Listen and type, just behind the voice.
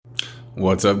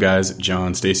What's up, guys?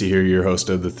 John Stacy here, your host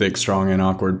of the Thick, Strong, and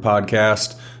Awkward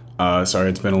podcast. Sorry,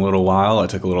 it's been a little while. I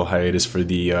took a little hiatus for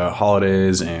the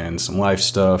holidays and some life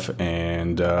stuff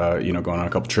and, going on a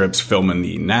couple trips, filming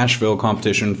the Nashville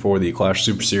competition for the Clash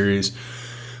Super Series.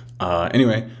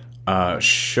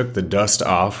 Shook the dust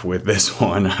off with this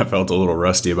one. I felt a little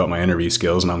rusty about my interview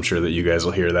skills, and I'm sure that you guys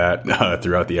will hear that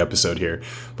throughout the episode here.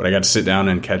 But I got to sit down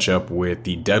and catch up with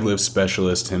the deadlift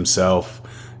specialist himself,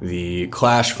 the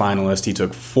Clash finalist. He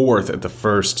took fourth at the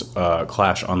first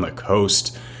Clash on the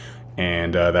Coast,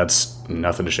 and that's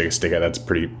nothing to shake a stick at. That's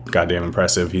pretty goddamn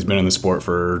impressive. He's been in the sport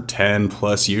for 10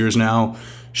 plus years now.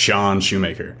 Sean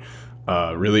Shoemaker.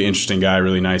 Really interesting guy,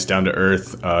 really nice, down to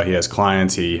earth. He has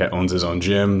clients. He owns his own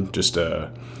gym. Just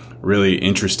a really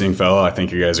interesting fellow. I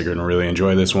think you guys are going to really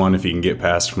enjoy this one if you can get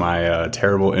past my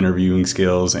terrible interviewing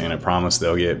skills, and I promise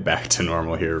they'll get back to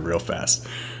normal here real fast.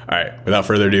 All right, without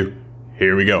further ado,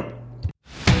 here we go.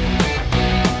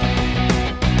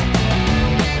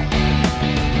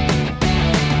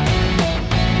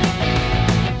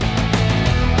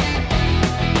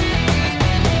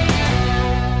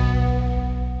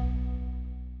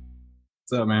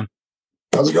 What's up, man?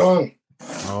 How's it going?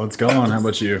 Oh, it's going. How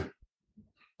about you?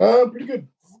 Pretty good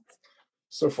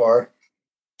so far.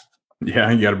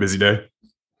 Yeah, you got a busy day?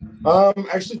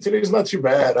 Actually, today's not too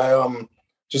bad. I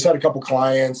just had a couple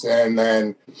clients and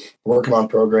then working on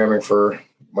programming for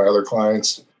my other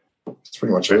clients. That's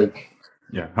pretty much it.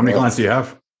 Yeah. How many clients do you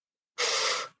have?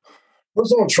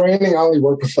 Personal training, I only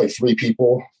work with like 3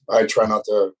 people. I try not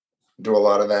to do a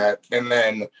lot of that. And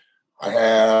then I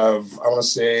have, I want to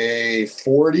say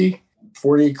 40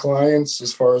 clients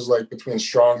as far as like between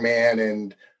strongman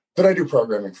and that I do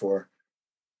programming for.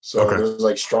 So Okay. There's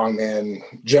like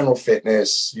strongman, general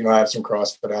fitness, I have some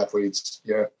CrossFit athletes.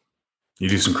 Yeah. You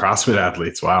do some CrossFit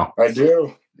athletes. Wow. I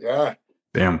do. Yeah.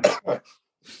 Damn.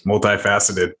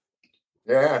 Multifaceted.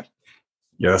 Yeah.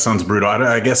 Yeah, that sounds brutal.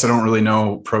 I guess I don't really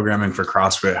know programming for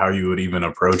CrossFit, how you would even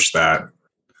approach that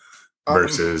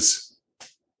versus...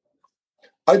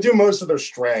 I do most of their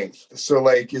strength. So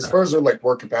like as far as their like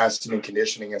work capacity and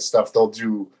conditioning and stuff, they'll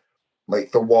do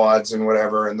like the WODs and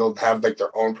whatever, and they'll have like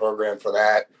their own program for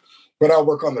that. But I'll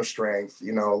work on their strength,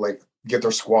 like get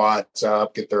their squats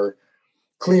up, get their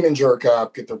clean and jerk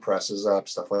up, get their presses up,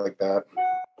 stuff like that.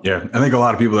 Yeah, I think a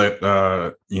lot of people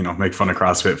that make fun of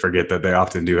CrossFit forget that they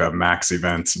often do have max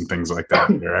events and things like that.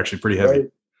 They're actually pretty heavy.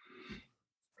 Right.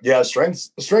 Yeah,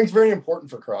 strength's very important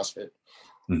for CrossFit.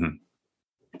 Mm-hmm.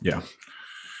 Yeah.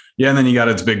 Yeah, and then you got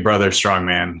its big brother,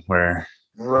 strongman, where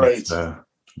right, it's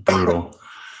brutal.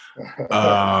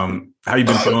 How you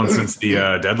been feeling since the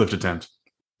deadlift attempt?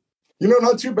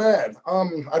 Not too bad.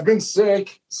 I've been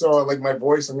sick, so like my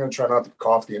voice, I'm going to try not to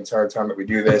cough the entire time that we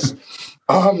do this.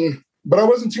 But I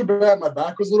wasn't too bad. My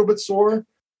back was a little bit sore,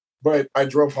 but I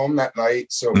drove home that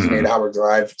night, so it was an 8-hour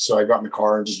drive. So I got in the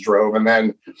car and just drove, and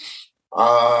then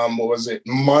what was it?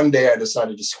 Monday, I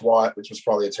decided to squat, which was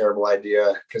probably a terrible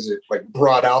idea because it like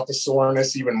brought out the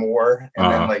soreness even more.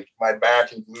 And then like my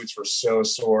back and glutes were so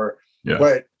sore,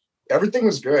 but everything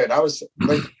was good. I was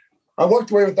like, I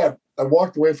walked away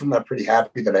from that pretty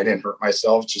happy that I didn't hurt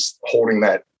myself just holding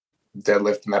that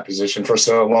deadlift in that position for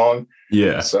so long.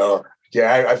 Yeah. So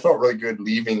yeah, I felt really good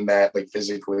leaving that like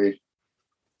physically.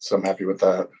 So I'm happy with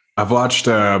that. I've watched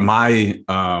my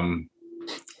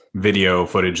video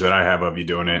footage that I have of you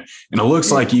doing it, and it looks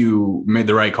like you made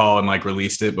the right call and like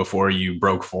released it before you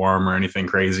broke form or anything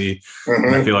crazy.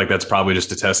 And I feel like that's probably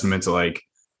just a testament to like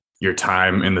your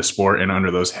time in the sport and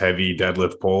under those heavy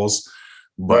deadlift pulls.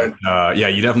 But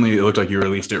you definitely, it looked like you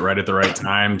released it right at the right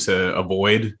time to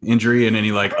avoid injury and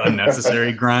any like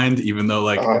unnecessary grind, even though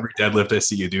like every deadlift I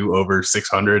see you do over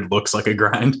 600 looks like a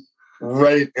grind.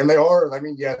 Right. And they are, I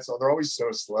mean, so they're always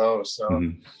so slow.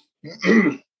 So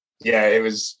yeah, it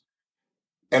was.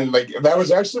 And like, that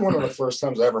was actually one of the first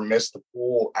times I ever missed the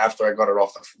pull after I got it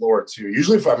off the floor too.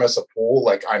 Usually if I miss a pull,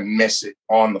 like I miss it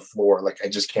on the floor. Like I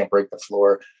just can't break the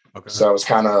floor. Okay. So I was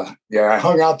kind of, I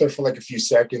hung out there for like a few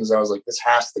seconds. I was like, this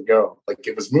has to go. Like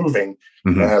it was moving.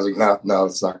 And I was like, no,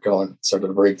 it's not going. It started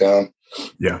to break down.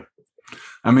 Yeah.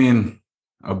 I mean,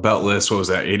 a beltless, what was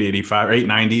that? 885 or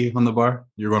 890 on the bar?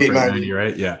 You're going for 890,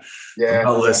 right? Yeah. Yeah.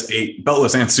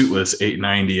 Beltless and suitless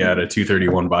 890 at a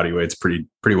 231 body weight. It's pretty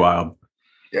wild.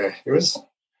 Yeah, it's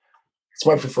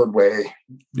my preferred way.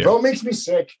 Yeah. Belt makes me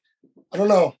sick. I don't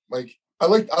know. Like I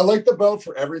like the belt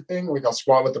for everything. Like I'll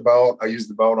squat with the belt. I use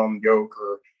the belt on yoke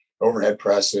or overhead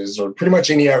presses or pretty much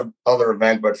any other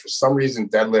event. But for some reason,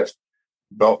 deadlift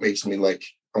belt makes me like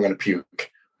I'm gonna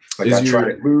puke. Like I tried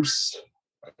it loose.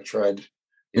 I tried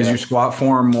Is your squat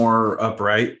form more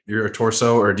upright, your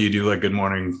torso, or do you do like good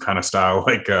morning kind of style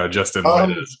like Justin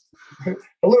Lloyd is?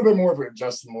 A little bit more of a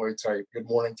Justin Lloyd type, good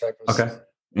morning type of Okay.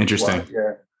 Interesting. squat.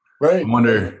 Yeah. Right. I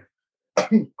wonder,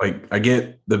 like, I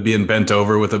get the being bent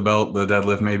over with a belt, the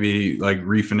deadlift maybe like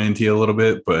reefing into you a little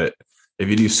bit, but if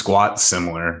you do squats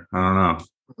similar, I don't know.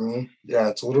 Mm-hmm. Yeah,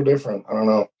 it's a little different. I don't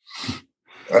know.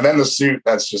 And then the suit,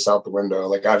 that's just out the window.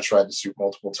 Like I've tried the suit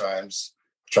multiple times.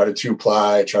 Try to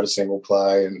 2-ply, try to single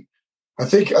ply, and I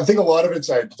think a lot of it's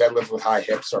I deadlift with high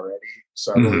hips already.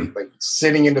 So I really like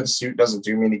sitting into the suit doesn't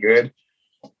do me any good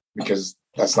because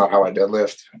that's not how I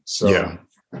deadlift. So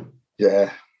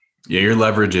yeah. Your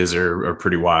leverages are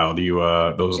pretty wild. You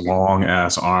those long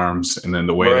ass arms, and then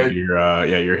the way that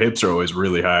your hips are always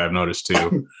really high. I've noticed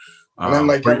too. And then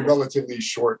like a relatively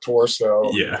short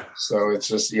torso. Yeah. So it's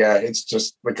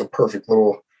just like a perfect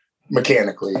little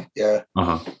mechanically. Yeah.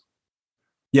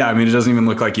 Yeah, I mean, it doesn't even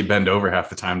look like you bend over half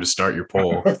the time to start your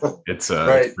pull. It's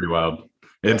it's pretty wild.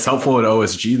 It's helpful at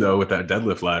OSG though with that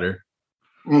deadlift ladder.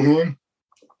 Mm-hmm.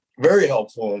 Very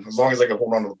helpful as long as I can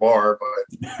hold on to the bar. But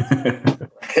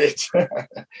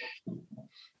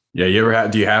yeah,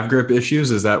 do you have grip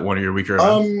issues? Is that one of your weaker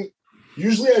events?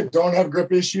 Usually I don't have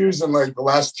grip issues, and like the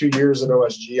last 2 years at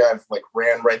OSG, I've like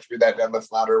ran right through that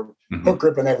deadlift ladder, hook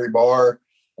grip in every bar,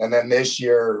 and then this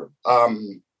year,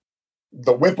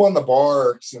 the whip on the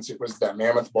bar, since it was that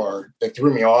mammoth bar, it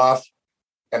threw me off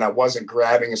and I wasn't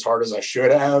grabbing as hard as I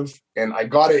should have. And I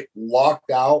got it locked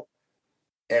out.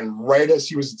 And right as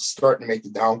he was starting to make the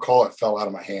down call, it fell out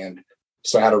of my hand.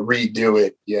 So I had to redo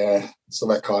it. Yeah. So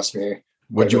that cost me.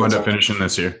 What'd you end up finishing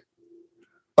this year?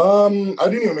 I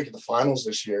didn't even make it the finals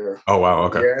this year. Oh, wow.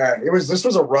 Okay. Yeah. This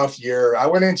was a rough year. I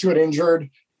went into it injured.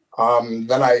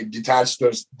 Then I detached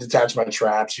my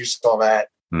traps. You saw that.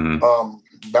 Mm-hmm.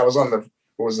 That was on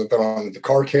the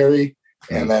car carry,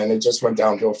 and then it just went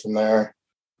downhill from there.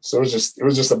 So it was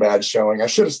just a bad showing. I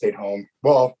should have stayed home.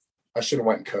 Well, I should have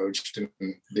went and coached and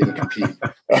didn't compete.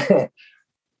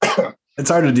 It's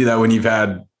hard to do that when you've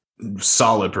had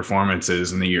solid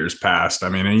performances in the years past. I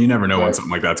mean, and you never know when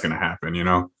something like that's going to happen, you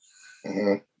know?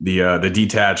 Mm-hmm. The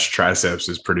detached triceps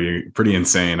is pretty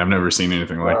insane. I've never seen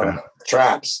anything like that.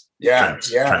 Traps. Yeah.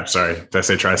 Traps. Sorry. Did I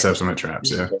say triceps? I meant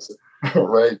traps. Yeah.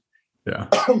 Right. Yeah.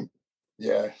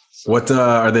 Yeah. So, what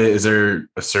is there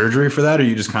a surgery for that, or are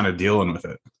you just kind of dealing with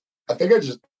it? I think I'm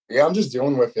just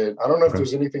dealing with it. I don't know if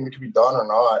there's anything that can be done or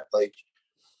not. Like,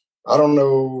 I don't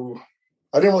know.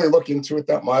 I didn't really look into it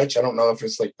that much. I don't know if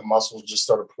it's like the muscles just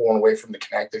started pulling away from the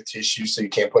connective tissue so you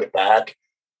can't put it back,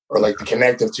 or like the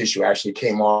connective tissue actually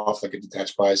came off like a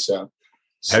detached bicep.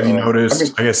 Have you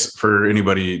noticed, I guess for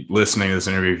anybody listening to this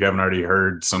interview, if you haven't already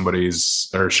heard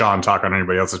Sean talk on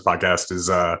anybody else's podcast, is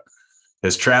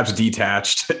his traps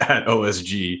detached at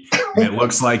OSG. And it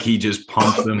looks like he just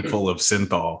pumped them full of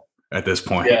synthol at this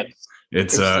point. Yeah.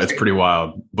 It's pretty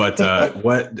wild. But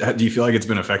what do you feel like it's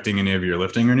been affecting any of your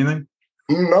lifting or anything?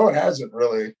 No, it hasn't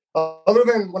really. Other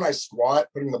than when I squat,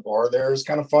 putting the bar there is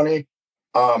kind of funny.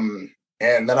 And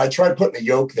then I tried putting the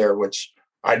yoke there, which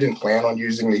I didn't plan on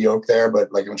using the yoke there,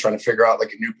 but like I'm trying to figure out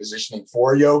like a new positioning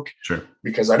for a yoke. Sure.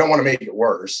 Because I don't want to make it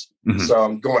worse. Mm-hmm. So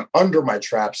I'm going under my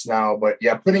traps now. But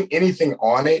yeah, putting anything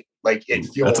on it, like it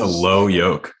feels. That's a low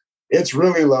yoke. It's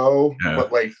really low,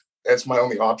 but like that's my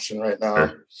only option right now.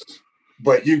 Sure.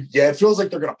 But it feels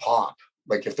like they're gonna pop.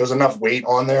 Like if there's enough weight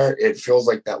on there, it feels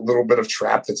like that little bit of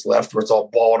trap that's left where it's all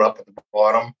balled up at the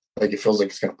bottom. Like it feels like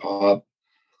it's gonna pop.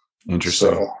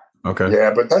 Interesting. So, okay.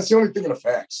 Yeah, but that's the only thing it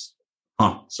affects.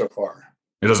 So far.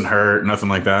 It doesn't hurt, nothing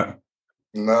like that?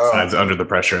 No. Besides under the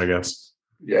pressure, I guess.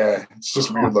 Yeah, it's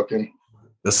just weird looking.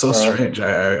 That's so strange.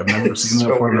 I've never seen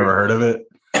that before. I've never heard of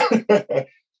it.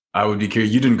 I would be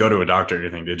curious. You didn't go to a doctor or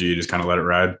anything, did you? You just kind of let it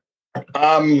ride?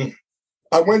 I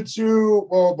went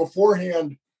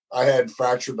beforehand, I had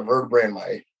fractured the vertebrae in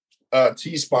my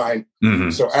T-spine. Mm-hmm.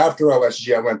 So after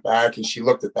OSG, I went back and she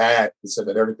looked at that and said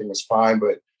that everything was fine,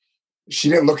 but she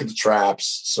didn't look at the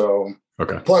traps. So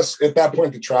plus at that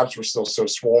point, the traps were still so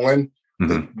swollen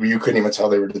that you couldn't even tell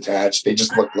they were detached. They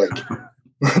just looked like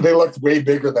they looked way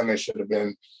bigger than they should have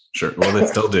been. Sure. Well, they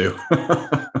still do.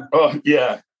 Oh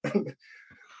yeah.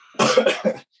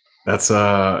 That's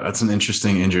an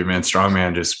interesting injury, man.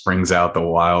 Strongman just brings out the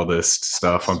wildest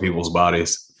stuff on people's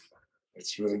bodies.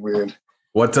 It's really weird.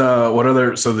 What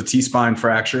other, so the T-spine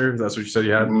fracture, that's what you said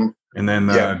you had? Mm-hmm. And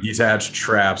then detached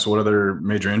traps. What other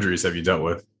major injuries have you dealt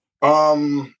with?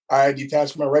 I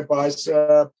detached my right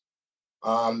bicep.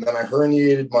 Then I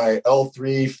herniated my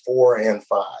L3, 4, and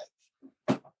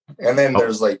 5. And then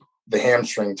there's like the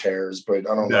hamstring tears, but I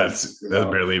don't know. That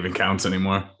barely even counts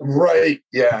anymore. Right.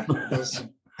 Yeah. Those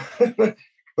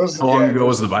How long ago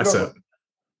was the bicep?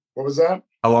 What was that?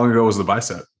 How long ago was the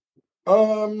bicep?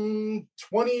 20,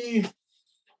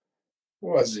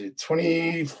 what was it?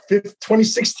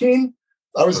 2016.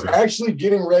 I was actually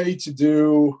getting ready to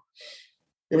do,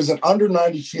 it was an under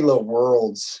 90 kilo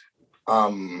worlds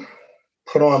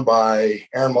put on by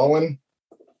Aaron Mullen.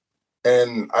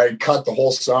 And I cut the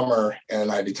whole summer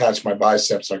and I detached my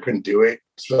biceps, so I couldn't do it.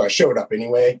 So I showed up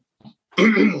anyway.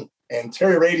 And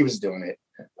Terry Rady was doing it.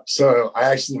 So I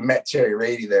actually met Terry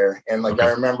Rady there. And like, I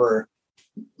remember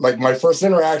like my first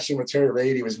interaction with Terry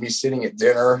Rady was me sitting at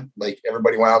dinner. Like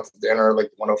everybody went out to dinner, like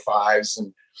 105s.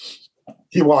 And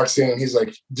he walks in, he's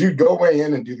like, dude, go weigh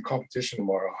in and do the competition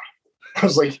tomorrow. I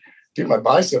was like, dude, my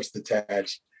biceps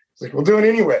detached. He's like, we'll do it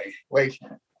anyway. Like,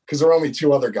 because there were only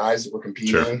two other guys that were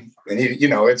competing. Sure. And he, you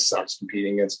know, it sucks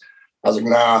competing. I was like,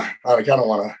 nah, I don't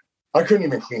want to. I couldn't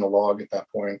even clean a log at that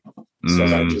point. So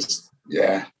I just,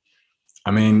 yeah.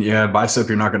 I mean, yeah, bicep,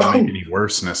 you're not going to make any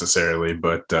worse necessarily,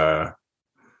 but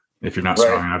if you're not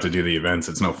strong enough to do the events,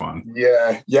 it's no fun.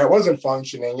 Yeah. Yeah. It wasn't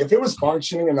functioning. If it was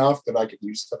functioning enough that I could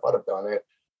use stuff, I'd have done it.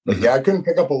 But yeah, I couldn't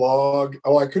pick up a log.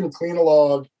 Oh, I couldn't clean a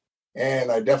log.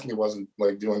 And I definitely wasn't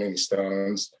like doing any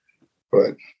stones.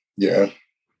 But yeah.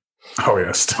 Oh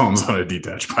yeah, stones on a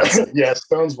detached bicep. Yeah,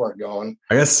 stones weren't going.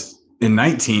 I guess in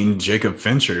 19, Jacob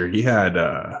Fincher, he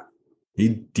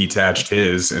detached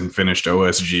his and finished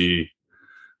OSG,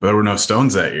 but there were no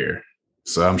stones that year.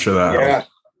 So I'm sure that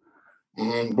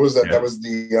what was that? Yeah. That was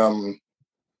the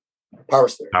power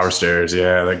stairs. Power stairs,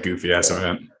 yeah, that goofy ass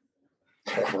event.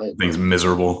 Right. Thing's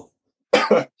miserable.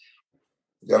 Yeah,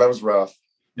 that was rough.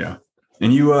 Yeah.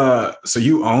 And you so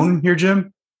you own your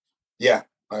gym? Yeah.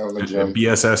 I own the gym.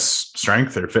 BSS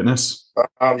Strength or Fitness?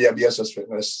 Yeah, BSS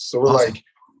Fitness. So we're awesome.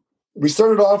 We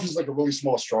started off as like a really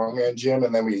small strongman gym,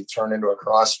 and then we turned into a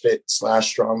CrossFit /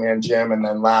 strongman gym. And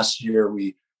then last year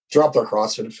we dropped our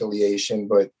CrossFit affiliation,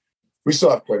 but we still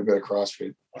have quite a bit of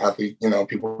CrossFit athlete. You know,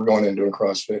 people were going in and doing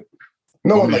CrossFit.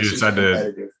 What made you decide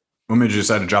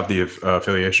to drop the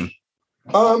affiliation?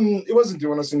 It wasn't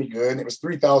doing us any good. It was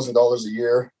 $3,000 a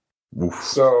year. Oof.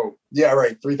 So yeah,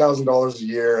 right. $3,000 a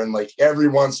year. And like every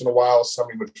once in a while,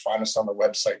 somebody would find us on the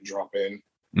website and drop in.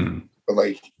 But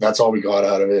like, that's all we got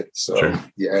out of it. So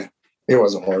yeah, it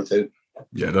wasn't worth it.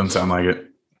 Yeah. It doesn't sound like it.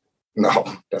 No,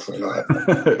 definitely not.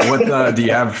 What do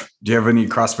you have any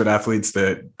CrossFit athletes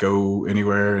that go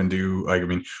anywhere and do like, I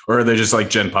mean, or are they just like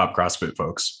Gen Pop CrossFit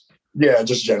folks? Yeah,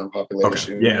 just general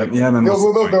population. Okay. Yeah, like, yeah.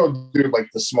 They'll do like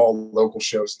the small local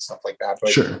shows and stuff like that.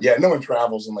 But yeah, no one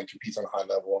travels and like competes on a high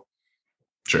level.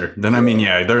 Sure. Then I mean,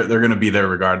 yeah, they're going to be there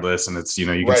regardless, and it's, you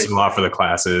know, you can still offer the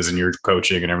classes and you're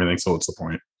coaching and everything. So what's the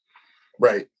point?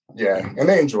 Right. Yeah, and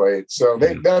they enjoy it. So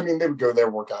they would go there,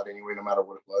 work out anyway, no matter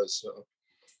what it was. So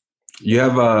you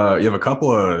have a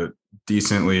couple of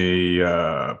decently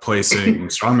placing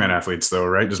strongman athletes though,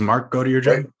 right? Does Mark go to your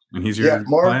gym? Right. And he's your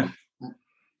client?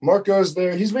 Mark goes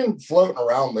there. He's been floating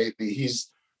around lately.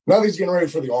 He's getting ready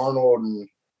for the Arnold, and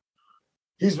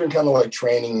he's been kind of like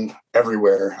training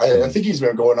everywhere. I think he's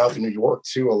been going out to New York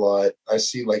too a lot. I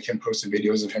see like him posting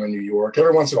videos of him in New York.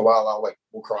 Every once in a while,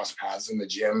 we'll cross paths in the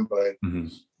gym, but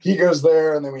he goes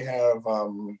there. And then we have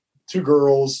 2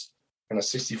 girls in a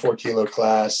 64 kilo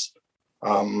class.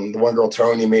 The one girl,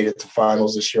 Tony, made it to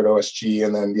finals this year at OSG,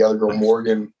 and then the other girl,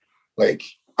 Morgan, like,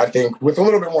 I think with a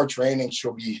little bit more training,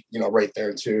 she'll be, you know, right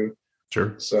there too.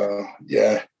 Sure. So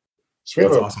yeah, so we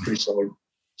have a pretty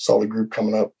solid group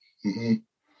coming up.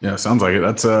 Yeah, sounds like it.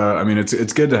 That's I mean,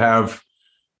 it's good to have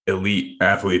elite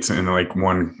athletes in like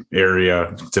one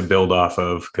area to build off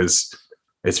of, because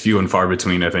it's few and far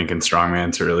between, I think, in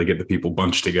strongman to really get the people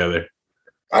bunched together.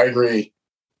 I agree.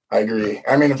 I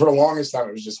mean, for the longest time,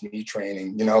 it was just me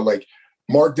training. You know, like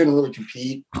Mark didn't really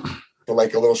compete for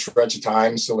like a little stretch of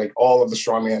time. So like all of the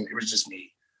strongman, it was just me.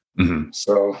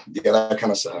 So yeah, that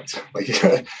kind of sucked. Like,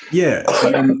 yeah,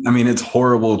 I mean, it's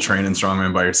horrible training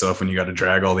strongman by yourself when you got to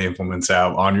drag all the implements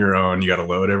out on your own. You got to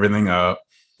load everything up,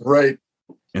 right?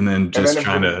 And then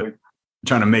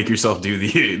trying to make yourself do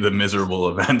the miserable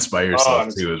events by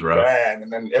yourself too is rough. Bad.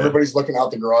 And then everybody's looking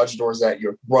out the garage doors at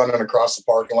you, running across the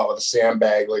parking lot with a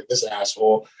sandbag, like this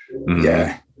asshole.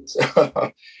 Yeah.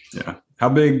 Yeah. How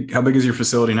big is your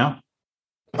facility now?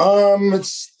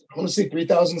 It's, I want to say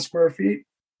 3,000 square feet.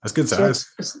 That's good size.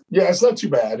 So it's not too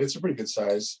bad. It's a pretty good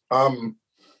size. And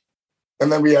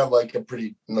then we have like a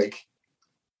pretty like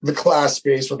the class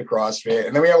space for the CrossFit,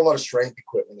 and then we have a lot of strength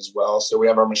equipment as well. So we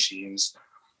have our machines,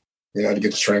 you know, to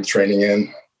get the strength training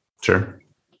in. Sure.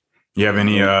 You have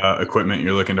any equipment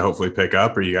you're looking to hopefully pick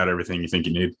up, or you got everything you think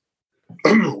you need?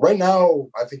 Right now,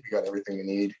 I think we got everything we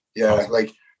need. Yeah, awesome.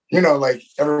 Like like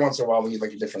every once in a while we need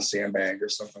like a different sandbag or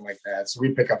something like that. So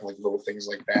we pick up like little things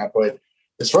like that. But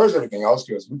as far as everything else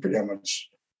goes, we pretty much,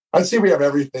 I'd say we have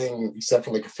everything except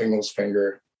for like a fingerless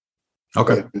finger.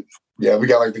 Okay. But, yeah, we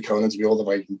got like the Conan's wheel, the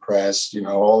Viking press,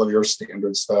 all of your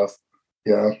standard stuff.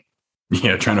 Yeah.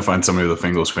 Yeah, trying to find somebody with a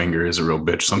fingerless finger is a real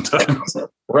bitch sometimes.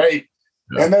 Right.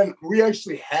 Yeah. And then we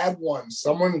actually had one.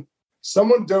 Someone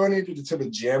donated it to the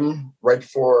gym right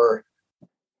before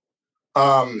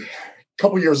a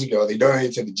couple years ago. They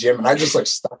donated it to the gym, and I just like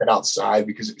stuck it outside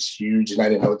because it was huge and I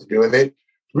didn't know what to do with it.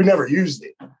 We never used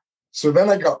it. So then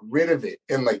I got rid of it.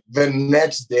 And like the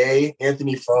next day,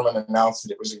 Anthony Furman announced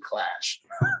that it was in Clash.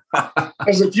 I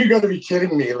was like, you got to be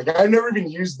kidding me. Like, I never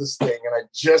even used this thing and I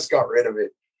just got rid of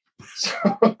it. So,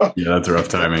 yeah, that's rough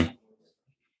timing.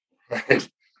 Right.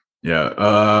 Yeah.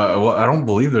 Well, I don't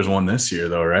believe there's one this year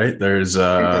though, right? There's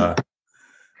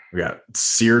we got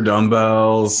Sear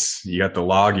dumbbells, you got the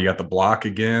log, you got the block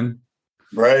again.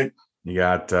 Right. You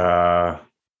got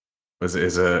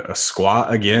is it a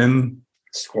squat again?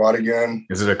 Squat again.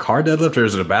 Is it a car deadlift or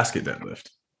is it a basket deadlift?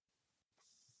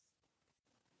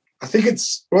 I think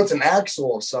it's an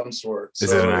axle of some sort.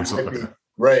 Is it an axle? Okay.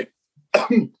 Right.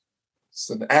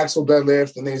 So the axle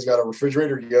deadlift, and then he's got a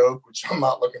refrigerator yoke, which I'm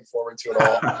not looking forward to at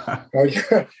all.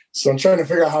 So I'm trying to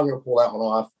figure out how I'm going to pull that one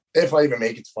off, if I even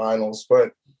make it to finals.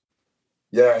 But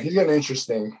yeah, he's got an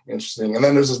interesting. And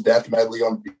then there's this death medley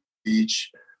on the beach.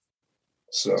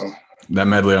 So that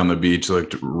medley on the beach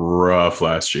looked rough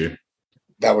last year.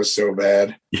 That was so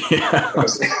bad. Yeah.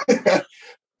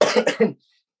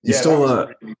 You still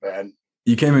really bad.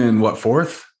 You came in what,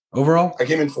 4th overall? I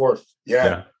came in 4th.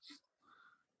 Yeah.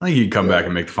 I think you can come back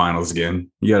and make the finals again.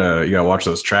 You gotta watch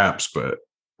those traps, but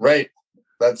right.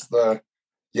 That's and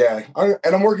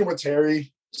I'm working with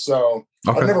Terry. So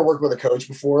I've never worked with a coach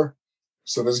before.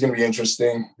 So this is gonna be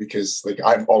interesting because like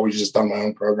I've always just done my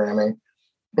own programming.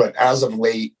 But as of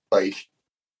late, like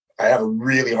I have a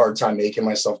really hard time making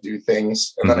myself do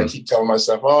things. And then I keep telling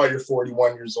myself, oh, you're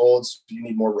 41 years old, so you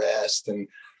need more rest. And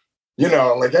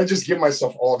like I just give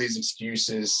myself all these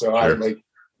excuses. So sure.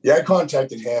 I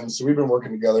contacted him. So we've been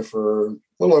working together for a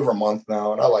little over a month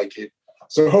now, and I like it.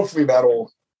 So hopefully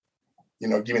that'll,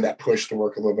 give me that push to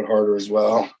work a little bit harder as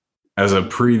well. As a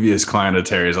previous client of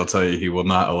Terry's, I'll tell you, he will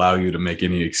not allow you to make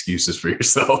any excuses for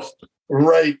yourself.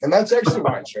 Right. And that's actually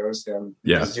why I chose him.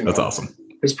 Because, that's awesome.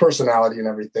 His personality and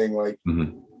everything, like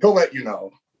he'll let you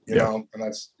know, and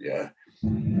that's, Yeah,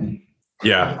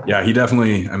 he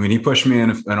definitely, he pushed me in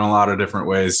a lot of different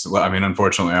ways.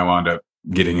 Unfortunately, I wound up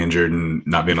getting injured and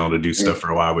not being able to do stuff for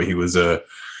a while, but he was good.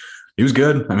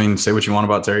 Say what you want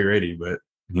about Terry Rady, but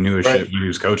he knew his shit when he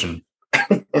was coaching.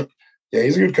 Yeah,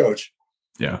 he's a good coach.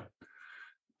 Yeah.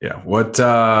 What,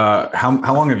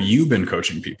 how long have you been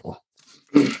coaching people?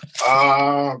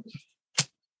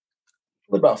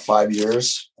 About 5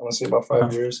 years. I want to say about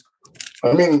 5 years.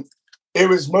 It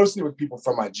was mostly with people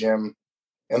from my gym.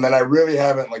 And then I really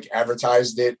haven't like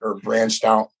advertised it or branched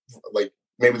out like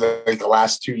maybe the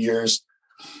last 2 years.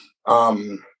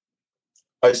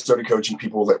 I started coaching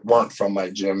people that weren't from my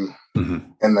gym.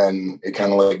 And then it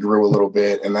kind of like grew a little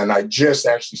bit. And then I just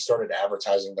actually started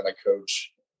advertising that I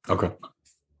coach. Okay.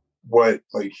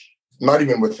 Not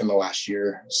even within the last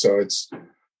year. So it's,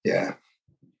 yeah.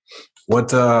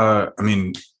 What, so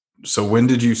when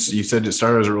did you said it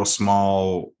started as a real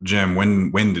small gym.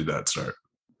 When did that start?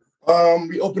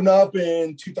 We opened up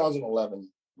in 2011.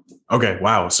 Okay.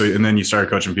 Wow. So, and then you started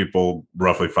coaching people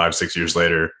roughly 5-6 years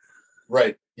later.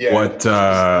 Right.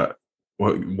 Yeah.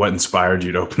 What inspired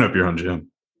you to open up your own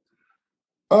gym?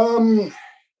 I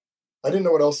didn't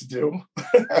know what else to do.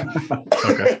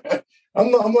 Okay. I'm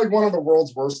like one of the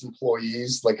world's worst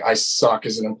employees. Like I suck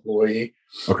as an employee.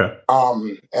 Okay.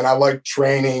 And I like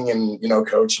training and,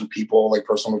 coaching people, like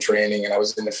personal training. And I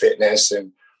was into fitness,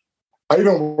 and I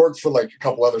even worked for like a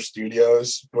couple other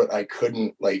studios, but I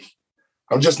couldn't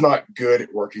I'm just not good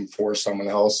at working for someone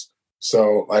else.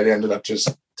 So I ended up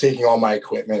just taking all my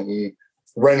equipment and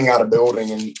renting out a building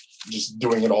and just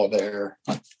doing it all there.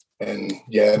 And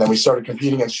then we started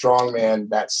competing in strongman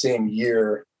that same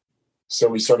year. So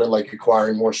we started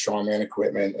acquiring more strongman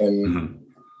equipment and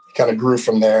kind of grew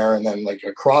from there. And then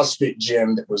a CrossFit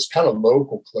gym that was kind of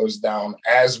local closed down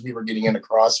as we were getting into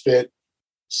CrossFit.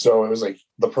 So it was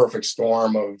the perfect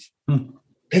storm of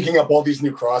picking up all these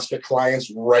new CrossFit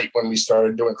clients right when we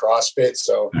started doing CrossFit.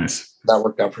 So nice. That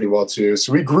worked out pretty well too.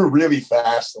 So we grew really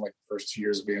fast in the first 2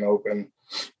 years of being open.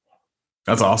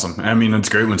 That's awesome. It's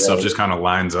great when stuff just kind of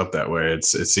lines up that way. It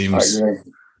seems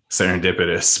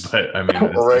serendipitous, but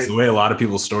it's the way a lot of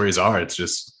people's stories are. It's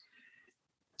just,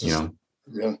 just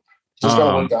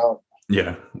gotta work out.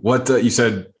 Yeah. What you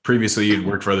said previously, you'd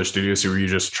worked for other studios, so were you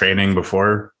just training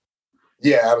before?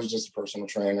 Yeah, I was just a personal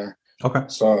trainer. Okay.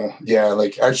 So yeah,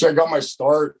 like actually I got my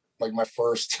start, like my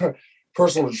first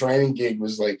personal training gig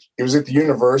was like, it was at the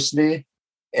university.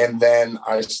 And then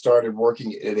I started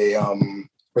working at a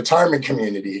retirement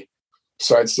community.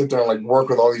 So I'd sit there and like work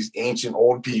with all these ancient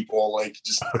old people, like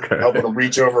just helping them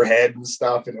reach overhead and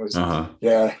stuff. And it was,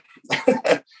 yeah.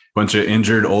 Bunch of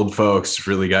injured old folks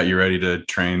really got you ready to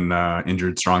train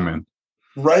injured strongmen.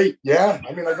 Right. Yeah.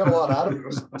 I mean, I got a lot out of it. It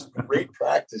was great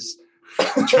practice.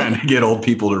 Trying to get old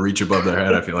people to reach above their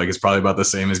head, I feel like it's probably about the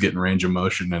same as getting range of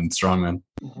motion and strongmen.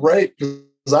 Right.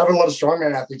 Because I have a lot of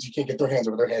strongman athletes, you can't get their hands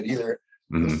over their head either.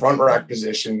 The front rack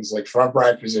positions, like front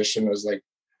rack position was like,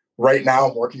 right now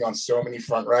I'm working on so many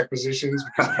front rack positions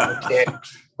because people can't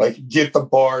like get the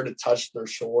bar to touch their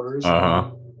shoulders.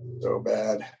 So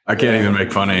bad. I can't even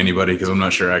make fun of anybody because I'm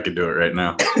not sure I could do it right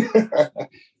now.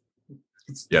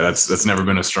 Yeah, that's never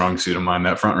been a strong suit of mine.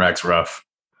 That front rack's rough.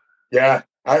 Yeah,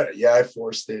 I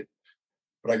forced it,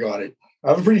 but I got it.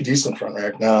 I have a pretty decent front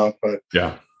rack now, but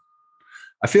yeah.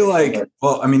 I feel like,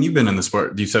 well, I mean, you've been in the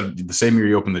sport. You said the same year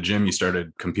you opened the gym, you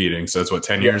started competing. So that's what,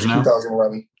 10 years now?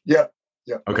 2011. Yeah.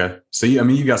 Okay. So, I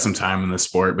mean, you got some time in the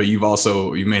sport, but you've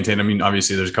maintained, I mean,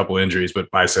 obviously there's a couple of injuries,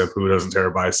 but bicep, who doesn't tear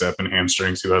a bicep, and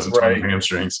hamstrings, who hasn't torn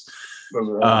hamstrings?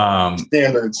 Those are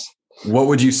standards. What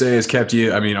would you say has kept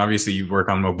you? I mean, obviously you work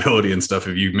on mobility and stuff.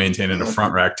 If you've maintained in a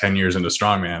front rack 10 years into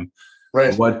strongman,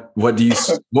 right? What would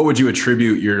you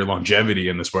attribute your longevity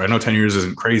in the sport? I know 10 years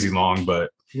isn't crazy long, but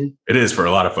it is for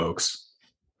a lot of folks.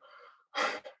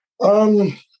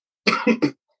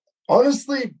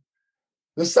 Honestly,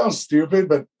 this sounds stupid,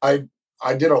 but I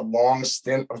did a long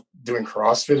stint of doing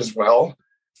CrossFit as well,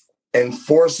 and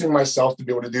forcing myself to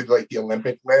be able to do like the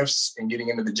Olympic lifts and getting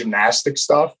into the gymnastic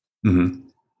stuff.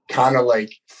 Kind of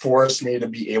like forced me to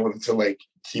be able to like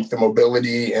keep the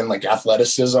mobility and like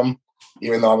athleticism,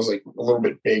 even though I was like a little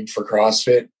bit big for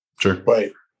CrossFit. Sure.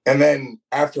 But, and then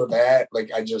after that, like,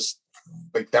 I just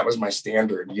like, that was my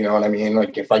standard, you know what I mean?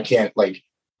 Like if I can't like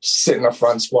sit in a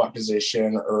front squat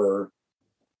position or,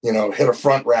 you know, hit a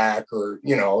front rack or,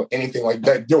 you know, anything like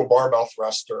that, do a barbell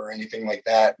thruster or anything like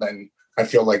that, then I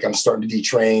feel like I'm starting to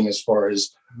detrain as far as,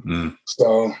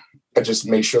 so I just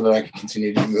make sure that I can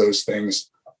continue to do those things.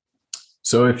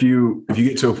 So if you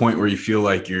get to a point where you feel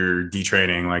like you're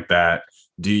detraining like that,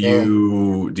 do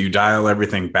you dial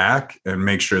everything back and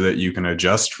make sure that you can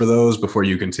adjust for those before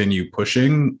you continue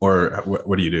pushing, or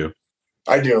what do you do?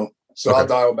 I do. So I'll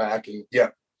dial back and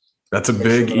that's a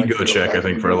big ego check, I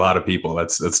think, for a lot of people.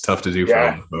 That's tough to do for a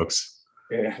lot of folks.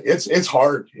 Yeah, it's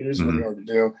hard. It is really hard to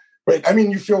do. But I mean,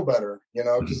 you feel better, you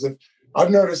know, because if I've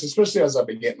noticed, especially as I've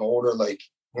been getting older, like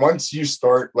once you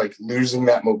start like losing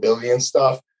that mobility and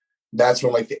stuff, that's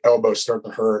when like the elbows start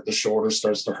to hurt, the shoulder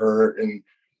starts to hurt, and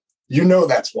you know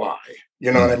that's why.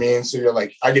 You know what I mean? So you're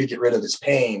like, I got to get rid of this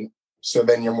pain. So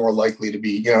then you're more likely to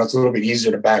be, you know, it's a little bit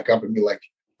easier to back up and be like,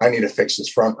 I need to fix this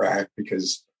front rack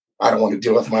because I don't want to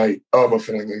deal with my elbow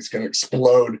feeling like it's going to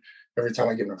explode every time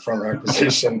I get in a front rack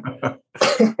position.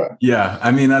 Yeah,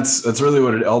 I mean that's really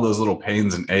what all those little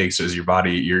pains and aches is. Your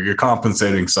body, you're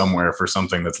compensating somewhere for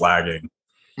something that's lagging.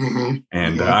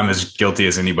 And I'm as guilty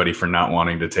as anybody for not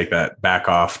wanting to take that back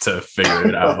off to figure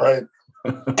it out. Right.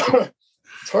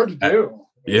 It's hard to do.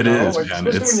 It is, like, man.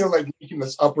 Especially when you're like making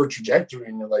this upward trajectory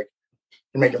and you're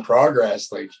making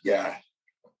progress. Like, yeah.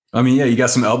 I mean, yeah, you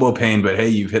got some elbow pain, but hey,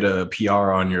 you've hit a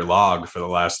PR on your log for the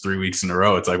last 3 weeks in a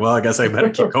row. It's like, well, I guess I better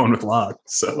keep going with log.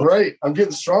 So right. I'm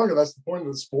getting stronger. That's the point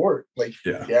of the sport. Like,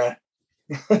 yeah.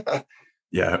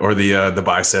 Yeah. Or the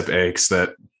bicep aches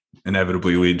that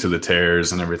inevitably lead to the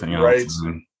tears and everything else. Right.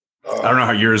 I don't know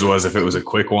how yours was, if it was a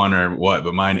quick one or what,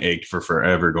 but mine ached for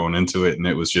forever going into it, and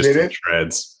it was just in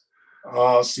shreds.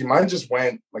 Oh, see, mine just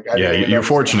went like. You're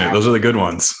fortunate. Those are the good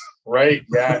ones. Right.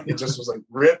 Yeah. It just was like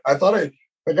rip. I thought I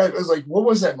was like, what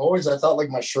was that noise? I thought like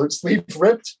my shirt sleeve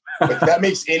ripped. Like that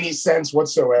makes any sense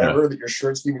whatsoever that your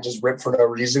shirt sleeve would just rip for no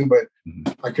reason. But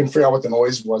I couldn't figure out what the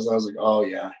noise was. And I was like, oh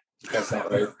yeah, that's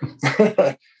not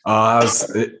right.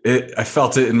 I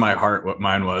felt it in my heart what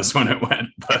mine was when it went.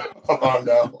 But, oh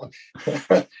no.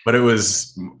 But it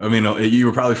was, I mean, you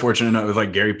were probably fortunate enough with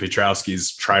like Gary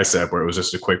Petrowski's tricep where it was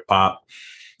just a quick pop.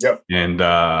 Yep. And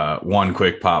one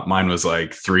quick pop. Mine was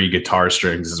like 3 guitar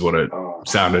strings is what it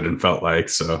sounded and felt like.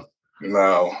 So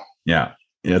no. Yeah.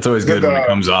 It's always good when it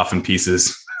comes off in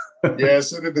pieces. Yeah.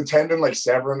 So did the tendon like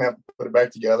sever and have to put it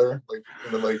back together?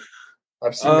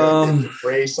 I've seen that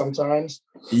fray sometimes.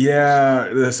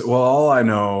 Yeah. All I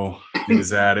know is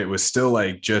that it was still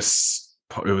like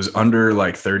it was under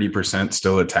like 30%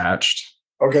 still attached.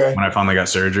 Okay. when I finally got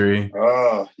surgery.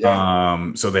 Oh,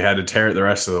 yeah. So they had to tear it the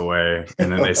rest of the way.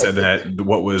 And then they said that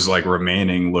what was like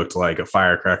remaining looked like a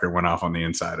firecracker went off on the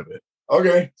inside of it.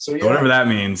 Okay. So, So whatever that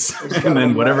means. And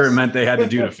then whatever it meant they had to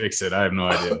do to fix it, I have no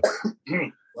idea.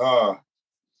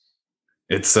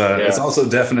 It's also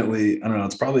definitely, I don't know,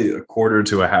 it's probably a quarter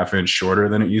to a half inch shorter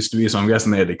than it used to be. So I'm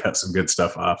guessing they had to cut some good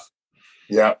stuff off.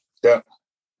 Yeah. Yeah.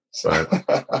 So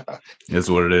it's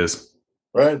what it is.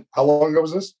 Right. How long ago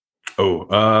was this?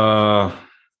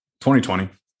 2020.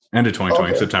 End of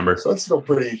 2020, September. So it's still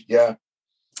pretty, yeah.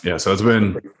 Yeah, so it's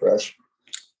been pretty fresh.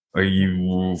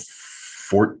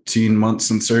 14 months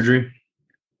since surgery.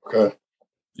 Okay.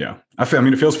 Yeah. I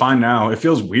mean, it feels fine now. It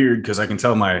feels weird because I can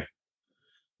tell my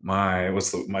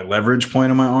leverage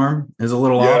point on my arm is a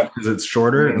little off because it's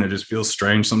shorter and it just feels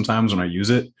strange sometimes when I use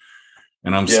it.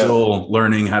 And I'm still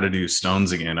learning how to do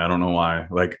stones again. I don't know why.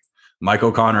 Like Mike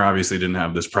O'Connor obviously didn't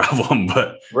have this problem,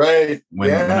 but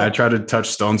when I try to touch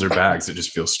stones or bags, it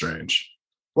just feels strange.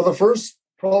 Well, the first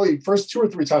 2 or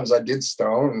 3 times I did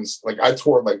stones, like I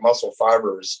tore like muscle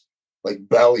fibers, like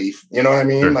belly, you know what I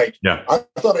mean? Sure. Like, I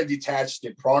thought I detached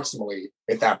it proximally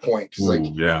at that point. Cause like,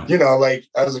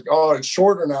 I was like, oh, it's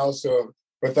shorter now. So,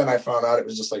 but then I found out it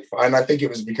was just like fine. I think it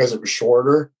was because it was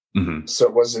shorter. Mm-hmm. So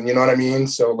it wasn't, you know what I mean?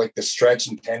 So like the stretch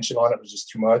and tension on it was just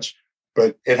too much,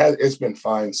 but it's been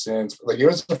fine since. Like it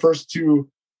was the first two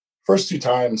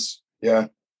times. Yeah.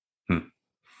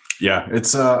 Yeah.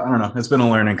 It's, I don't know. It's been a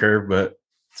learning curve, but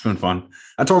it's been fun.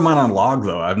 I tore mine on log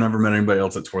though. I've never met anybody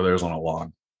else that tore theirs on a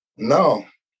log. No.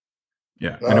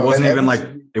 Yeah. And it wasn't even like,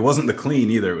 it wasn't the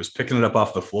clean either. It was picking it up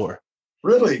off the floor.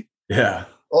 Really? Yeah.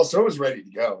 Oh, so it was ready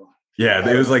to go. Yeah.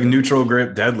 It was like neutral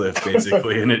grip deadlift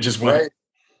basically. And it just went. Right.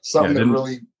 Something that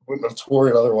really wouldn't have tore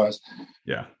it otherwise.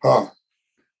 Yeah. Huh.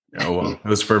 Yeah. Well, it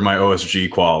was for my OSG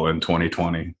qual in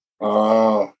 2020.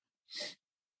 Oh.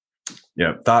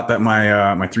 Yeah. Thought that my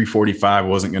 345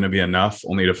 wasn't going to be enough,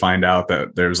 only to find out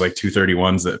that there's like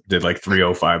 231s that did like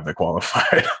 305 that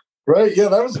qualified. Right. Yeah.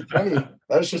 That was a penny.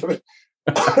 That should have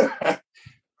been.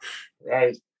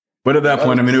 Right. But at that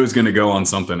point, I mean, it was going to go on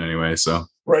something anyway. So.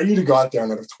 Right. You'd have got there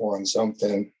and have torn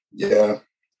something. Yeah.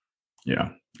 Yeah.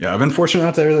 Yeah, I've been fortunate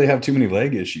not to really have too many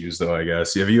leg issues, though, I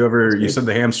guess. Have you ever, you said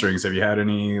the hamstrings, have you had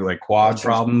any like quad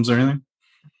problems or anything?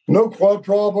 No quad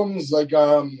problems. Like,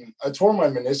 I tore my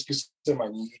meniscus in my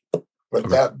knee, but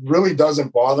that really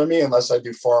doesn't bother me unless I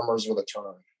do farmers with a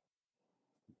turn.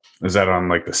 Is that on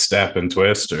like the step and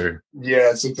twist or?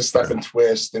 Yeah, it's like the step and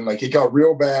twist. And like it got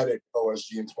real bad at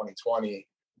OSG in 2020,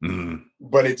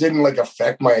 but it didn't like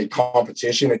affect my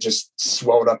competition. It just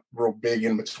swelled up real big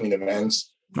in between events.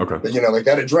 Okay. But, like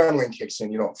that adrenaline kicks in,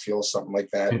 you don't feel something like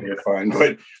that and you're fine.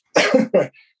 But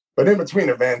but in between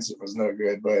events, it was no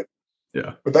good. But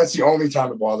but that's the only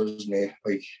time it bothers me.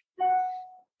 Like,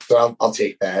 so I'll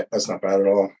take that. That's not bad at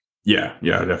all. Yeah,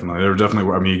 definitely. There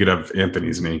definitely. I mean, you could have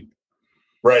Anthony's knee.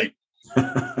 Right.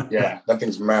 Yeah, that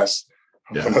thing's a mess.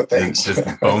 Yeah, no, thanks. It's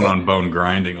just bone on bone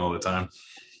grinding all the time.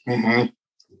 Mm-hmm.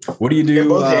 What do you do? Yeah,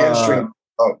 both hamstring.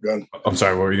 Oh, good. I'm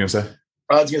sorry. What were you gonna say?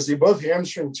 I was gonna say both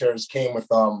hamstring tears came with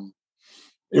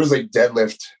it was like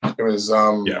deadlift. It was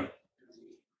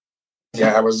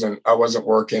I wasn't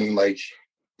working like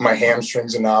my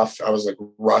hamstrings enough. I was like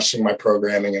rushing my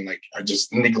programming and like I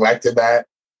just neglected that.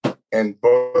 And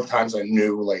both times I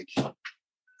knew like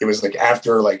it was like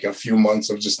after like a few months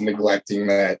of just neglecting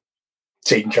that,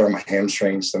 taking care of my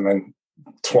hamstrings and then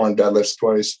torn deadlifts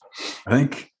twice.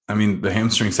 I mean, the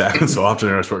hamstrings happen so often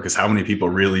in our sport because how many people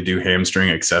really do hamstring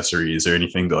accessories or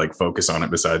anything to like focus on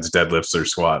it besides deadlifts or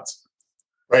squats?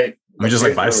 Right. I mean, just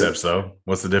like biceps though.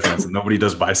 What's the difference? Nobody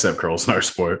does bicep curls in our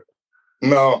sport.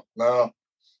 No.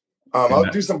 I'll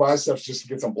do some biceps just to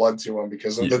get some blood to them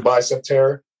because of the bicep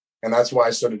tear. And that's why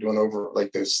I started doing over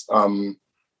like this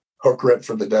hook grip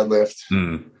for the deadlift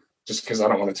just because I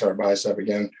don't want to tear a bicep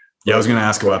again. Yeah, I was going to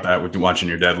ask about that with watching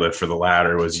your deadlift for the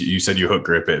ladder. Was you said you hook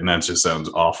grip it, and that just sounds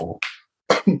awful.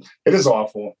 It is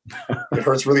awful. It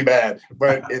hurts really bad,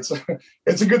 but it's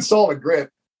a good solid grip.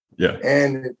 Yeah,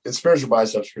 and it spares your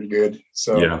biceps pretty good.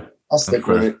 So yeah, I'll stick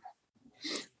with it.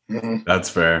 Mm-hmm. That's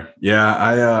fair.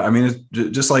 Yeah, I mean, it's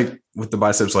just like with the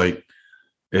biceps, like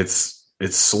it's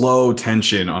slow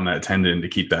tension on that tendon to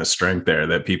keep that strength there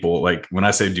that people like when I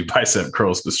say do bicep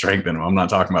curls to strengthen them, I'm not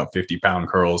talking about 50-pound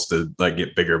curls to like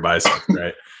get bigger biceps,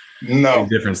 right? No. Big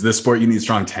difference. This sport, you need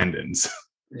strong tendons.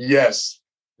 Yes.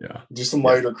 Yeah. Do some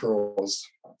lighter curls.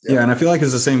 Yeah. And I feel like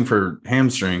it's the same for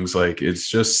hamstrings. Like it's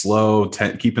just slow,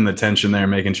 keeping the tension there,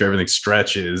 making sure everything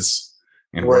stretches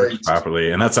and works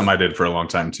properly. And that's something I did for a long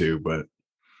time too, but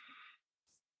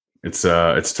it's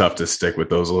tough to stick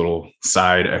with those little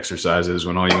side exercises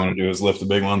when all you want to do is lift the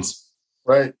big ones.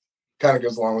 Right. Kind of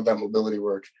goes along with that mobility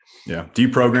work. Yeah. Do you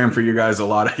program for you guys a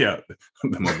lot of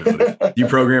the mobility? Do you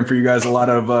program for you guys a lot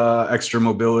of extra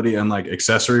mobility and like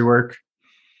accessory work?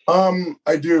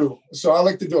 I do. So I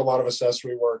like to do a lot of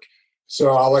accessory work. So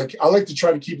I like to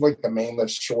try to keep like the main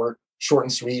lift short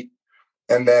and sweet.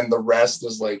 And then the rest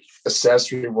is like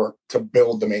accessory work to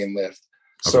build the main lift.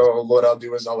 Okay. So what I'll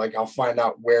do is I'll find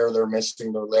out where they're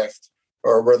missing their lift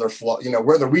or where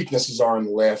where their weaknesses are in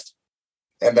the lift.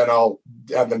 And then I'll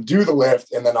have them do the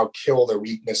lift and then I'll kill their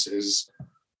weaknesses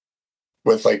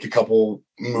with like a couple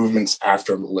movements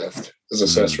after the lift as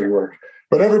accessory work.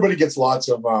 But everybody gets lots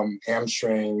of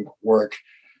hamstring work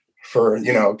for,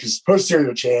 because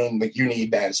posterior chain, like you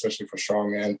need that, especially for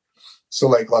strongman. So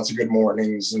like lots of good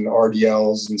mornings and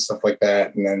RDLs and stuff like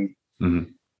that. And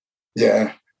then,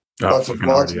 lots of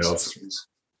accessories.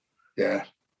 Yeah.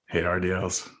 Hate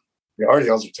RDLs. Yeah,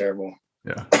 RDLs are terrible.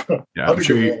 Yeah. Yeah. I'm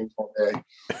sure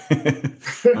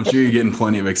I'm sure you're getting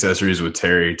plenty of accessories with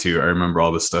Terry too. I remember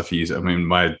all the stuff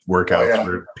my workouts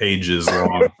were pages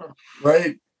long.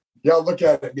 Right. Yeah, I'll look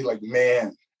at it and be like,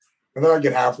 man. And then I'll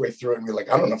get halfway through it and be like,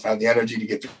 I don't know if I have the energy to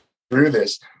get through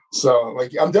this. So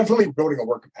like I'm definitely building a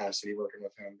work capacity working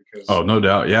with him because no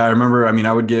doubt. Yeah. I remember,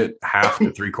 I would get half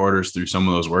to 3/4 through some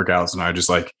of those workouts and I was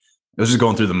just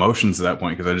going through the motions at that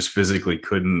point because I just physically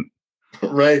couldn't.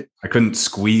 Right. I couldn't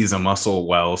squeeze a muscle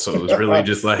well. So it was really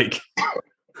just like,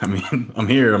 I'm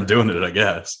here, I'm doing it, I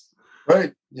guess.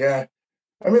 Right. Yeah.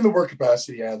 The work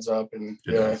capacity adds up and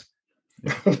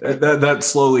that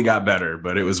slowly got better,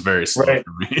 but it was very slow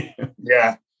for me.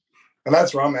 Yeah. And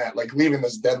that's where I'm at. Like leaving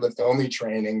this deadlift only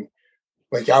training,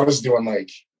 like I was doing like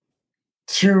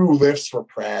 2 lifts for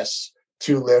press,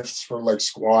 2 lifts for like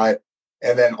squat.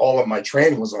 And then all of my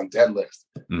training was on deadlift.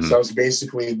 Mm-hmm. So I was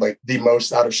basically like the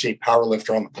most out of shape power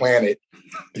lifter on the planet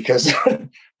because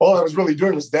all I was really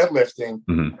doing was deadlifting.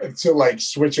 Mm-hmm. To like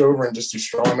switch over and just do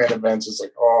strongman events. It's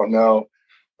like, oh no.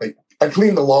 Like I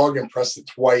cleaned the log and pressed it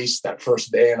twice that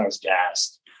first day and I was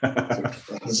gassed. Like,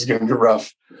 this is going to be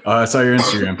rough. I saw your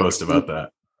Instagram post about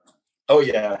that. Oh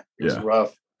yeah. It was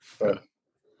rough. But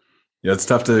yeah, it's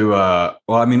tough to,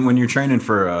 when you're training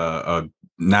for a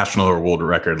national or world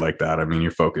record like that,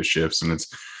 your focus shifts and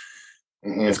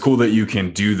it's cool that you can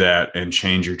do that and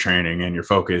change your training and your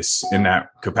focus in that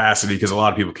capacity because a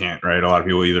lot of people can't, right? A lot of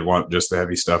people either want just the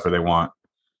heavy stuff or they want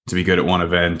to be good at one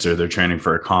event or they're training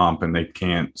for a comp and they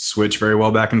can't switch very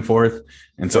well back and forth.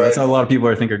 And so that's how a lot of people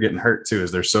I think are getting hurt too,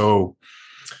 is they're so,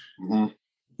 a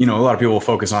lot of people will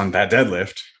focus on that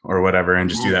deadlift or whatever and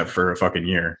just do that for a fucking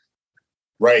year.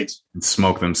 Right. And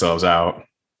smoke themselves out.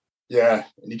 Yeah.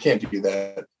 You can't do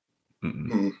that.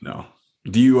 No.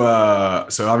 Do you,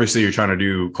 so obviously you're trying to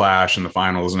do Clash and the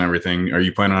finals and everything. Are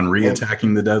you planning on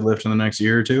re-attacking the deadlift in the next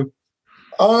year or two?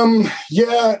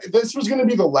 Yeah, this was going to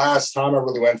be the last time I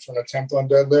really went for an attempt on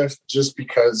deadlift just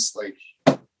because like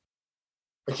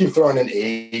I keep throwing in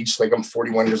age, like I'm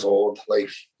 41 years old, like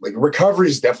recovery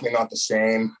is definitely not the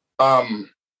same. And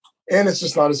it's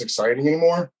just not as exciting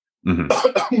anymore.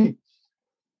 Mm-hmm.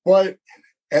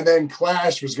 And then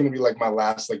Clash was going to be like my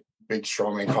last like big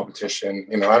strongman competition.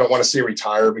 I don't want to say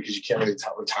retire because you can't really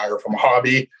retire from a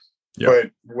hobby,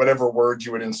 but whatever word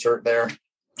you would insert there.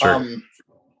 Sure.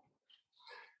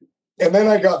 And then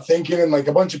I got thinking and like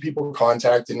a bunch of people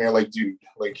contacted me like, dude,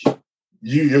 like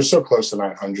you're so close to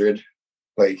 900,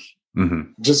 like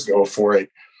just go for it.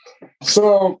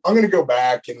 So I'm going to go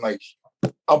back and like,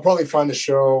 I'll probably find a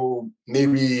show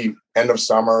maybe end of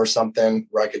summer or something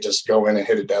where I could just go in and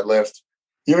hit a deadlift.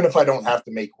 Even if I don't have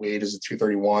to make weight as a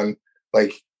 231,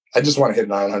 like I just want to hit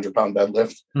a 900-pound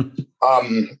deadlift.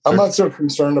 I'm not so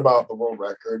concerned about the world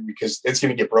record because it's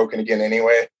going to get broken again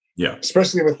anyway. Yeah.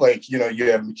 Especially with like, you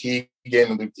have McKeegan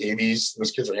and Luke Davies.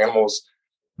 Those kids are animals.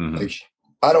 Mm-hmm. Like,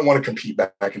 I don't want to compete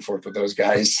back and forth with those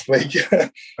guys. Like,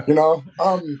 they're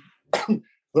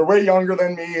way younger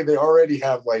than me. They already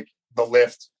have like the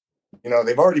lift.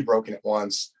 They've already broken it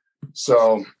once.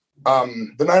 So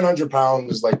the 900 pound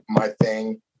is like my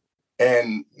thing.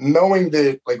 And knowing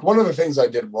that like one of the things I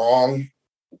did wrong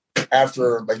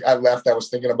after like I left, I was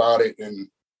thinking about it and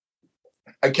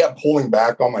I kept pulling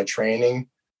back on my training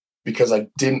because I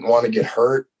didn't want to get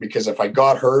hurt, because if I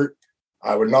got hurt,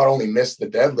 I would not only miss the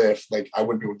deadlift, like I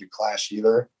wouldn't be able to do Clash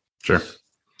either. Sure.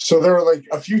 So there were like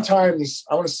a few times,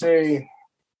 I want to say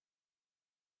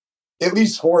at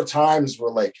least 4 times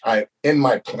where like in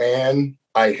my plan,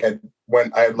 I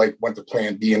went to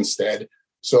plan B instead.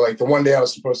 So like the one day I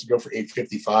was supposed to go for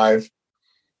 855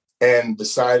 and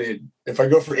decided if I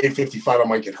go for 855, I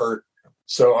might get hurt.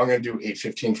 So I'm going to do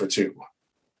 815 for 2.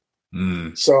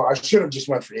 So I should have just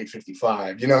went for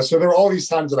 855, So there were all these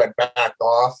times that I backed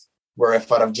off where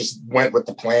if I'd have just went with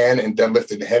the plan and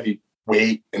deadlifted the heavy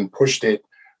weight and pushed it,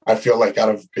 I feel like I'd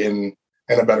have been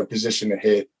in a better position to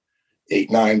hit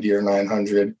 890 or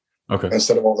 900. Okay.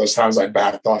 Instead of all those times I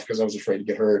backed off because I was afraid to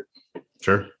get hurt.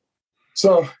 Sure.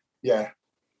 So, yeah.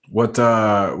 What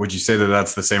would you say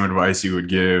that's the same advice you would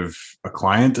give a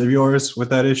client of yours with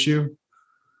that issue?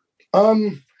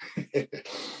 I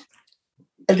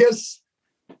guess,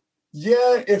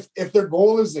 yeah, if their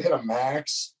goal is to hit a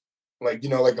max, like,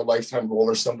 like a lifetime goal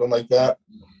or something like that,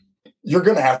 you're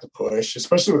going to have to push,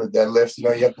 especially with a deadlift. You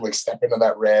have to like step into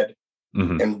that red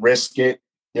and risk it.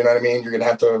 You know what I mean? You're going to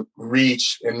have to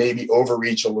reach and maybe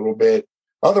overreach a little bit.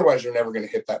 Otherwise, you're never going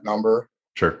to hit that number.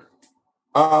 Sure.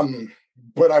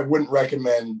 But I wouldn't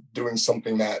recommend doing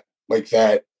something like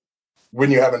that when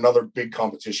you have another big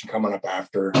competition coming up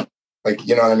after. Like,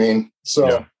 you know what I mean?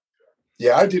 So,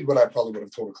 yeah, I did what I probably would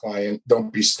have told a client.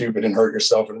 Don't be stupid and hurt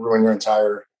yourself and ruin your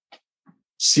entire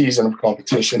season of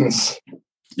competitions.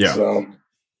 Yeah. So,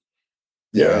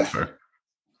 yeah. Fair.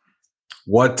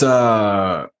 What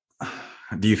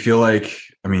do you feel like?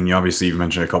 I mean, you've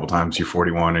mentioned a couple times you're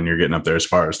 41 and you're getting up there as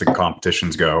far as the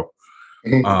competitions go.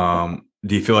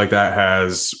 Do you feel like that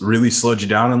has really slowed you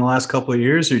down in the last couple of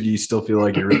years, or do you still feel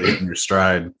like you're really hitting your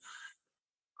stride?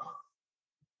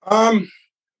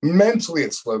 Mentally,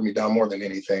 it slowed me down more than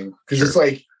anything because it's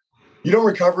like you don't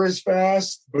recover as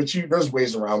fast, but there's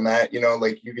ways around that.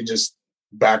 Like you could just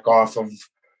back off of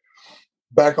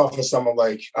some of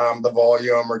like the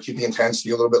volume or keep the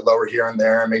intensity a little bit lower here and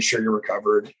there and make sure you're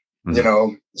recovered.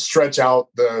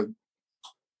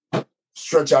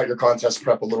 Stretch out your contest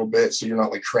prep a little bit so you're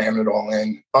not like cramming it all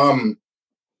in.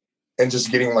 And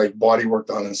just getting like body work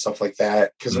done and stuff like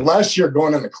that. Because last year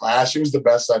going in the Clash, it was the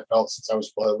best I felt since I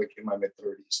was probably like in my mid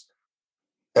 30s,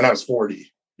 and I was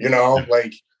 40.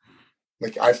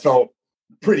 Like I felt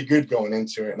pretty good going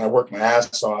into it, and I worked my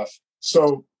ass off.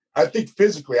 So I think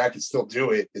physically I could still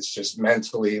do it. It's just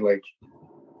mentally like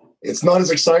it's not as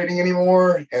exciting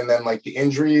anymore. And then like the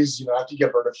injuries, after you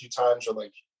get hurt a few times, you're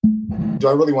like, do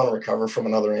I really want to recover from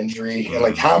another injury? And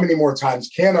like, how many more times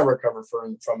can I recover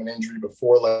from an injury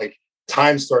before like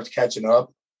time starts catching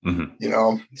up?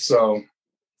 So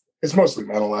it's mostly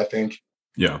mental, I think.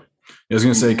 Yeah. I was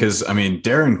going to say, because I mean,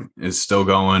 Darren is still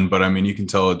going, but I mean, you can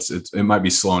tell it might be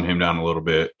slowing him down a little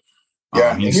bit.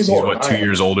 Yeah. He's what, 2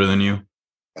 years older than you?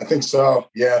 I think so.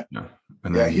 Yeah.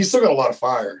 And then, he's still got a lot of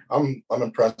fire. I'm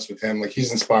impressed with him. Like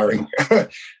he's inspiring,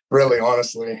 really,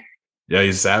 honestly. Yeah,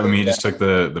 he's savvy. He just took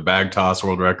the bag toss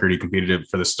world record. He competed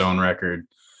for the stone record.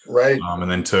 Right.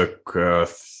 And then took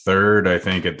third, I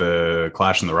think, at the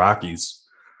Clash in the Rockies.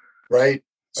 Right.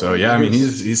 So, I mean,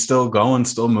 he's still going,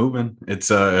 still moving. It's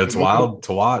wild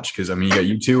to watch because, I mean, you got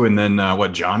you two and then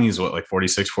Johnny's like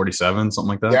 46, 47, something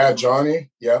like that? Yeah, Johnny.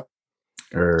 Yeah.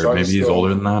 Or Johnny's maybe he's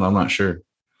older than that. I'm not sure.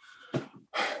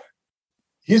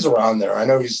 He's around there. I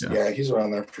know he's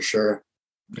around there for sure.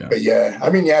 Yeah. But I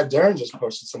mean, Darren just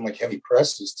posted some like heavy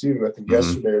presses too. I think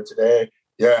yesterday or today.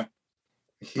 Yeah.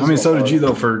 I mean, so did you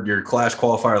though for your Clash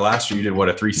qualifier last year? You did what,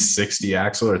 a 360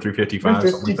 axle or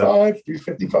 355?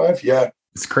 355. Yeah.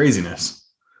 It's craziness.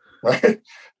 Right.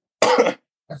 I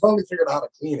finally figured out how to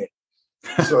clean it.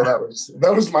 So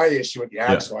that was my issue with the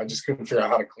axle. I just couldn't figure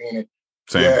out how to clean it.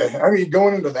 Same. Yeah. I mean,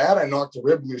 going into that, I knocked a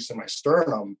rib loose in my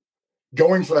sternum.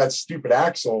 Going for that stupid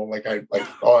axle,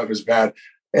 it was bad.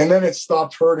 And then it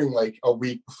stopped hurting like a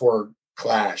week before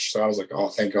Clash. So I was like, oh,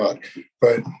 thank God.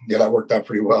 But yeah, that worked out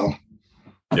pretty well.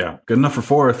 Yeah. Good enough for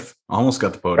fourth. Almost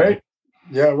got the podium. Right?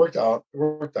 Yeah, it worked out.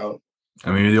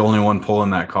 I mean, you're the only one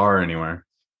pulling that car anywhere.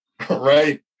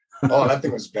 Right. Oh, that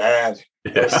thing was bad.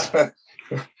 Yeah.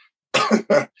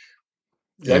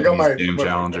 I got my damn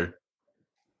Challenger.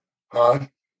 Huh?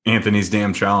 Anthony's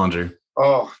damn Challenger.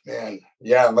 Oh, man.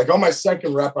 Yeah. Like on my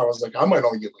second rep, I was like, I might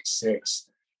only get like 6.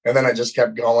 And then I just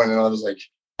kept going and I was like,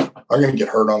 I'm going to get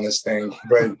hurt on this thing.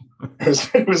 But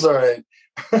it was all right.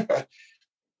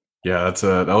 Yeah,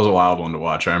 that was a wild one to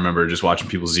watch. I remember just watching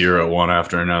people zero one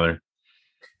after another.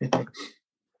 Yeah,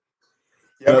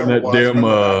 that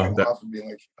damn being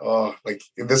like, oh, like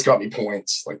this got me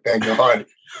points. Like, thank God.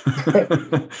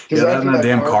 that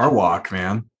damn car walk,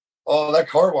 man. Oh, that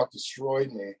car walk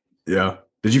destroyed me. Yeah.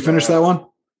 Did you finish that one?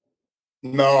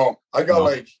 No, I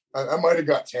got I might have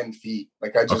got 10 feet.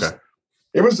 Like I just,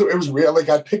 it was real. Like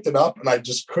I picked it up and I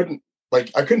just couldn't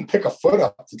pick a foot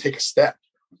up to take a step.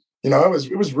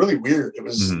 It was really weird. It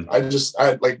was, I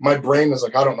my brain was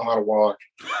like, I don't know how to walk.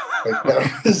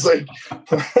 It's like,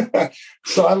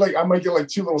 so I might get like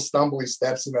 2 little stumbly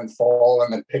steps and then fall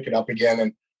and then pick it up again.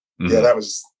 And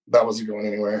that wasn't going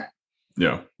anywhere.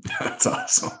 Yeah. That's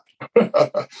awesome.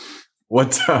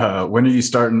 What when are you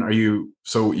starting?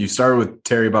 So you started with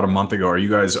Terry about a month ago. Are you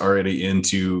guys already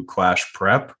into Clash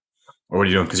prep? Or what are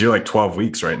you doing? Because you're like 12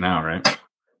 weeks right now, right?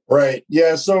 Right.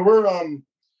 Yeah. So we're I'm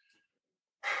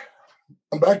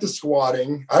back to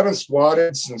squatting. I haven't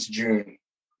squatted since June.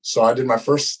 So I did my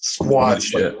first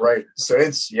squats right. So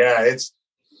it's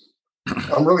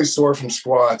I'm really sore from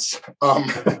squats.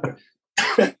 And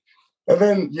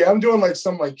then I'm doing like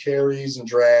some like carries and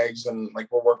drags, and like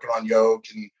we're working on yoke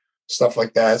and stuff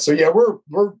like that. So yeah, we're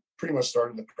pretty much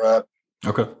starting the prep.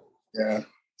 Okay. Yeah.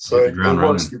 So it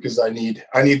works because I need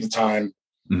the time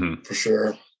for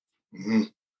sure. Mm-hmm.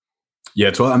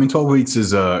 Yeah, 12 weeks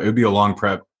is it would be a long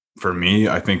prep for me.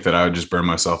 I think that I would just burn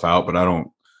myself out, but I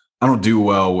don't do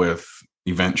well with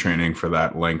event training for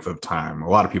that length of time. A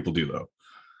lot of people do though.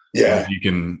 Yeah.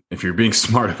 If you're being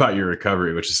smart about your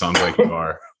recovery, which it sounds like you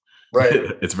are,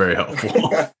 right. It's very helpful.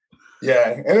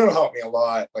 Yeah. And it'll help me a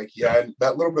lot. Like,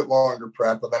 that little bit longer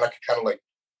prep, but then I could kind of like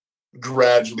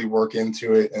gradually work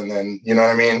into it. And then, you know what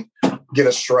I mean? Get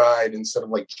a stride instead of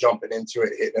like jumping into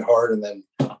it, hitting it hard, and then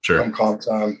come calm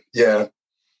time. Yeah.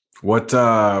 What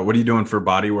are you doing for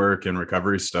body work and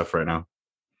recovery stuff right now?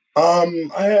 I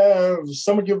have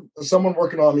someone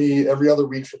working on me every other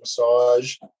week for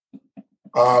massage.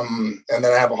 And then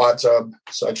I have a hot tub,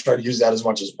 so I try to use that as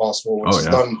much as possible. Which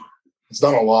it's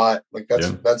done a lot. Like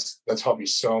that's helped me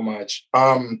so much.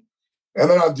 And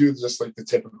then I'll do just like the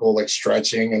typical like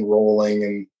stretching and rolling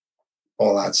and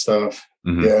all that stuff.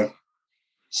 Mm-hmm. Yeah.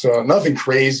 So nothing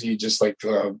crazy, just like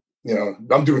I'm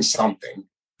doing something.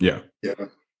 Yeah. Yeah.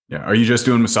 Yeah. Are you just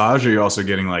doing massage, or are you also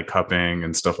getting like cupping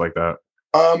and stuff like that?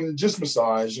 Just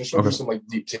massage. Just do some like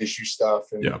deep tissue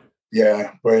stuff. And,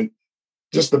 yeah, but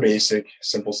just the basic,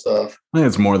 simple stuff. I think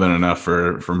it's more than enough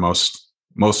for most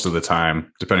of the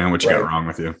time, depending on what you got wrong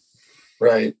with you.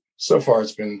 Right. So far,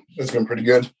 it's been pretty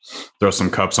good. Throw some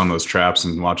cups on those traps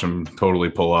and watch them totally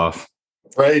pull off.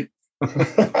 Right.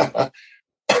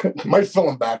 Might fill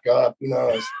them back up. Who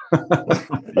knows?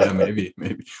 Yeah, maybe.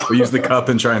 We'll use the cup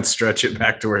and try and stretch it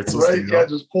back to where it's right. Yeah,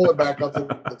 just pull it back up to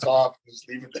the top and just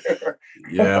leave it there.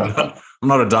 Yeah, I'm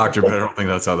not a doctor, but I don't think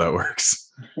that's how that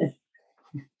works.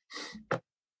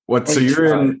 What? So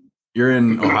you're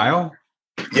in Ohio?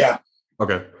 Yeah.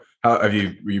 Okay. How were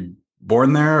you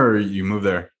born there, or you moved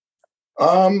there?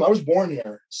 I was born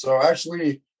here. So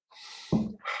actually, I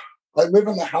live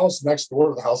in the house next door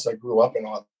to the house I grew up in.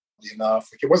 Oddly enough,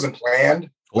 like it wasn't planned.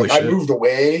 I moved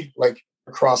away like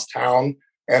across town,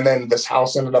 and then this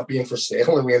house ended up being for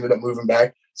sale, and we ended up moving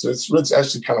back. So it's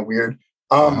actually kind of weird.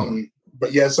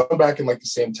 But yeah, so I'm back in like the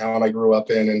same town I grew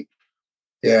up in, and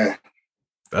yeah.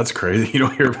 That's crazy. You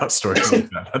don't hear about stories like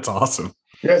that. That's awesome.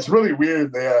 Yeah, it's really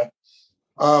weird. Yeah.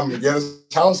 This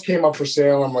house came up for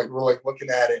sale. We're like looking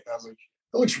at it, and I was like,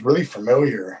 it looks really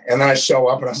familiar. And then I show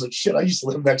up and I was like, shit, I used to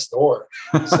live next door.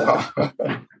 So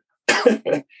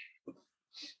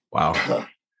wow.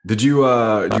 Did you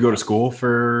go to school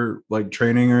for like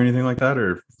training or anything like that?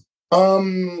 Or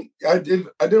I did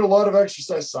a lot of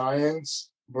exercise science,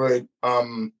 but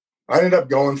I ended up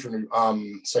going for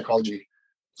psychology.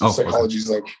 Psychology is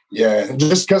like,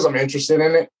 just because I'm interested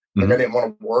in it. Like I didn't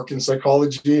want to work in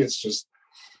psychology. It's just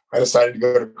I decided to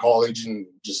go to college and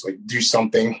just like do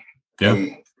something. Yeah.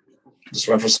 And just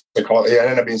went for psychology. I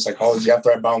ended up being psychology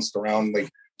after I bounced around like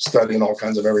studying all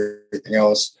kinds of everything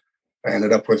else. I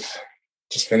ended up with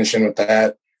just finishing with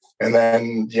that. And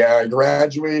then I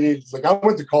graduated. Like I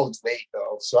went to college late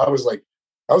though. So I was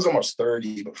almost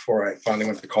 30 before I finally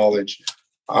went to college.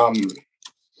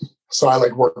 So I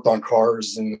like worked on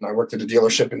cars, and I worked at a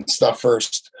dealership and stuff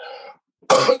first.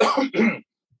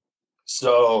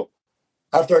 So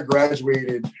after I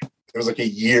graduated, it was like a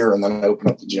year, and then I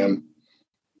opened up the gym.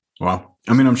 Wow.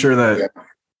 I mean, I'm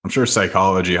sure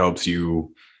psychology helps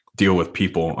you deal with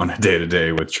people on a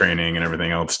day-to-day with training and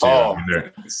everything else too.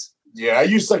 I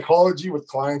use psychology with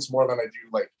clients more than I do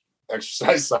like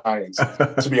exercise science,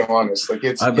 to be honest. Like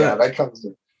that comes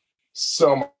to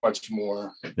so much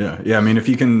more. Yeah. I mean, if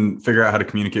you can figure out how to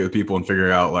communicate with people and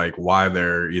figure out like why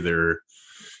they're either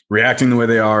reacting the way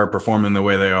they are, performing the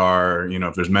way they are,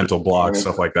 if there's mental blocks,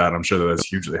 stuff like that, I'm sure that's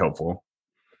hugely helpful.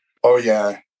 Oh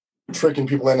yeah. Tricking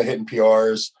people into hitting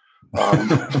PRs,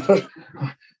 talking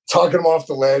them off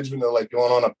the ledge when they're like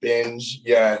going on a binge.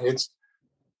 It's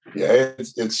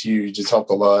huge. It's helped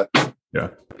a lot. Yeah.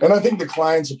 And I think the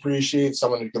clients appreciate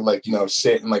someone who can like,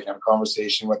 sit and like have a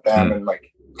conversation with them and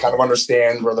like kind of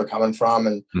understand where they're coming from.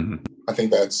 And I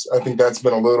think that's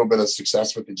been a little bit of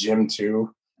success with the gym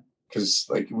too. Because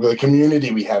like the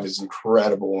community we have is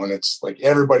incredible, and it's like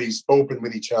everybody's open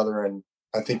with each other, and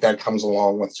I think that comes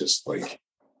along with just like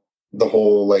the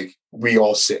whole, like, we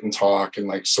all sit and talk and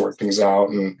like sort things out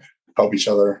and help each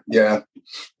other. Yeah.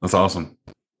 That's awesome.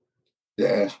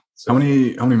 Yeah. So, how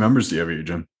many members do you have at your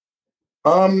gym?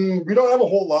 We don't have a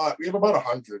whole lot. We have about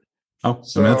 100. Oh,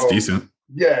 so I mean, that's decent.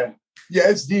 Yeah. Yeah,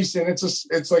 it's decent.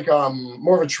 It's like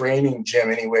more of a training gym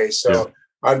anyway. So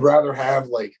I'd rather have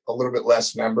like a little bit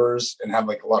less members and have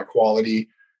like a lot of quality.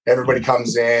 Everybody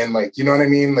comes in, like, you know what I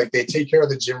mean? Like, they take care of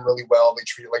the gym really well. They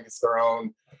treat it like it's their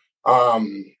own.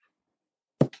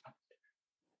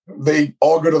 They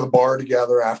all go to the bar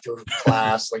together after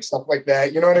class, like stuff like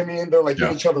that. You know what I mean? They're like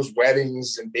in each other's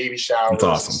weddings and baby showers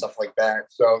and stuff like that.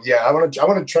 So yeah, I want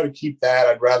to try to keep that.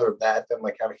 I'd rather that than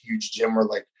like have a huge gym where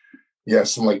like,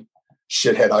 some like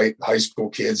shithead high school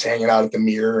kids hanging out at the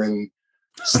mirror and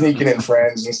sneaking in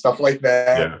friends and stuff like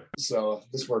that. Yeah. So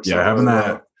this works. Yeah, having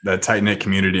that tight knit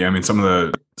community. I mean, some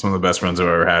of the best friends I've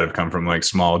ever had have come from like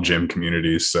small gym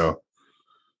communities. So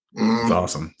it's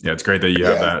awesome. Yeah, it's great that you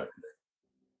have that.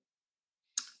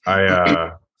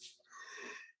 I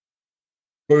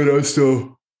mean, I'm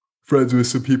still friends with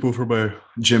some people from my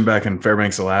gym back in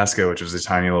Fairbanks, Alaska, which is a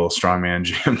tiny little strongman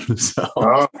gym. So,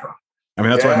 I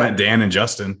mean, that's why I met Dan and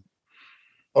Justin.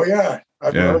 Oh yeah, I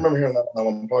remember hearing that on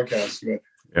one podcast.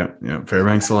 Yeah,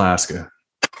 Fairbanks, Alaska.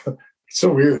 It's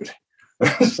so weird,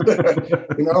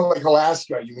 like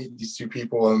Alaska. You meet these two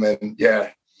people, and then yeah.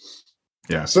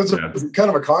 So it's kind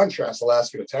of a contrast,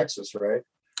 Alaska to Texas, right?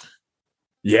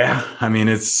 Yeah, I mean,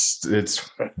 it's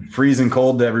freezing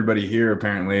cold to everybody here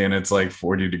apparently, and it's like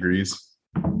 40 degrees.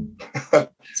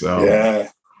 So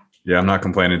yeah, I'm not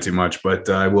complaining too much, but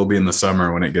I will be in the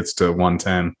summer when it gets to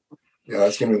 110. Yeah,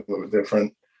 that's gonna be a little bit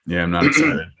different. Yeah, I'm not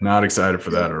excited. Not excited for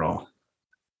that at all.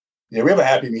 Yeah, we have a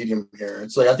happy medium here.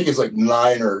 It's like, I think it's like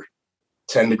 9 or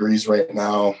 10 degrees right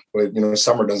now, but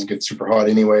summer doesn't get super hot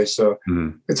anyway, so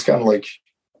it's kind of like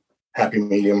happy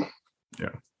medium.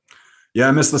 Yeah,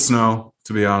 I miss the snow,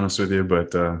 to be honest with you,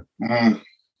 but the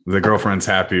girlfriend's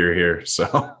happier here,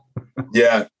 so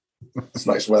yeah, it's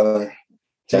nice weather.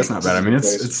 That's not bad. I mean,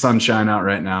 it's sunshine out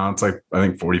right now. It's like, I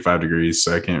think 45 degrees,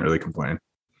 so I can't really complain.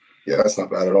 Yeah, that's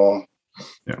not bad at all.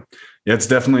 Yeah, it's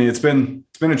definitely it's been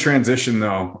a transition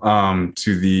though,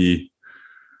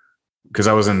 because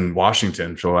I was in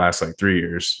Washington for the last like 3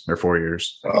 years or 4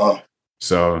 years.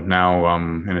 So now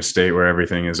I'm in a state where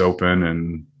everything is open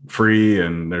and free,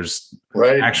 and there's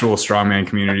actual strongman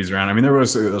communities around. I mean, there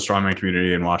was a strongman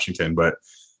community in Washington, but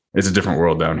it's a different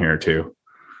world down here too.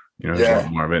 There's a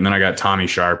lot more of it. And then I got Tommy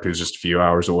Sharp, who's just a few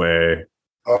hours away.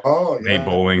 Nate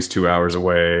Bowling's 2 hours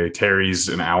away. Terry's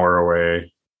an hour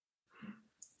away.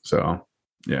 So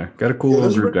yeah, got a cool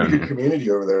little group down here.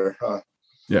 Community over there. Huh?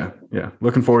 Yeah.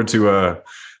 Looking forward to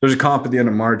there's a comp at the end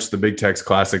of March, the Big Tex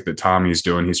Classic that Tommy's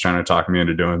doing. He's trying to talk me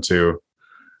into doing too.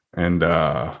 And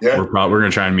we're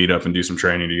gonna try and meet up and do some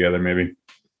training together, maybe.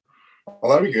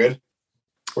 Well, that'd be good.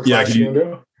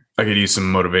 I could use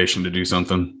some motivation to do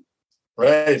something.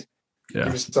 Right. Yeah.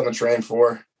 Give us something to train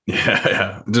for.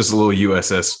 Yeah. Just a little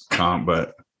USS comp,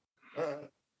 but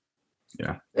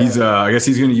yeah. He's I guess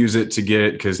he's gonna use it to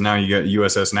get, because now you got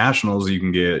USS Nationals, you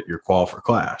can get your qual for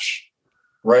Clash.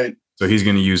 Right. So he's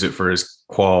gonna use it for his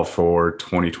qual for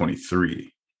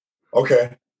 2023.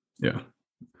 Okay. Yeah.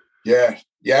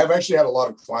 Yeah, I've actually had a lot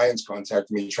of clients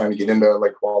contact me trying to get into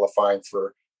like qualifying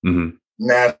for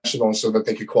nationals so that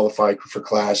they could qualify for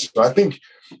Clash. So I think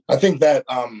that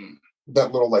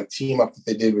that little like team up that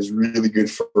they did was really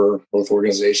good for both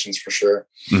organizations for sure.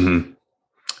 Mm-hmm.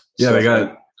 Yeah, so, they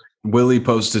got Willie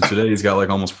posted today. He's got like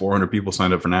almost 400 people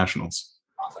signed up for nationals.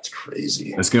 Oh, that's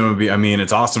crazy. It's going to be, I mean,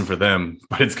 it's awesome for them,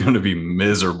 but it's going to be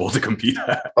miserable to compete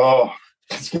at. Oh,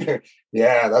 that's going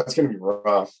to be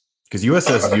rough. Because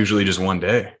USS is usually just one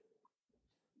day.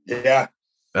 Yeah.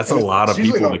 That's a lot of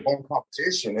people. It's usually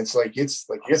competition. It's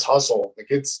hustle. Like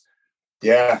it's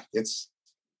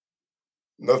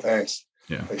no thanks.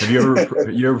 Yeah. Have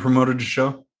you ever promoted a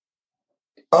show?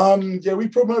 Yeah, we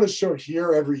promote a show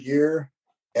here every year.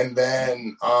 And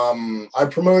then I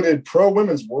promoted Pro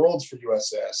Women's Worlds for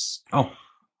USS. Oh. I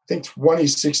think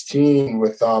 2016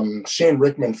 with Shane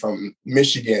Rickman from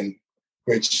Michigan,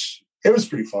 which it was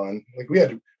pretty fun. Like we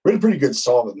had a pretty good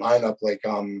solid lineup, like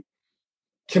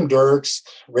Kim Dirks,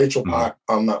 not Rachel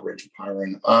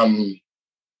Pyron.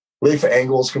 Rafa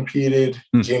Engels competed,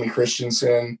 Jamie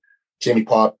Christensen, Jamie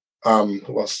Pop,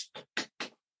 who else? A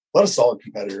lot of solid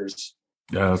competitors.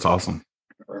 Yeah, that's awesome.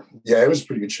 Yeah, it was a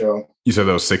pretty good show. You said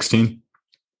that was 16?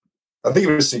 I think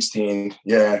it was 16.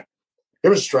 Yeah. It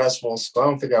was stressful, so I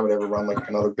don't think I would ever run like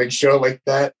another big show like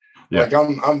that. Yeah. Like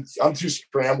I'm too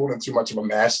scrambled and too much of a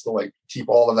mess to like keep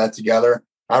all of that together.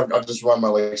 I'll just run my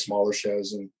like smaller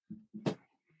shows and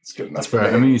It's good enough. That's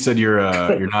fair. I mean, you said you're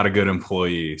not a good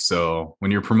employee. So when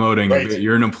you're promoting, right.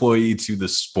 you're an employee to the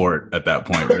sport at that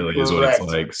point, really is what it's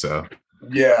like. So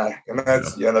yeah. And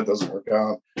that doesn't work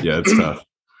out. Yeah, it's tough.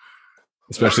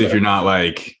 Especially if you're not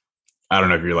like, I don't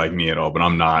know if you're like me at all, but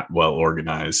I'm not well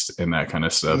organized in that kind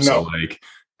of stuff. No. So like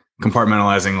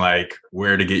compartmentalizing like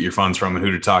where to get your funds from and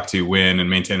who to talk to when and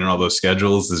maintaining all those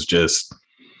schedules is just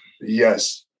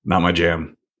not my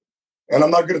jam. And I'm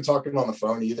not good at talking on the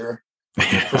phone either.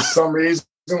 For some reason,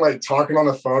 like talking on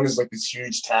the phone is like this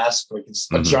huge task. Like it's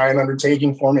a giant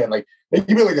undertaking for me. And like it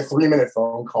can be like a 3-minute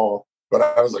phone call, but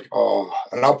I was like,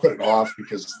 and I'll put it off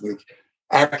because like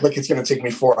act like it's going to take me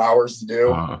 4 hours to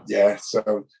do. Yeah.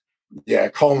 So yeah,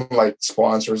 calling like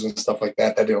sponsors and stuff like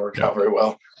that. That didn't work out very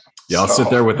well. Yeah. I'll sit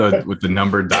there with the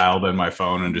number dialed in my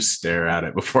phone and just stare at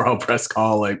it before I'll press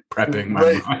call, like prepping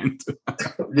my mind.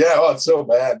 Yeah. Oh, it's so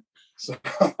bad. So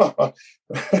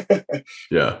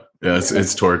yeah,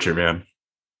 it's torture, man.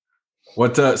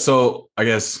 What so I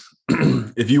guess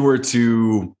if you were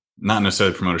to not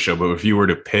necessarily promote a show, but if you were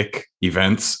to pick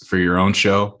events for your own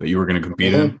show that you were going to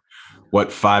compete in,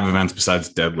 what 5 events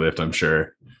besides deadlift, I'm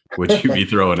sure, would you be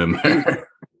throwing in there?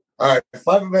 All right,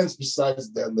 5 events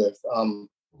besides deadlift.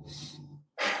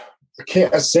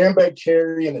 A sandbag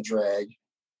carry and a drag.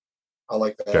 I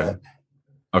like that.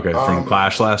 Okay, from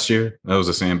Clash last year, that was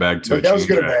a sandbag to a that was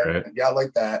good drag, event. right? Yeah, I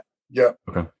like that. Yep.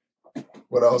 Okay.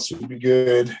 What else would be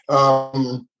good?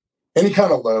 Any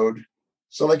kind of load.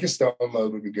 So like a stone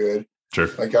load would be good. Sure.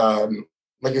 Like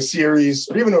a series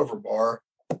or even over bar.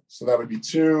 So that would be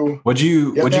 2. What'd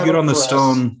you get on the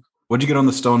stone? What'd you get on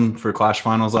the stone for Clash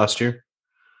finals last year?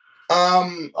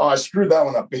 I screwed that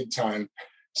one up big time.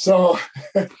 So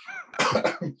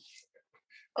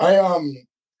I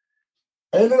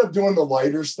ended up doing the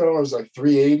lighter stone. It was like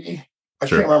 380. I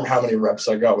can't remember how many reps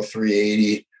I got with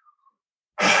 380.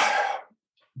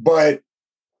 But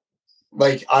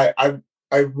like I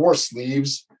wore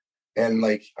sleeves and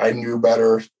like I knew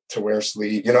better to wear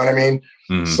sleeves. You know what I mean?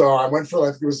 Mm-hmm. So I went for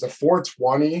like it was the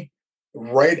 420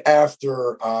 right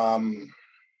after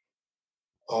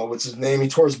what's his name? He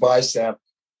tore his bicep.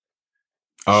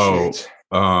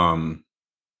 Man,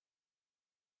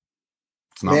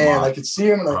 I could see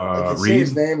him and I could say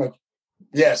his name. Like,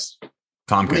 yes.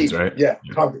 Tompkins, right? Yeah.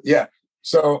 Yeah.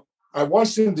 So I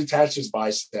watched him detach his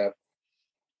bicep.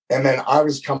 And then I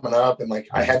was coming up and like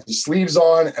I had the sleeves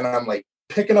on and I'm like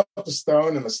picking up the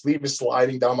stone and the sleeve is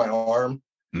sliding down my arm.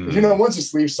 Mm. You know, once the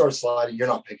sleeve starts sliding, you're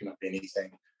not picking up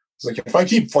anything. It's like if I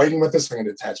keep fighting with this, I'm going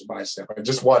to detach a bicep. I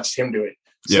just watched him do it.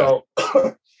 Yeah.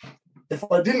 So if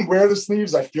I didn't wear the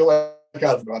sleeves, I feel like I'd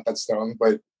have got that stone,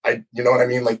 but you know what I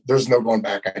mean? Like there's no going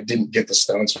back. I didn't get the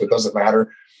stone, so it doesn't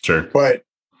matter. Sure. But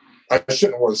I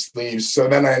shouldn't have wore the sleeves. So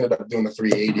then I ended up doing the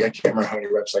 380. I can't remember how many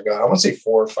reps I got. I want to say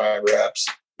 4 or 5 reps.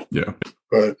 Yeah.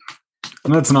 But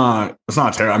that's not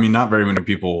terrible. I mean, not very many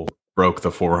people broke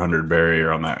the 400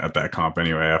 barrier at that comp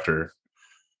anyway after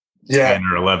 10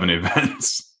 or 11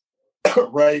 events.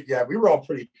 Right. Yeah. We were all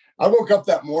pretty. I woke up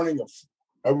the morning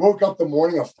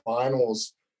of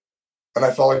finals and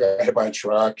I felt like I got hit by a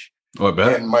truck. Oh, I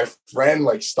bet. And my friend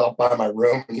like stopped by my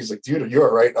room and he's like, dude, are you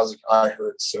all right? And I was like, I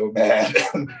hurt so bad.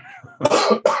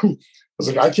 I was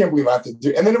like, I can't believe I have to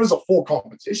do. And then it was a full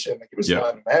competition. Like it was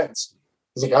 5 events. I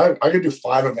was like, I could do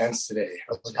 5 events today.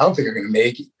 I was like, I don't think I'm going to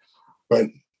make it. But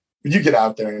you get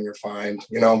out there and you're fine,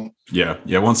 you know? Yeah.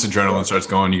 Yeah. Once the adrenaline starts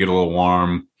going, you get a little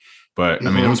warm. But I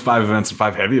mean, it was 5 events and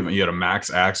 5 heavy events. You had a max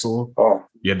axle. Oh,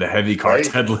 you had the heavy cart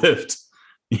deadlift.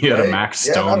 You had a max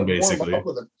stone, basically. Up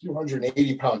with a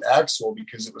 280-pound axle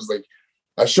because it was like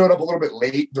I showed up a little bit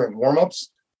late during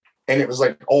warm-ups, and it was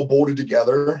like all bolted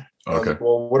together. Okay. I was like,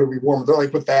 well, what do we warm? They're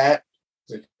like, with that.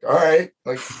 I was like, all right.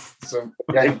 Like, so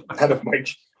yeah, I had to like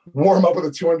warm up with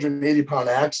a 280-pound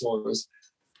axle.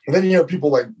 And then you know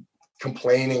people like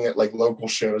complaining at like local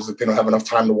shows that they don't have enough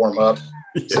time to warm up.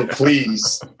 So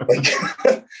please, like,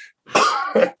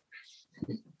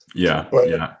 yeah,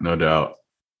 no doubt.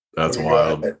 That's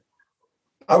wild.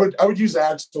 I would use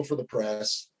axle for the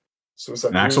press. So it's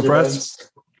like an axle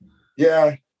press.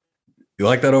 Yeah. You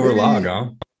like that over log,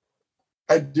 huh?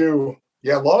 I do.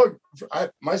 Yeah, log.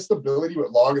 My stability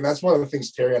with log, and that's one of the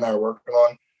things Terry and I are working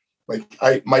on.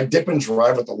 Like my dip and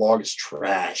drive with the log is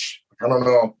trash. I don't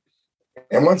know.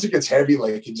 And once it gets heavy,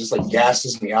 like it just like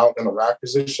gasses me out in the rack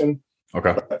position.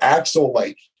 Okay. But axle,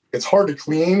 like it's hard to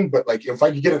clean, but like if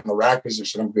I could get it in the rack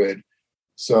position, I'm good.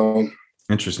 So.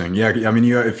 Interesting. Yeah. I mean,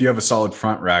 if you have a solid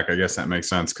front rack, I guess that makes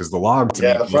sense because the log to me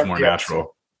is more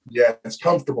natural. Yeah. It's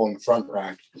comfortable in the front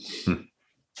rack.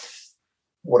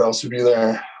 What else would be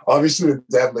there? Obviously the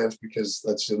deadlift, because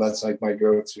that's like my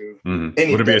go-to.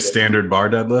 Mm-hmm. Would it be a standard bar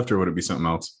deadlift or would it be something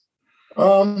else?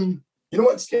 You know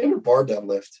what? Standard bar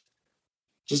deadlift.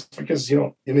 Just because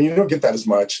you don't get that as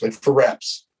much, like for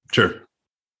reps. Sure.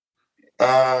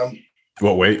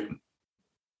 What weight?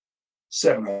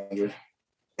 700.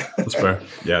 That's fair.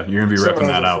 Yeah, you're gonna be repping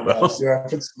that out though.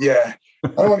 Yeah, I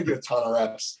don't want to get a ton of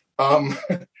reps.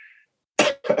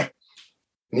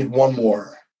 Need one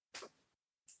more.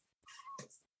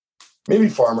 Maybe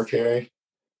farmer carry.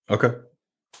 Okay.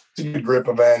 It's a good grip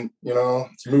event.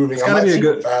 It's moving. It's gotta be a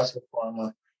good fast with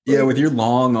farmer. Yeah, with your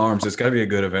long arms, it's got to be a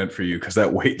good event for you because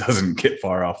that weight doesn't get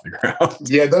far off the ground.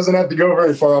 Yeah, it doesn't have to go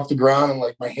very far off the ground, and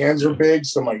like my hands are big,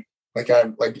 so I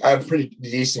have pretty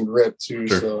decent grip too.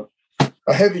 Sure. So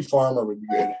a heavy farmer would be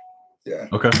good. Yeah.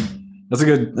 Okay, that's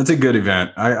a good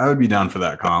event. I would be down for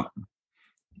that comp.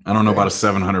 I don't know about a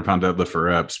 700-pound deadlift for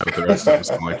reps, but the rest of it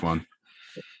sound like fun.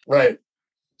 Right.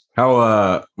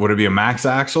 How would it be a max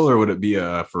axle or would it be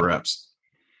for reps?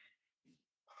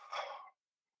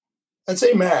 I'd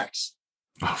say max.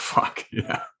 Oh fuck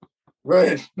yeah!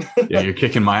 Right. Yeah, you're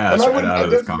kicking my ass right out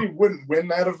of this comp. I definitely wouldn't win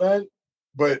that event,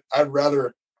 but I'd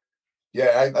rather.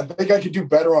 Yeah, I think I could do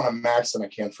better on a max than I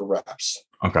can for reps.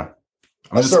 Okay.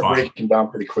 I start breaking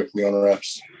down pretty quickly on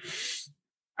reps.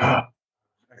 I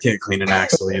can't clean an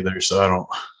axle either, so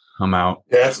I'm out.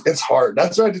 Yeah, it's hard.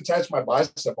 That's why I detached my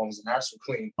bicep on was an axle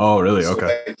clean. Oh, really?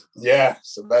 Okay.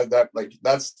 So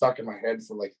that's stuck in my head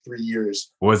for like 3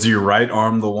 years. Was your right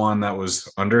arm the one that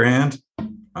was underhand?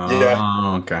 Yeah.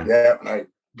 Oh, okay. Yeah, and I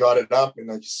got it up, and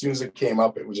like as soon as it came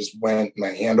up, it just went. My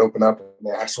hand opened up, and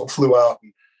the axle flew out.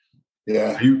 And,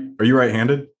 yeah. Are you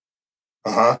right-handed?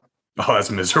 Uh-huh. Oh, that's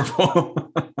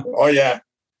miserable. Oh yeah.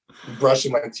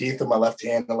 Brushing my teeth with my left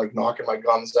hand and like knocking my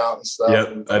gums out and stuff.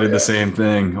 Yep, I did the same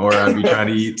thing. Or I'd be trying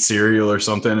to eat cereal or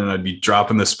something, and I'd be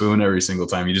dropping the spoon every single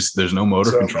time. There's no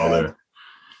motor control there.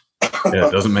 Yeah,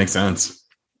 it doesn't make sense.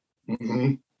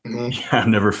 Mm-hmm. Mm-hmm. Yeah, I've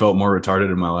never felt more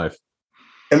retarded in my life.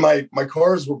 And my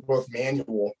cars were both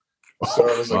manual, so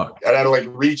it was like I had to like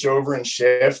reach over and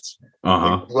shift,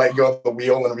 like, let go of the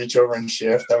wheel and reach over and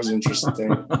shift. That was interesting.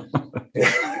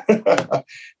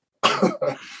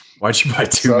 Why'd you buy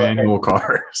two manual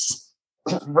cars?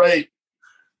 Right.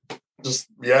 Just,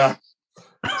 yeah.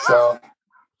 So,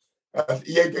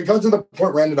 it got to the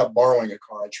point where I ended up borrowing a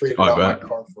car. I traded out my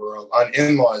car for an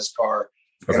in-law's car,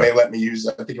 and they let me use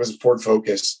it. I think it was a Ford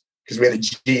Focus because we had a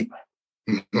Jeep.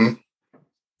 Mm-hmm.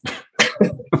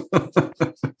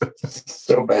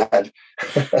 So bad.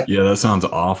 Yeah, that sounds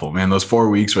awful, man. Those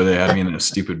 4 weeks where they had me in a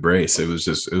stupid brace, it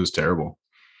was terrible.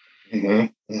 Mm-hmm,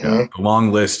 mm-hmm. Yeah, a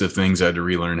long list of things I had to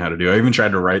relearn how to do. I even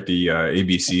tried to write the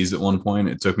ABCs at one point.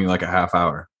 It took me like a half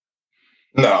hour.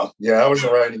 No, yeah, I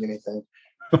wasn't writing anything.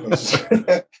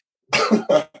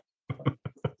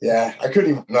 Yeah, I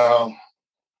couldn't even. No,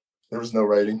 there was no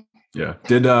writing. Yeah.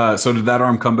 Did that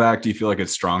arm come back? Do you feel like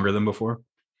it's stronger than before?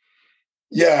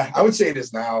 Yeah, I would say it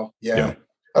is now. Yeah.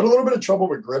 I had a little bit of trouble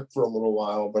with grip for a little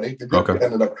while, but the grip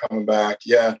ended up coming back.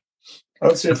 Yeah. I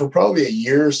would say for probably a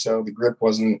year or so, the grip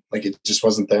wasn't like it just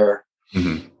wasn't there.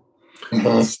 Mm-hmm.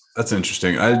 Mm-hmm. That's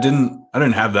interesting. I didn't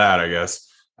have that, I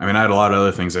guess. I mean, I had a lot of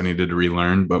other things I needed to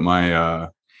relearn, but my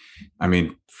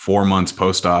 4 months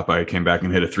post-op, I came back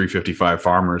and hit a 355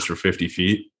 farmers for 50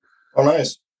 feet. Oh,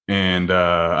 nice. And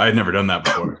I had never done that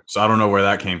before. So I don't know where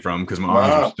that came from because my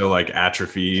arms were still like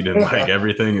atrophied and like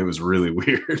everything. It was really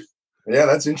weird. Yeah,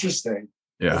 that's interesting.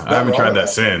 Yeah, I haven't tried that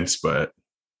since, but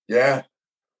yeah.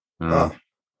 I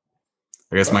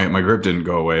guess my grip didn't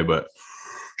go away, but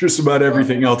just about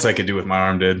everything else I could do with my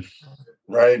arm did.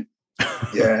 Right.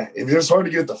 Yeah. It was hard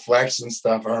to get the flex and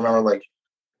stuff. I remember like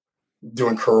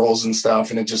doing curls and stuff,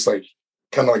 and it just like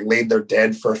kind of like laid there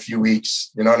dead for a few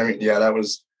weeks. You know what I mean? Yeah, that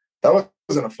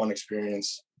wasn't a fun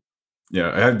experience.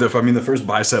 Yeah, I had the first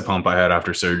bicep pump I had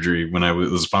after surgery when I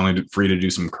was finally free to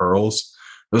do some curls.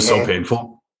 It was so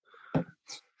painful. I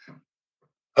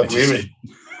believe it.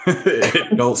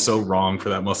 It felt so wrong for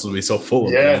that muscle to be so full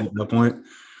of pain at that point.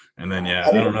 And then,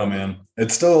 I don't know, man.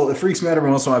 It freaks me out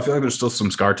every once in a while. I feel like there's still some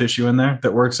scar tissue in there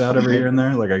that works out every here and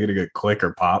there. Like I get a good click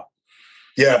or pop.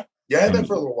 Yeah. Yeah, I had that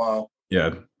for a little while.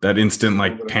 Yeah. That instant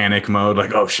like panic mode,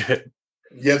 like, oh shit.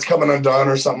 Yeah, it's coming undone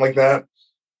or something like that.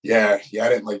 Yeah. Yeah, I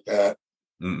didn't like that.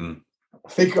 Mm-mm. I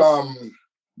think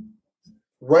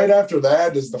right after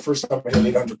that is the first time I hit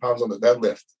 800 pounds on the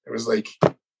deadlift. It was like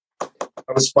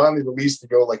I was finally released to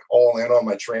go like all in on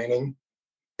my training.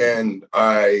 And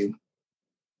I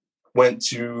went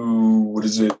to,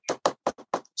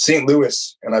 St.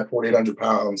 Louis, and I pulled 800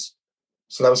 pounds.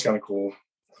 So that was kind of cool.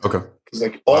 Okay. Because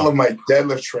like all of my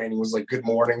deadlift training was like good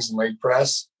mornings and leg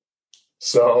press.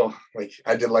 So like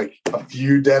I did like a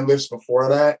few deadlifts before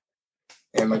that,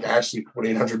 and like I actually put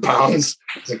 800 pounds.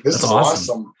 It's like, this That's is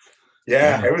awesome.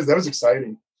 Yeah, Yeah. that was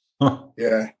exciting. Huh.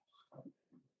 Yeah.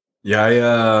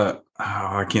 Yeah,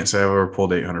 I can't say I've ever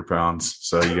pulled 800 pounds.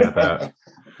 So you got that.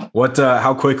 What?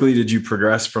 How quickly did you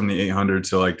progress from the 800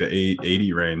 to like the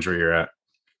 880 range where you're at?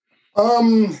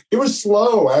 It was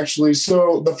slow actually.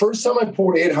 So the first time I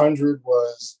pulled 800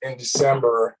 was in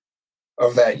December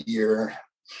of that year.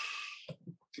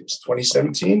 It was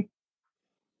 2017.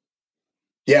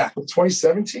 Yeah,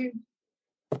 2017.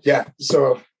 Yeah.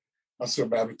 So I'm so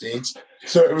bad with dates.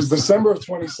 So it was December of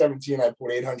 2017. I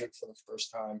pulled 800 for the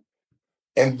first time,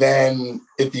 and then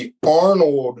at the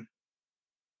Arnold,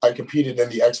 I competed in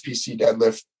the XPC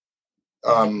deadlift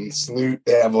salute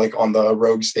they have like on the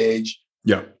Rogue stage.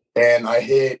 Yeah. And I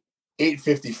hit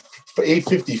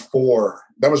 854.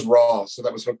 That was raw. So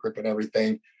that was hook grip and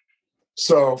everything.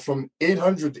 So from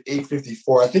 800 to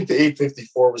 854, I think the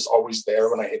 854 was always there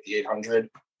when I hit the 800.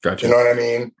 Gotcha. You know what I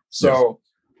mean? So,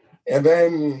 yes. And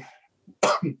then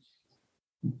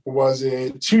was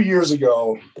it 2 years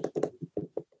ago?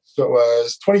 So it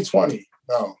was 2020.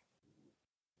 No.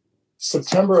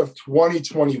 September of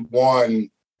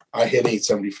 2021, I hit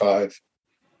 875.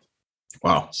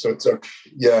 Wow. So it took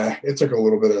a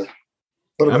little bit of.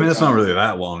 I mean, it's not really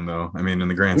that long, though. I mean, in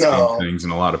the grand scheme of things,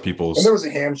 and a lot of people's. And there was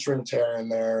a hamstring tear in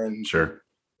there, and sure,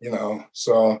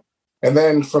 so, and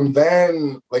then from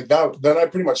then, like that, then I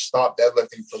pretty much stopped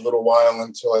deadlifting for a little while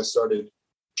until I started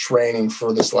training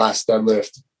for this last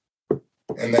deadlift,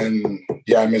 and then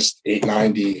I missed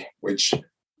 890, which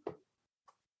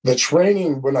the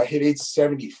training when I hit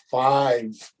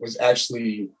 875 was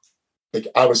actually like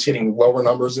I was hitting lower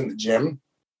numbers in the gym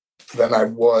than I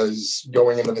was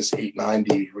going into this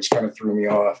 890, which kind of threw me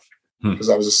off because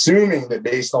I was assuming that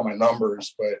based on my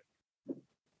numbers, but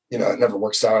it never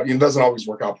works out. It doesn't always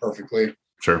work out perfectly.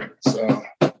 Sure. So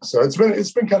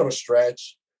it's been kind of a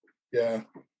stretch. Yeah.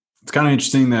 It's kind of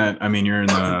interesting that, I mean, you're in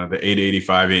the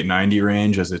 885, 890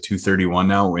 range as a 231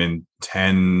 now. And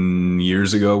 10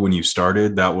 years ago when you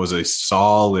started, that was a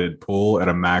solid pull at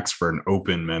a max for an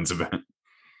open men's event.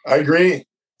 I agree.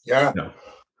 Yeah.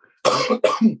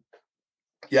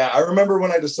 Yeah, I remember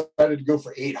when I decided to go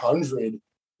for 800,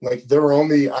 like there were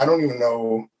only, I don't even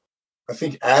know, I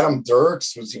think Adam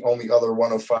Dirks was the only other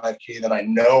 105K that I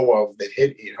know of that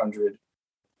hit 800.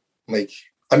 Like,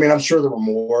 I mean, I'm sure there were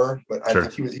more, but I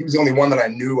think he was the only one that I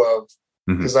knew of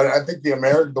because I think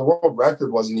the world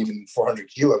record wasn't even 400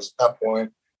 kilos at that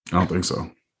point. I don't think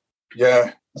so.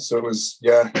 Yeah. So it was,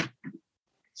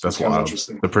 That's wild.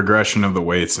 Interesting. The progression of the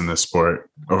weights in this sport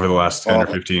over the last 10 or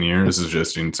 15 years is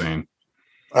just insane.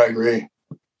 I agree.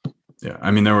 Yeah.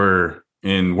 I mean, there were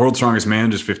in World's Strongest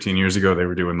Man just 15 years ago, they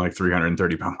were doing like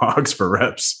 330 pound hogs for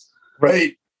reps.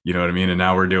 Right. You know what I mean? And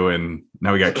now we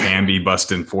got Camby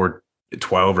busting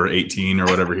 412 or 18 or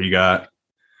whatever he got.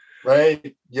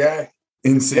 Right. Yeah.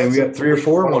 Insane. We got 3 or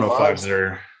 4 105s that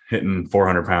are hitting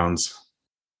 400 pounds.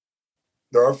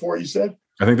 There are 4, you said?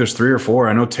 I think there's 3 or 4.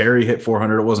 I know Terry hit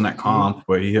 400. It wasn't at comp,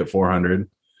 but he hit 400.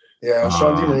 Yeah.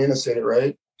 Sean DeMarina said it,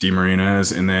 right?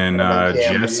 DeMarinas, and then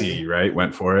Jesse, right,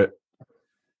 went for it.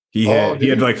 He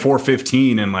had like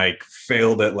 415 and like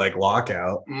failed at like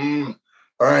lockout. All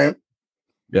right.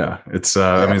 Yeah, it's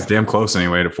I mean it's damn close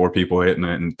anyway to 4 people hitting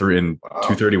it in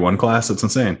 231 class. It's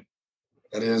insane.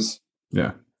 It is.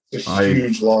 Yeah. It's a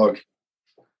huge log.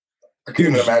 I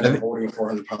couldn't even imagine holding a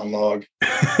 400-pound log.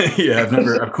 Yeah,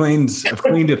 I've cleaned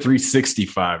a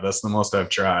 365. That's the most I've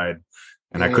tried.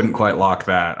 And I couldn't quite lock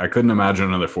that. I couldn't imagine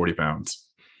another 40 pounds.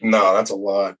 No, that's a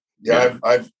lot. Yeah.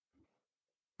 I've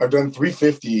done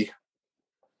 350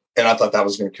 and I thought that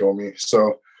was going to kill me.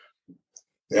 So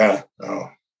yeah,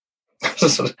 no.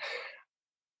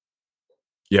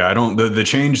 Yeah, I don't, the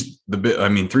change, the bit, I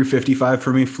mean, 355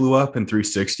 for me flew up and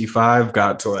 365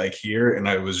 got to like here and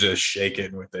I was just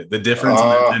shaking with it. The difference in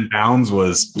that 10 pounds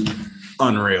was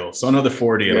unreal. So another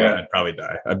 40 and I'd probably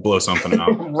die. I'd blow something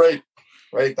out.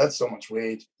 Right. That's so much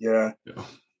weight. Yeah.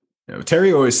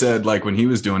 Terry always said like when he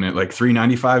was doing it, like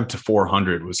 395 to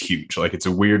 400 was huge. Like it's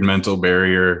a weird mental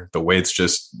barrier. The weight's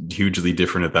just hugely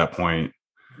different at that point.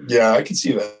 Yeah, I can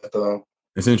see that though.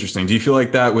 It's interesting. Do you feel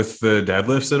like that with the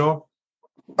deadlifts at all?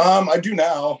 I do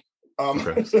now.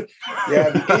 Okay. Yeah,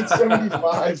 the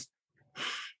 875.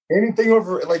 Anything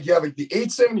over like the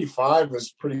 875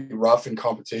 was pretty rough in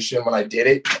competition when I did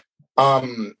it.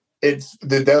 The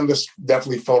deadlift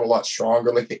definitely felt a lot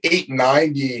stronger. Like the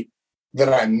 890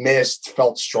 that I missed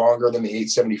felt stronger than the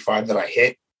 875 that I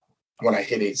hit when I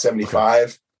hit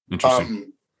 875. Okay.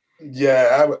 Interesting.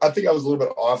 Yeah, I think I was a little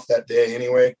bit off that day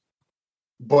anyway.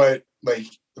 But like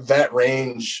that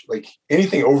range, like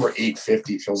anything over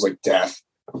 850 feels like death.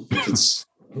 It's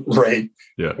right.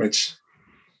 Yeah. Which,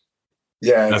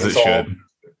 yeah. As it should.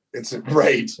 It's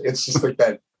right. It's just like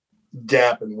that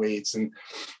gap in weights. And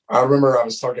I remember I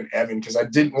was talking to Evan because I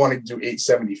didn't want to do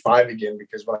 875 again,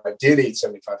 because when I did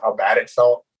 875, how bad it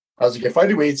felt. I was like, if I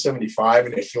do 875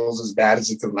 and it feels as bad as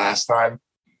it did last time,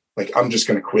 like I'm just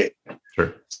going to quit.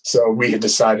 Sure. So we had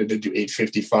decided to do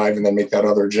 855 and then make that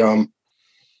other jump.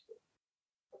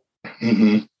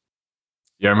 Mm-hmm.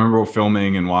 Yeah, I remember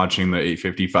filming and watching the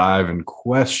 855 and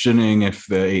questioning if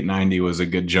the 890 was a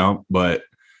good jump, but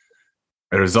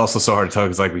it was also so hard to tell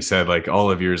because, like we said, like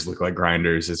all of yours look like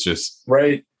grinders. It's just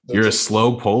right. You're a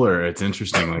slow puller. It's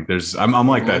interesting. Like I'm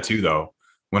like that too, though.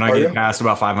 When I get past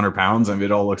about 500 pounds, I mean,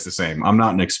 it all looks the same. I'm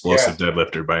not an explosive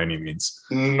deadlifter by any means.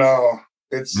 No,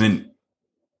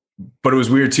 but it was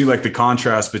weird too, like the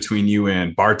contrast between you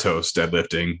and Bartos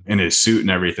deadlifting in his suit and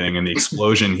everything, and the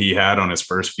explosion he had on his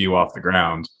first few off the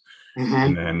ground. Mm-hmm.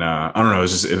 And then I don't know, it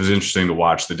was interesting to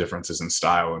watch the differences in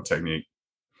style and technique.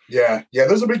 Yeah,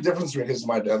 there's a big difference between his and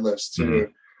my deadlifts too.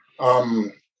 Mm-hmm.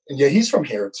 Yeah, he's from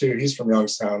here too. He's from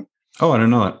Youngstown. Oh, I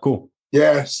didn't know that. Cool.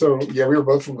 Yeah, so we were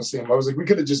both from the same. I was like, we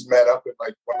could have just met up at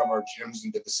like one of our gyms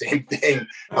and did the same thing.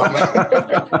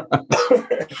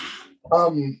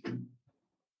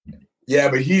 Yeah,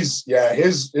 but his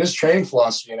training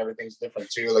philosophy and everything's different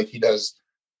too. Like he does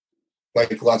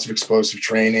like lots of explosive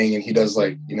training, and he does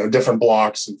like, different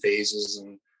blocks and phases,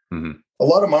 and a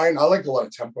lot of mine. I like a lot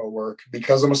of tempo work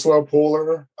because I'm a slow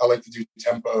puller. I like to do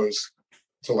tempos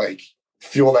to like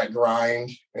fuel that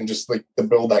grind and just like to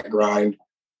build that grind.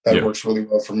 That works really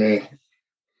well for me.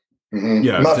 Mm-hmm.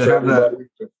 Yeah,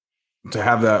 to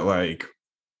have that like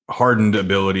hardened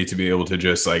ability to be able to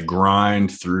just like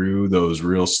grind through those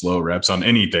real slow reps on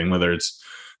anything, whether it's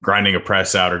grinding a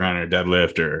press out or grinding a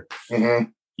deadlift or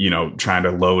trying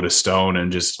to load a stone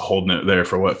and just holding it there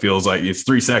for what feels like it's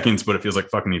 3 seconds, but it feels like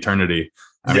fucking eternity.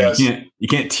 I mean, you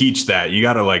can't teach that. You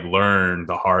got to like learn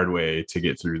the hard way to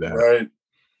get through that. Right.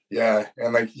 Yeah.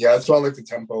 And like, that's why I like the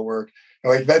tempo work.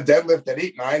 And like that deadlift at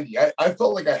 890, I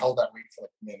felt like I held that weight for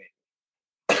like a minute.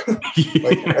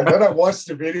 And then I watched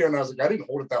the video and I was like, I didn't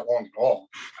hold it that long at all.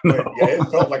 But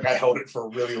it felt like I held it for a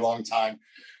really long time.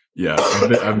 Yeah,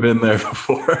 I've been there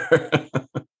before.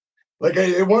 Like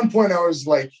at one point I was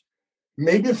like,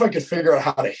 maybe if I could figure out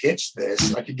how to hitch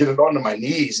this, I could get it onto my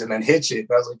knees and then hitch it.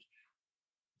 And I was like,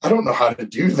 I don't know how to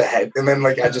do that. And then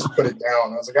like I just put it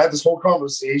down. I was like, I had this whole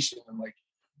conversation in like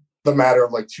the matter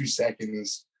of like 2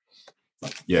 seconds.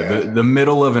 Yeah, the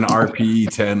middle of an RPE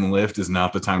 10 lift is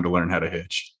not the time to learn how to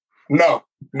hitch. No,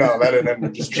 that ended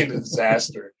up just being a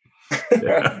disaster.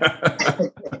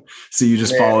 So you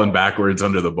just falling backwards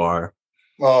under the bar.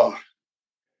 Oh,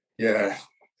 yeah.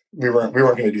 We weren't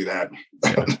going to do that.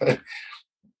 Yeah.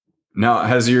 Now,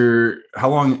 how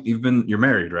long you're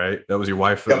married, right? That was your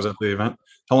wife that was at the event.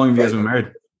 How long have you guys been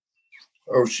married?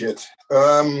 Oh shit.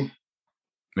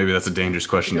 Maybe that's a dangerous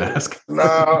question to ask.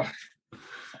 No.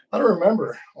 I don't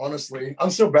remember, honestly.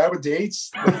 I'm so bad with dates.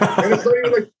 And it's not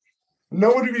even like,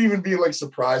 no one would even be like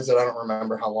surprised that I don't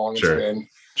remember how long it's been.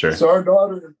 Sure. So our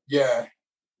daughter,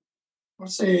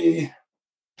 let's say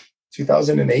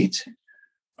 2008.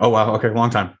 Oh, wow. Okay. Long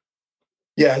time.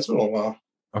 Yeah, it's been a while.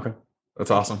 Okay.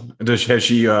 That's awesome. Has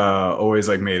she always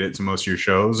like made it to most of your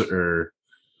shows or?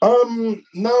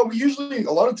 No, we usually,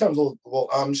 a lot of times,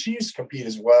 she used to compete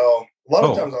as well. A lot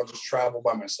of times I'll just travel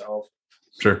by myself.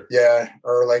 Sure. Yeah.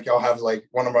 Or like I'll have like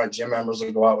one of my gym members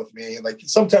will go out with me. Like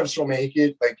sometimes she'll make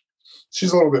it. Like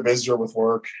she's a little bit busier with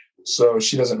work, so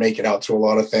she doesn't make it out to a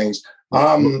lot of things.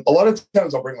 A lot of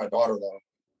times I'll bring my daughter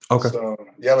though. Okay. So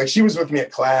yeah, like she was with me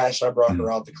at Clash. I brought her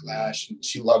out to Clash and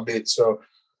she loved it. So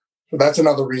that's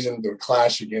another reason to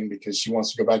Clash again, because she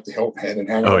wants to go back to Hilton Head and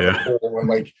hang out at the pool and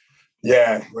like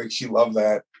she loved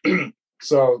that.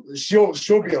 So she'll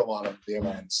be at a lot of the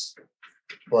events.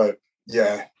 But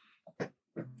yeah.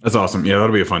 That's awesome. Yeah,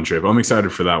 that'll be a fun trip. I'm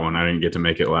excited for that one. I didn't get to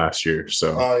make it last year.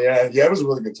 So it was a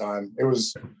really good time. It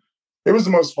was the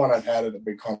most fun I've had at a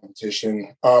big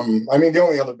competition. I mean, the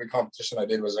only other big competition I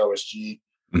did was OSG.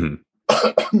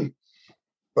 Mm-hmm.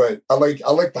 But I like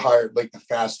the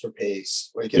faster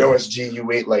pace. Like at OSG, you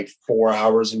wait like 4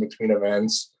 hours in between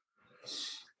events.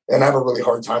 And I have a really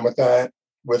hard time with that.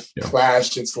 With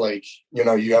Clash, it's like,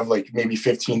 you have like maybe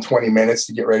 15, 20 minutes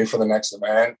to get ready for the next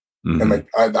event. Mm-hmm. And like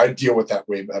I deal with that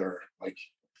way better. Like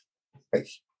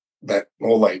that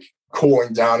whole like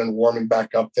cooling down and warming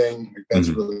back up thing. Like that's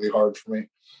really hard for me.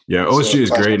 Yeah, OSG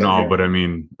is great and all, but I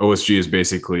mean OSG is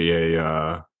basically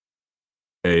a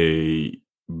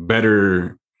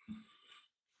better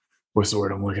what's the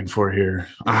word I'm looking for here?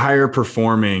 A higher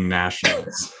performing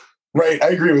nationals. Right. I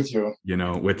agree with you.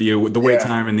 With the wait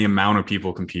time and the amount of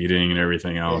people competing and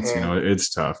everything else, it's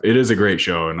tough. It is a great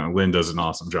show, and Lynn does an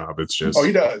awesome job. It's just,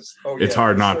 he does. It's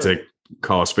hard not to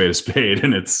call a spade,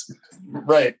 and it's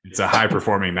right. It's a high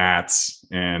performing Nats,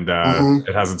 and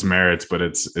it has its merits, but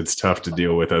it's tough to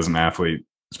deal with as an athlete,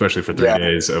 especially for 3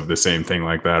 days of the same thing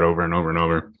like that over and over and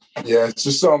over. Yeah, it's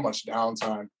just so much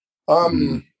downtime.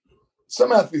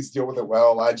 Some athletes deal with it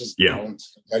well. I just don't.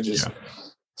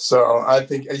 So I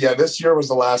think, this year was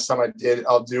the last time I did it.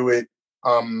 I'll do it.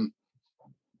 And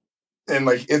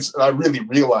I really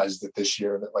realized it this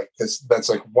year that that's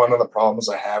like one of the problems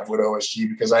I have with OSG,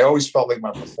 because I always felt like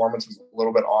my performance was a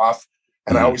little bit off,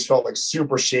 and I always felt like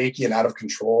super shaky and out of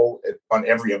control on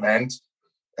every event.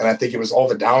 And I think it was all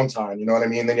the downtime, you know what I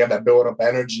mean? Then you have that build up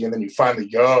energy, and then you finally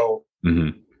go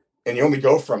and you only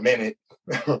go for a minute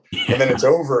and then it's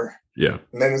over. Yeah.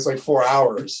 And then it's like 4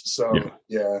 hours. So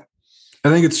I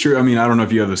think it's true. I mean, I don't know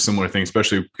if you have a similar thing,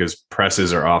 especially because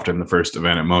presses are often the first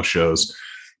event at most shows.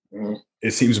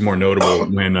 It seems more notable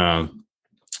when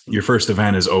your first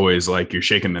event is always like you're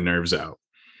shaking the nerves out.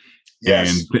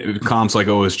 Yes. And comps like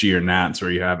OSG or Nats,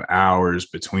 where you have hours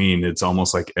between, it's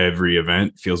almost like every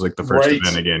event feels like the first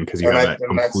event again, because you have that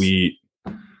complete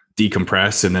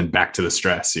decompress and then back to the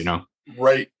stress,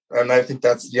 Right. And I think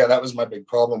that was my big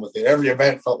problem with it. Every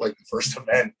event felt like the first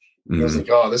event. I was like,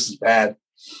 oh, this is bad.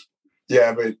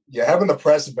 Yeah, but having the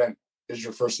press event as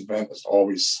your first event is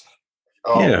always,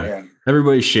 man.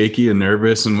 Everybody's shaky and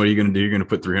nervous, and what are you going to do? You're going to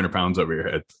put 300 pounds over your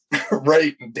head.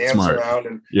 Right, and dance around.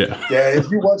 And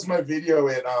if you watch my video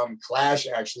at Clash,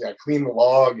 actually, I clean the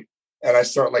log, and I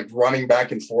start like running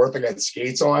back and forth. I got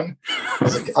skates on. I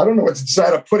was like, I don't know what to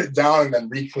decide. I put it down and then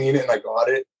re-clean it, and I got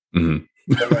it. And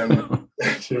then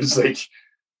it was like,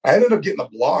 I ended up getting a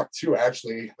block too,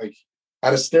 actually. Like, I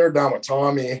had to stare down with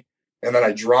Tommy, and then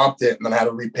I dropped it, and then I had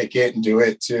to repick it and do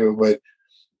it too. But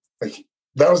like,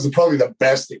 that was probably the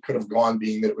best it could have gone,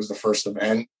 being that it was the first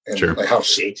event, and like how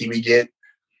shaky we get.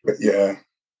 But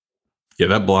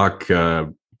that block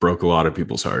broke a lot of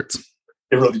people's hearts.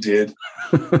 It really did.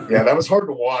 That was hard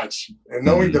to watch. And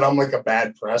knowing that I'm like a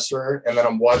bad presser, and then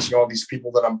I'm watching all these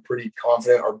people that I'm pretty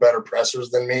confident are better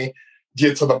pressers than me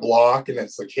get to the block, and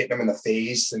it's like hitting them in the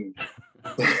face, and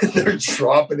they're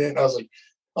dropping it. And I was like,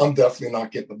 I'm definitely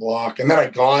not getting the block. And then I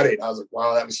got it. I was like,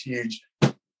 wow, that was huge.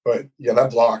 But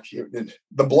that block,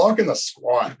 the block in the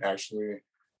squat, actually.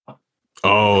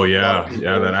 Oh yeah.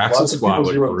 That axle squat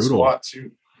was brutal. Squat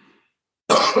too.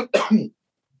 I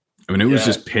mean, it was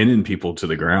just pinning people to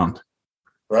the ground.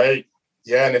 Right.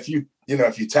 Yeah. And if you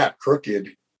tap crooked,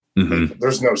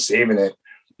 there's no saving it.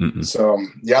 So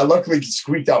I luckily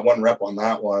squeaked out one rep on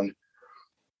that one.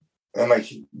 And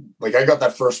like I got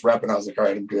that first rep, and I was like, all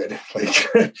right, I'm good. Like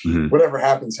whatever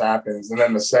happens, happens. And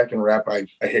then the second rep, I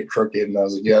hit crooked, and I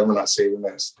was like, yeah, we're not saving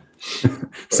this.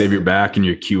 Save your back and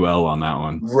your QL on that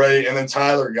one. Right. And then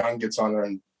Tyler Young gets on there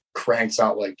and cranks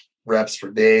out like reps for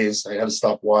days. I had to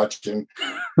stop watching.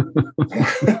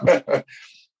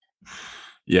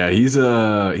 He's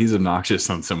obnoxious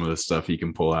on some of the stuff he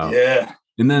can pull out. Yeah.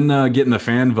 And then getting the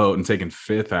fan vote and taking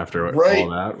fifth after all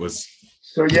that was.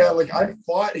 So like I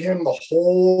fought him the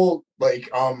whole the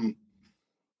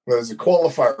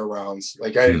qualifier rounds.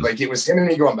 Like it was him and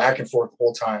me going back and forth the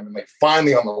whole time. And like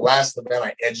finally on the last event,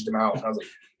 I edged him out. And I was like,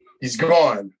 he's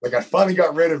gone. Like I finally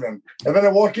got rid of him. And then I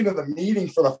walk into the meeting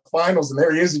for the finals, and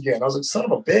there he is again. I was like, son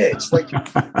of a bitch. Like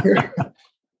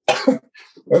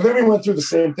and then we went through the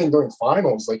same thing during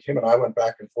finals. Like him and I went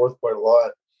back and forth quite a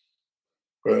lot.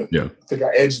 But I think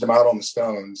I edged him out on the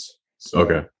stones. So,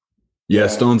 okay. Yeah,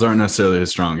 stones aren't necessarily his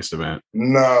strongest event.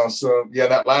 No. So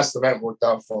that last event worked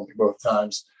out for me both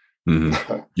times.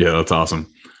 Yeah, that's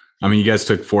awesome. I mean, you guys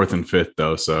took fourth and fifth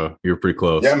though, so you were pretty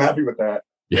close. Yeah, I'm happy with that.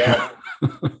 Yeah.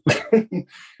 Do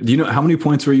you know how many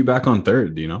points were you back on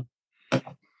third? Do you know?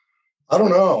 I don't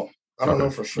know. I don't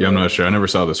know for sure. Yeah, I'm not sure. I never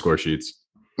saw the score sheets.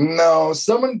 No,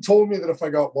 someone told me that if I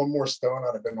got one more stone,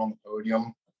 I'd have been on the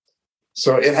podium.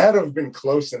 So it had to have been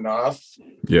close enough.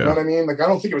 Yeah. You know what I mean? Like, I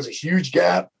don't think it was a huge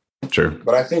gap. Sure.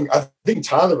 But I think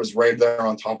Tyler was right there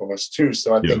on top of us too.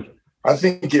 So I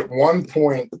think at one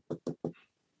point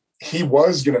he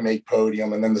was going to make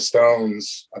podium, and then the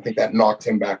stones, I think that knocked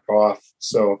him back off.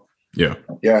 So yeah.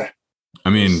 I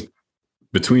mean,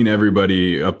 between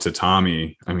everybody up to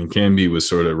Tommy, I mean, Canby was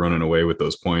sort of running away with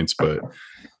those points, but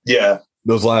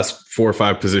those last 4 or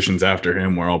 5 positions after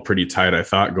him were all pretty tight, I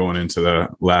thought, going into the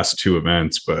last 2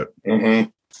 events, but I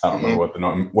don't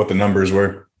know what the numbers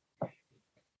were.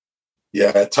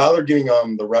 Yeah, Tyler getting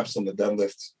the reps on the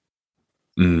deadlift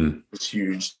was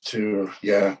huge too.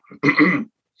 Yeah.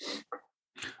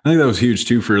 I think that was huge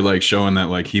too for like showing that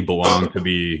like he belonged to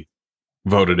be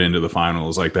voted into the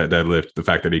finals, like that deadlift, the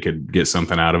fact that he could get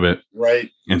something out of it. Right.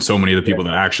 And so many of the people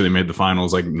that actually made the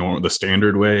finals, like the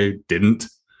standard way, didn't.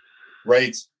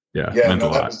 Right. Yeah. Yeah. Meant No,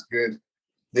 a that lot. was good.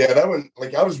 Yeah. That one,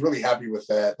 like, I was really happy with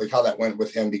that, like how that went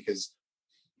with him, because,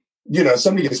 you know,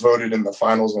 somebody gets voted in the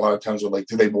finals. A lot of times we're like,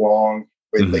 do they belong?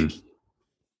 But like,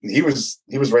 he was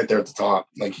right there at the top.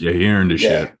 Like, yeah, he earned his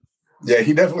shit. Yeah,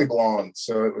 he definitely belonged.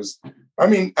 So it was, I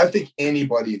mean, I think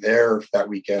anybody there that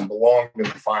weekend belonged in the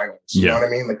finals. You know what I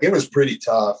mean? Like, it was pretty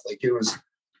tough. Like, it was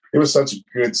such a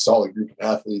good, solid group of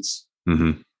athletes.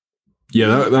 Mm-hmm.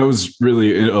 Yeah, that was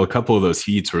really a couple of those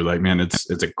heats were like, man, it's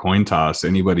a coin toss,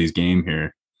 anybody's game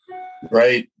here.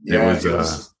 Right. Yeah. It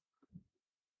was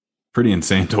pretty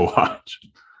insane to watch.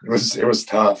 It was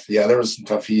tough. Yeah, there was some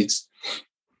tough heats.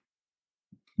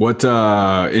 What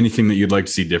anything that you'd like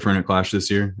to see different at Clash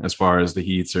this year as far as the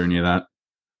heats or any of that?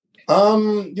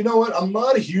 You know what? I'm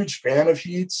not a huge fan of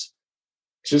heats,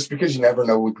 just because you never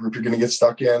know what group you're going to get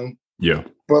stuck in. Yeah.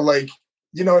 But like,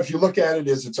 you know, if you look at it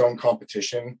as its own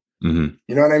competition, mm-hmm.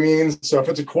 You know what I mean? So if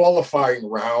it's a qualifying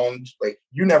round, like,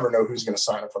 you never know who's going to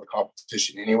sign up for the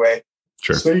competition anyway.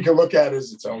 Sure. So you can look at it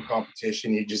as its own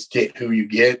competition. You just get who you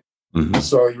get. Mm-hmm.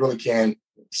 So you really can't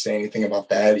say anything about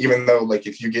that, even though, like,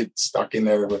 if you get stuck in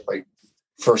there with like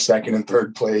first, second, and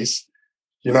third place,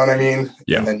 you know what I mean?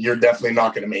 Yeah. And then you're definitely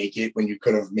not going to make it when you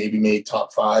could have maybe made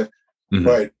top 5. Mm-hmm.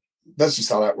 But that's just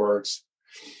how that works.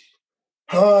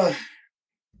 I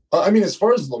mean, as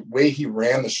far as the way he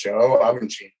ran the show, I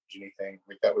wouldn't change anything.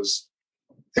 Like, it was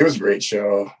a great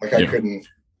show. Like, I couldn't.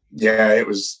 Yeah, it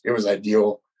was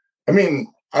ideal. I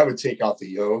mean, I would take out the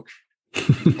yoke,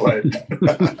 but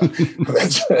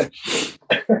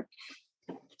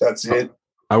that's it.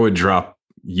 I would drop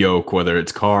yoke, whether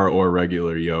it's car or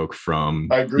regular yoke, from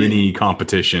any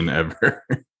competition ever.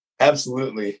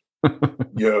 Absolutely.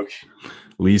 Yoke.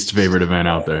 Least favorite event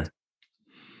out there.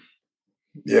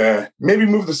 Yeah. Maybe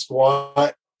move the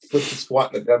squat, flip the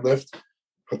squat and the deadlift,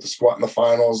 put the squat in the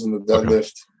finals and the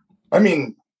deadlift. Okay. I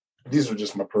mean, these are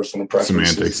just my personal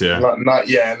preferences. Semantics, yeah. Not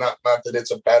that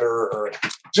it's a better, or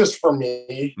just for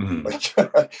me. Mm-hmm.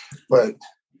 Like, but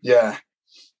yeah.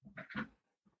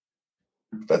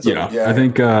 That's yeah. I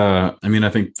think I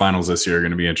think finals this year are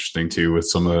going to be interesting too, with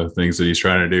some of the things that he's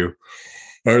trying to do.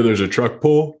 Or there's a truck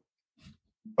pull.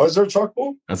 Oh, is there a truck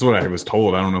pull? That's what I was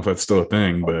told. I don't know if that's still a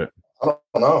thing, but I don't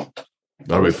know.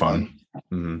 That'll be fun.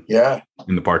 Mm-hmm. Yeah.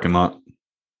 In the parking lot.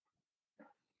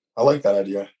 I like that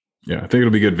idea. Yeah, I think it'll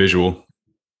be good visual.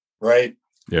 Right.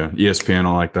 Yeah. ESPN,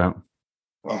 I like that.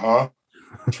 Uh-huh.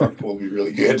 Truck pull will be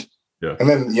really good. Yeah. And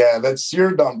then, that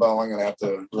sear dumbbell I'm going to have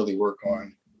to really work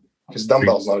on, because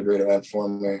dumbbell's not a great event for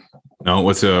me. No,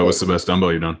 what's the best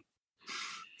dumbbell you've done?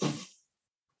 I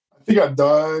think I've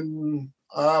done,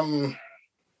 I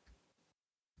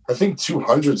think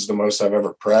 200 is the most I've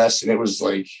ever pressed. And it was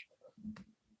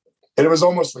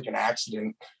almost like an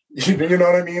accident. You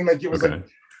know what I mean? Like, it was like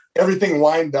everything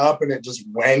lined up and it just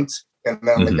went. And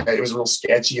then like, it was real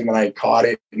sketchy, and then I caught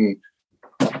it. And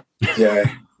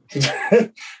yeah.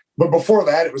 But before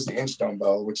that, it was the inch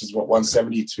dumbbell, which is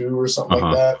 172 or something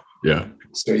like that. Yeah.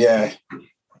 So yeah.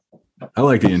 I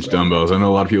like the inch dumbbells. I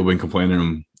know a lot of people have been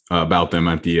complaining about them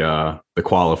at the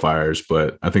qualifiers,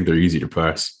 but I think they're easy to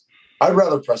press. I'd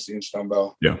rather press the inch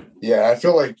dumbbell. Yeah. Yeah. I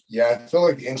feel like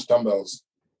the inch dumbbell's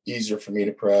easier for me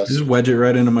to press. Just wedge it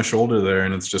right into my shoulder there,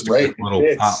 and it's just a quick little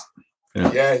pop.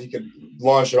 Yeah. You could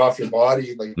launch it off your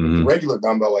body. Like the regular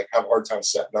dumbbell, like, have a hard time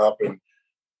setting up, and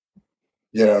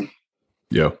yeah.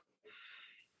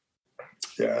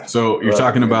 So you're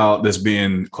talking about this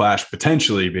being Clash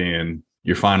potentially being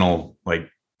your final like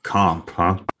comp,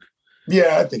 huh?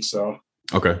 Yeah, I think so.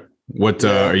 Okay. What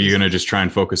are you going to just try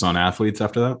and focus on athletes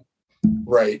after that?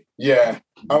 Right. Yeah.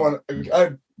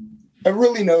 I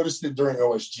really noticed it during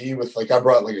OSG with, like, I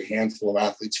brought like a handful of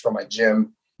athletes from my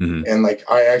gym, and like,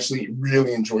 I actually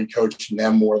really enjoyed coaching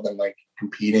them more than like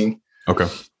competing. Okay.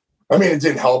 I mean, it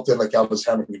didn't help that like I was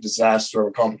having a disaster of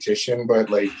a competition, but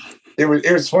like it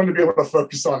was fun to be able to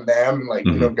focus on them and like,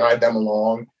 you know, guide them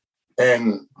along.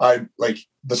 And I like,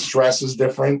 the stress is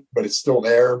different, but it's still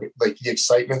there. But like, the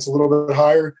excitement's a little bit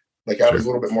higher. Like, I was a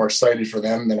little bit more excited for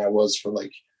them than I was for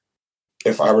like,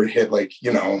 if I were to hit, like,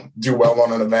 you know, do well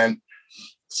on an event.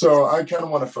 So I kind of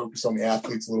want to focus on the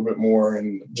athletes a little bit more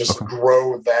and just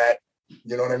grow that,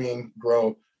 you know what I mean?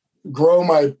 Grow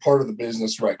my part of the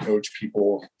business where I coach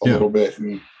people a little bit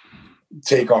and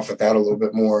take off at that a little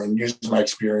bit more and use my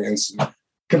experience and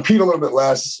compete a little bit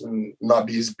less and not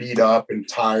be as beat up and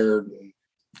tired. And,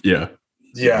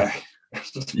 yeah.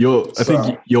 I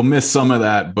think you'll miss some of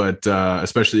that, but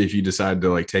especially if you decide to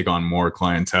like take on more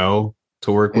clientele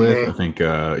to work with, I think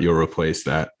you'll replace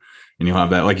that, and you'll have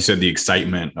that, like you said, the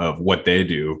excitement of what they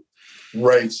do,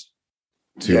 right?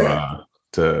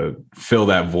 To fill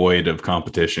that void of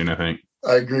competition. I think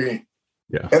I agree.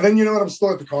 Yeah. And then, I'm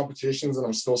still at the competitions and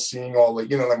I'm still seeing all like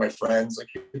my friends, like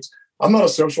I'm not a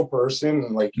social person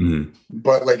and like,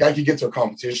 but like I could get to a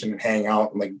competition and hang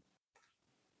out and like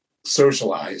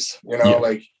socialize,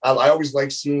 like I always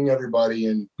like seeing everybody.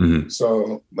 And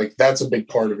so like, that's a big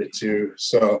part of it too.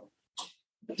 So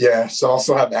yeah. So I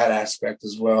also have that aspect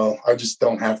as well. I just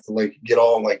don't have to like get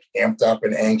all like amped up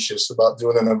and anxious about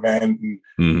doing an event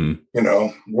and,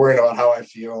 worrying about how I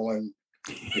feel and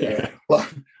a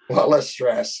lot less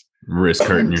stress. Risk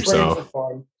hurting yourself.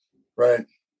 Right.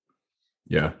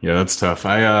 Yeah. That's tough.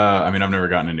 I mean, I've never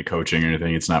gotten into coaching or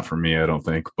anything. It's not for me, I don't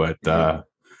think, but I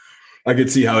could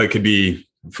see how it could be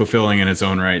fulfilling in its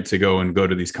own right to go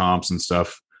to these comps and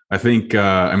stuff. I think,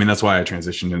 that's why I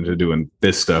transitioned into doing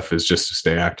this stuff, is just to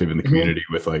stay active in the community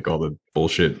with like all the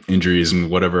bullshit injuries and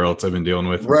whatever else I've been dealing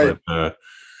with. Right. But,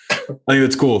 I think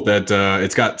it's cool that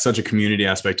it's got such a community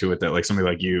aspect to it that like somebody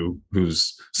like you,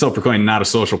 who's self-proclaimed not a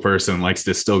social person, likes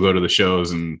to still go to the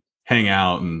shows and hang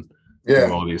out and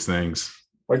do all these things.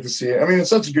 Like to see it. I mean, it's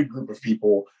such a good group of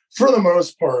people for the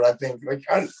most part. I think like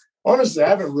honestly, I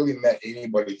haven't really met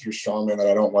anybody through Strongman that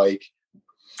I don't like.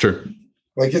 Sure.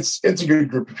 Like it's a good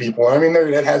group of people. I mean,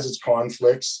 it has its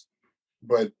conflicts,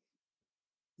 but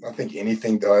I think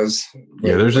anything does. But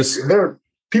yeah, there's just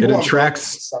people it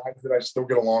attracts sides that I still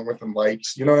get along with and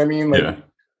likes. You know what I mean? Like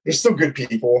they're still good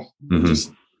people.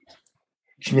 Just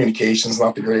communication's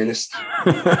not the greatest.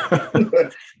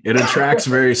 It attracts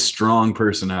very strong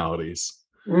personalities.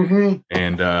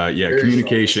 And very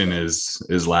communication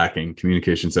is lacking.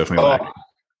 Communication's definitely lacking.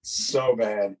 So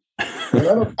bad.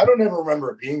 And I don't ever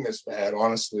remember it being this bad,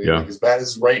 honestly. Yeah. Like, as bad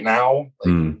as right now.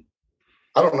 Like,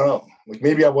 I don't know. Like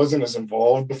maybe I wasn't as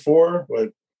involved before,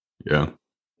 but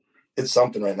it's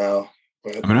something right now.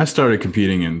 But I started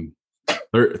competing in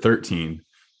 13,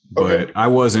 but I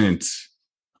wasn't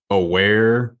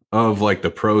aware of like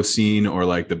the pro scene or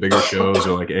like the bigger shows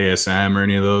or like ASM or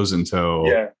any of those until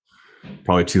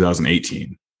probably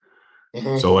 2018.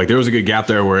 So like there was a good gap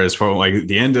there, whereas for like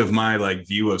the end of my like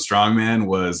view of Strongman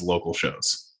was local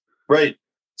shows. Right.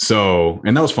 So,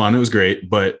 and that was fun. It was great,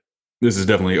 but this has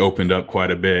definitely opened up quite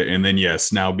a bit. And then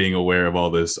now being aware of all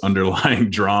this underlying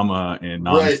drama and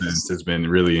nonsense has been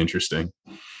really interesting.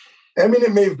 I mean,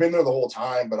 it may have been there the whole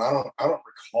time, but I don't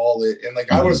recall it. And like,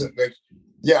 I wasn't like,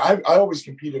 I always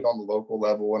competed on the local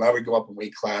level and I would go up in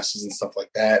weight classes and stuff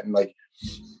like that. And like,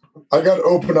 I got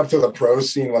opened up to the pro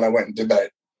scene when I went and did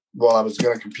that. Well, I was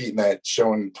going to compete in that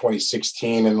show in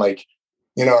 2016. And like,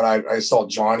 and I saw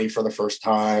Johnny for the first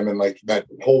time and like that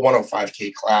whole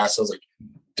 105K class. I was like,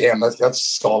 damn, that's a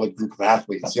solid group of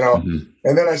athletes, And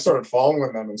then I started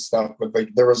following them and stuff, but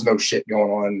like there was no shit going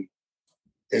on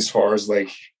as far as like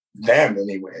them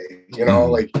anyway,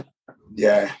 like,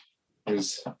 it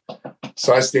was,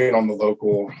 so I stayed on the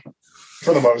local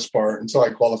for the most part until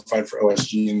I qualified for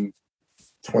OSG in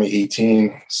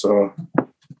 2018. So,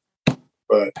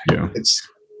 but it's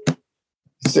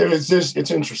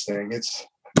interesting. It's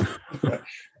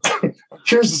I'm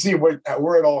curious to see where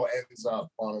it all ends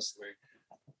up, honestly.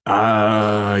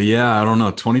 I don't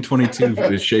know. 2022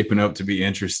 is shaping up to be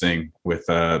interesting with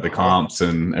the comps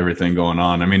and everything going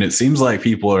on. I mean, it seems like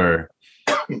people are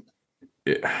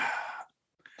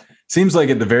seems like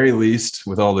at the very least,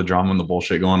 with all the drama and the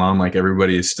bullshit going on, like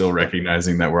everybody is still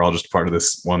recognizing that we're all just part of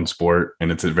this one sport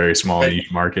and it's a very small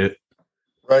niche market.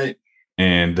 Right.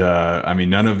 And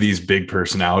none of these big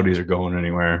personalities are going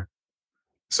anywhere.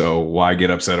 So why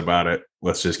get upset about it?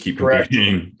 Let's just keep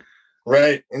competing.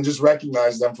 Right. And just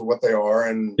recognize them for what they are.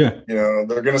 And, they're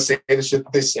going to say the shit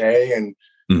that they say. And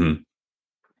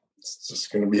it's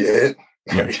just going to be it.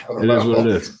 Yeah. It is what it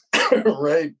is.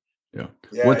 Right. Yeah.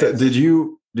 What did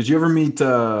you ever meet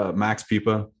Max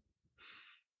Pipa?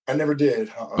 I never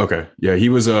did. Okay. Yeah. He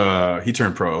was he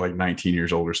turned pro like 19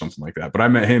 years old or something like that. But I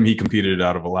met him. He competed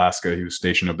out of Alaska. He was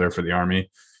stationed up there for the Army.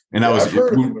 And that was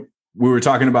we were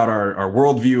talking about our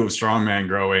worldview of strongman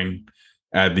growing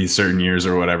at these certain years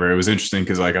or whatever. It was interesting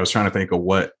because like I was trying to think of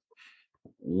what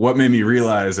made me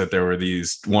realize that there were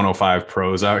these 105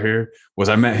 pros out here. Was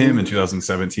I met him in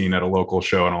 2017 at a local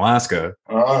show in Alaska.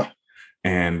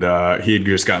 And he had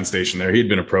just gotten stationed there. He had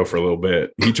been a pro for a little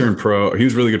bit. He turned pro. He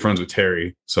was really good friends with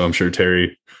Terry. So I'm sure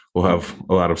Terry will have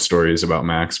a lot of stories about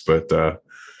Max, but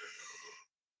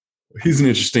he's an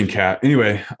interesting cat.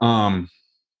 Anyway,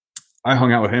 I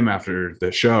hung out with him after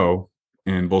the show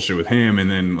and bullshit with him,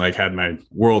 and then like had my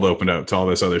world opened up to all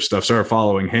this other stuff. Started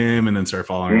following him, and then started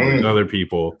following all these other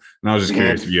people. And I was just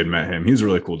curious if you had met him. He's a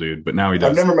really cool dude, but now he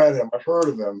does. I've never met him. I've heard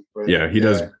of him. But yeah, he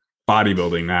does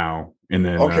bodybuilding now. And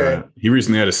then he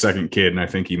recently had a second kid, and I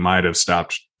think he might have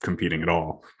stopped competing at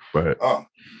all. But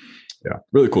yeah,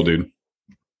 really cool dude.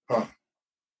 Huh.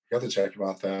 You have to check him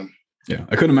out then. Yeah,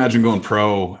 I couldn't imagine going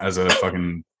pro as a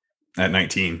fucking at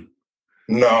 19.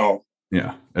 No.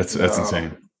 Yeah, that's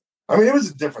insane. I mean, it was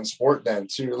a different sport then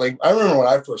too. Like I remember when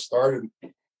I first started,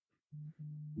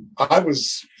 I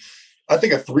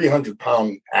think a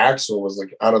 300-pound axle was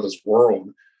like out of this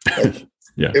world. Like,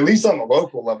 yeah. At least on the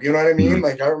local level, you know what I mean? Mm-hmm.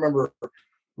 Like I remember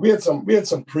we had some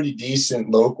pretty decent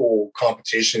local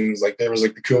competitions. Like there was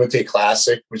like the Kumite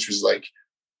Classic, which was like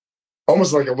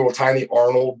almost like a little tiny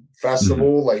Arnold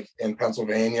festival, like in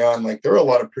Pennsylvania. And like there were a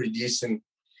lot of pretty decent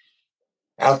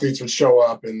athletes would show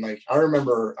up. And like I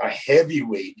remember a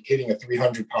heavyweight hitting a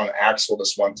 300-pound axle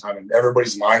this one time, and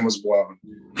everybody's mind was blown.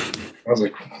 I was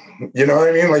like, you know what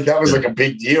I mean? Like that was like a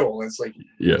big deal. And it's like,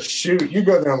 shoot, you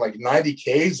go there on like 90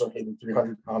 Ks or hitting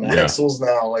 300-pound axles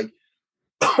now. Like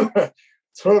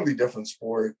totally different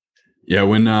sport. Yeah,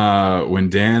 when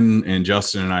Dan and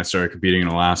Justin and I started competing in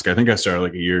Alaska, I think I started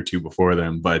like a year or two before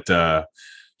them. But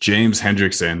James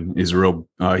Hendrickson is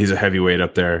he's a heavyweight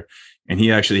up there, and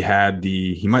he actually had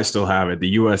he might still have it,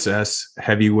 the USS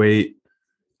heavyweight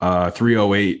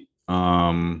 308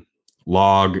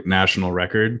 log national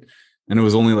record, and it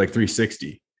was only like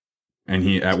 360, and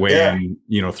he at weigh-in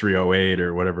 308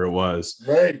 or whatever it was.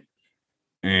 Right.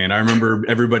 And I remember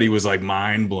everybody was like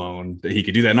mind blown that he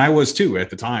could do that. And I was too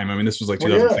at the time. I mean, this was like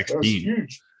 2016. That was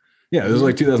huge. Yeah, it was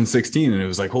like 2016. And it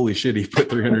was like, holy shit, he put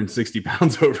 360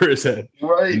 pounds over his head.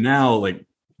 Right. And now, like,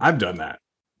 I've done that.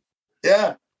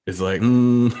 Yeah. It's like,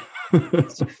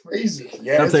 It's crazy.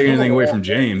 Yeah. Not taking anything away from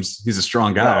James. He's a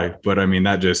strong guy. But I mean,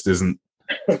 that just isn't,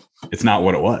 it's not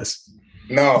what it was.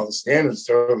 No, the standard's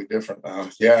totally different now.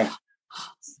 Yeah.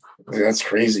 That's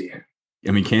crazy. I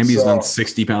mean, Camby's done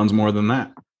 60 pounds more than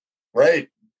that. Right.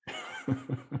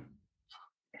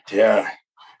 Yeah.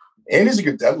 And he's a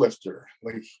good deadlifter.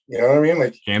 Like, you know what I mean?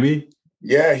 Like Camby?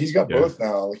 Yeah, he's got both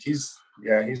now. Like he's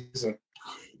a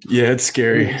it's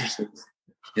scary.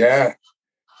 Yeah.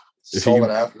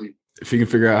 Solid athlete. If you can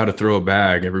figure out how to throw a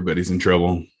bag, everybody's in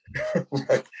trouble.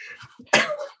 Right.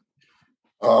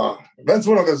 That's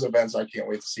one of those events I can't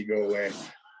wait to see go away.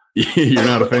 You're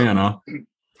not a fan, huh?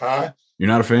 Huh? You're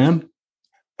not a fan?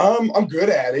 I'm good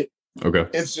at it. Okay.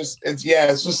 It's just I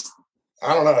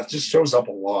don't know. It just shows up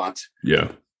a lot.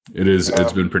 Yeah, it is.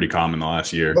 It's been pretty common the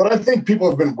last year. But I think people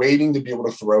have been waiting to be able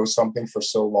to throw something for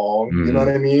so long. Mm-hmm. You know what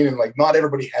I mean? And like, not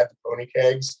everybody had the pony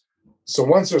kegs. So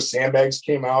once those sandbags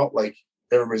came out, like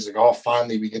everybody's like, oh,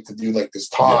 finally we get to do like this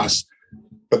toss. Yeah.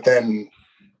 But then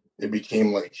it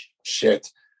became like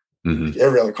shit. Mm-hmm. Like,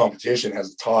 every other competition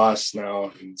has a toss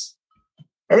now. It's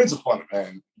a fun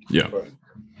event. Yeah. But,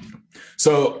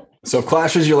 So if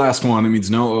Clash is your last one, it means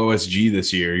no OSG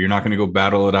this year. You're not going to go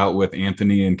battle it out with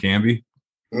Anthony and Camby?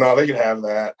 No, they can have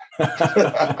that.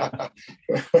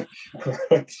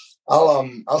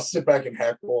 I'll sit back and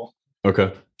heckle.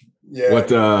 Okay.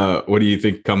 Yeah. What do you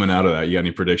think coming out of that? You got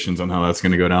any predictions on how that's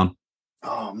going to go down?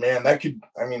 Oh man,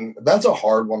 that's a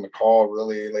hard one to call,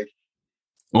 really. Like,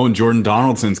 and Jordan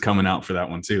Donaldson's coming out for that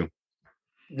one too.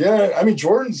 Yeah, I mean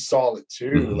Jordan's solid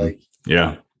too. Mm-hmm. Like,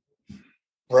 yeah.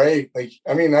 Right. Like,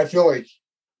 I mean, I feel like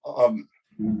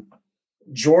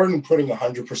Jordan putting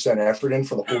 100% effort in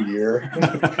for the whole year.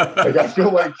 Like, I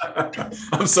feel like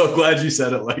I'm so glad you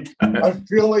said it like that. I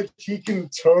feel like he can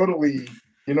totally,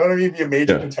 you know what I mean, be a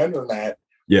major contender in that.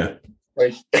 Yeah.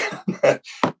 Like,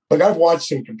 like I've watched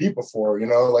him compete before, you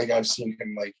know, like I've seen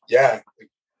him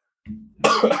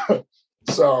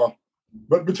so,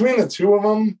 but between the two of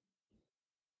them,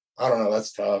 I don't know,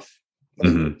 that's tough. Like,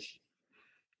 mm-hmm.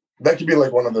 That could be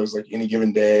like one of those, like any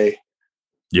given day.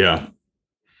 Yeah.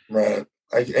 Right.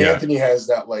 Like Anthony has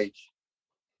that, like,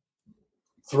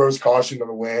 throws caution to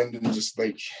the wind and just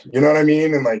like, you know what I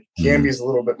mean? And like Camby's a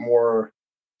little bit more,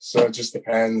 so it just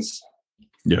depends.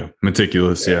 Yeah.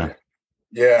 Meticulous. Yeah.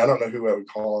 Yeah. I don't know who I would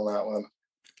call on that one.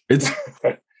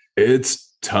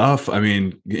 It's tough. I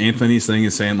mean, Anthony's thing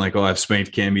is saying like, oh, I've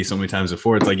spanked Camby so many times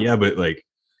before. It's like, yeah, but like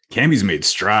Camby's made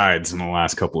strides in the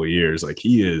last couple of years. Like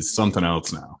he is something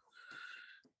else now.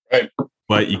 Right.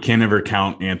 But you can't ever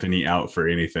count Anthony out for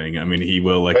anything. I mean, he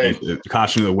will, like,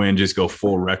 caution to the wind, just go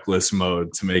full reckless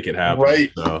mode to make it happen.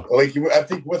 Right. So. Like, I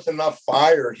think with enough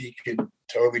fire, he could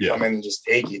totally come in and just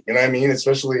take it. You know what I mean?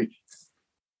 Especially,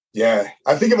 I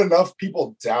think if enough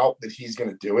people doubt that he's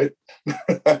going to do it,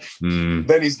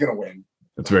 then he's going to win.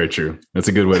 That's very true. That's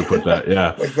a good way to put that.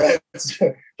 Yeah. Like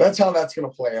that's how that's going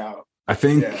to play out. I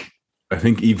think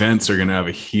events are going to have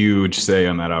a huge say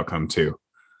on that outcome too.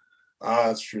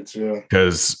 That's true too.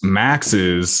 Because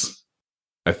maxes,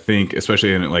 I think,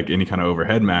 especially in like any kind of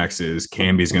overhead maxes,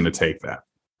 Camby's going to take that.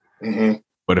 Mm-hmm.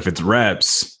 But if it's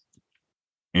reps,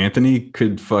 Anthony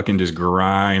could fucking just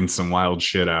grind some wild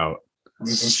shit out.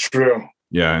 This is true.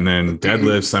 Yeah, and then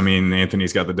deadlifts. I mean,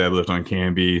 Anthony's got the deadlift on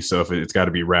Camby, so if it's got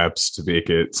to be reps to make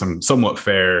it somewhat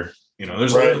fair,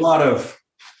 there's a lot of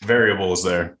variables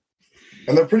there.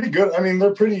 And they're pretty good. I mean,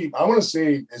 they're pretty. I want to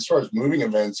say, as far as moving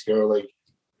events go, like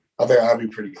I think I'll be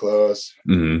pretty close.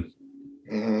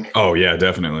 Mm-hmm. Mm-hmm. Oh yeah,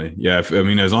 definitely. Yeah,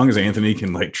 as long as Anthony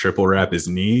can like triple wrap his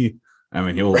knee, I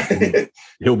mean,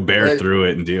 he'll bear through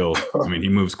it and deal. I mean, he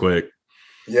moves quick.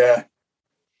 Yeah.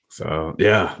 So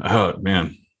yeah. Oh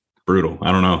man, brutal.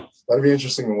 I don't know. That'd be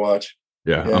interesting to watch.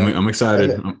 Yeah. I'm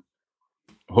excited.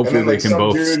 Hopefully they can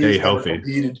both stay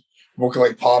healthy. Will can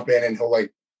like pop in and he'll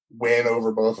like win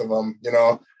over both of them.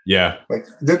 Yeah. Like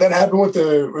did that happen with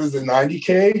the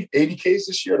 90K, 80Ks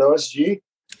this year at OSG?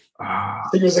 I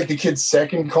think it was like the kid's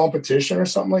second competition or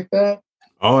something like that.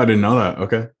 Oh, I didn't know that.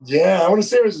 Okay. Yeah, I want to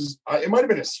say it might have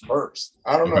been his first.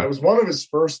 I don't know. It was one of his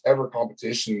first ever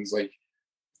competitions. Like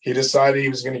he decided he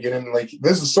was going to get in. Like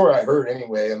this is a story I heard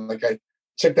anyway, and like I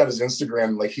checked out his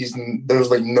Instagram. Like there's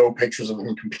like no pictures of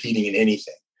him competing in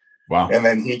anything. Wow. And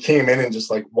then he came in and just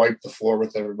like wiped the floor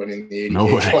with everybody in the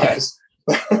 80K class.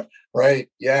 Right?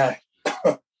 Yeah.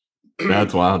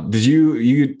 That's wild. Did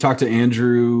you talk to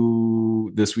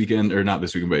Andrew this weekend, or not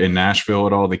this weekend, but in Nashville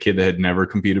at all? The kid that had never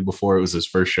competed before. It was his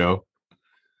first show.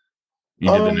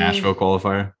 You did the Nashville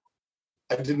qualifier?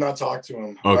 I did not talk to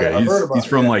him. Okay. He's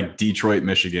from like Detroit,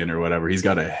 Michigan or whatever. He's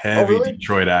got a heavy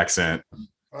Detroit accent.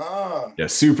 Yeah.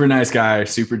 Super nice guy,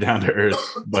 super down to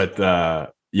earth.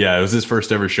 But yeah, it was his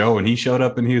first ever show, and he showed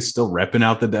up and he was still repping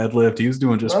out the deadlift. He was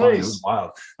doing just fine. It was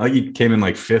wild. Like he came in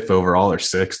like 5th overall or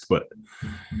 6th, but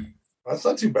that's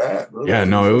not too bad. Really. Yeah,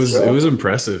 no, it was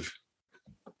impressive.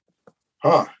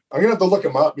 Huh. I'm gonna have to look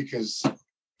him up because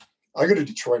I go to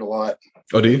Detroit a lot.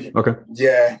 Oh, do you? Okay.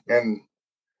 Yeah, and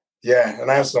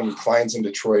I have some clients in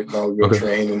Detroit, and I'll go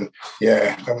train, and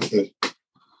I'm gonna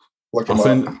look him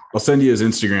up. I'll send you his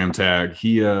Instagram tag.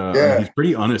 He's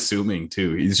pretty unassuming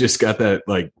too. He's just got that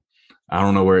like, I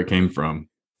don't know where it came from,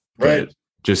 right?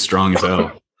 Just strong as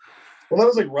hell. Well, that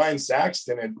was like Ryan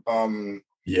Saxton at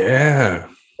yeah.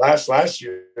 Last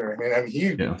year. I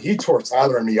mean, he tore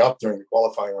Tyler and me up during the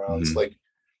qualifying rounds. Mm-hmm. Like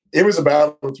it was a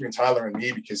battle between Tyler and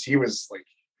me because he was like,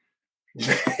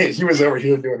 he was over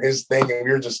here doing his thing, and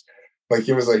we were just like,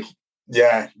 it was like,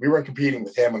 we weren't competing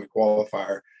with him in the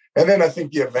qualifier. And then I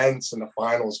think the events and the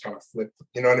finals kind of flipped.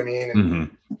 You know what I mean?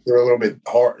 And they're a little bit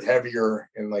heavier,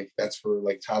 and like that's where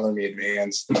like Tyler and me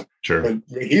advanced. Sure,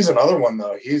 but he's another one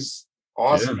though. He's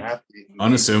awesome athlete.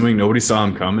 Unassuming, nobody saw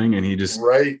him coming, and he just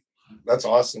That's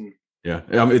awesome. Yeah.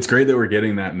 It's great that we're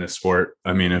getting that in this sport.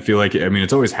 I mean, I feel like,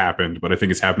 it's always happened, but I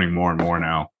think it's happening more and more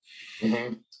now.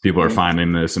 Mm-hmm. People are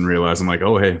finding this and realizing like,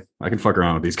 oh, hey, I can fuck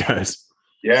around with these guys.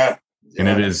 Yeah. And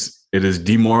it is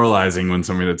demoralizing when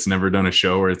somebody that's never done a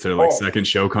show, or it's their like second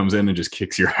show, comes in and just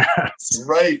kicks your ass.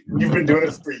 Right. You've been doing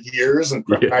it for years and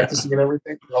practicing and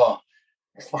everything. Oh,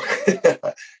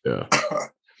 yeah.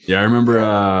 Yeah. I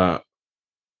remember,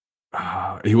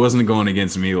 he wasn't going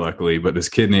against me, luckily, but this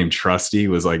kid named Trusty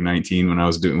was like 19 when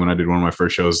I did one of my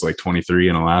first shows, like 23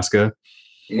 in Alaska.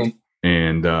 Mm-hmm.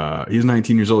 And he was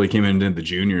 19 years old. He came in and did the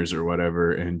juniors or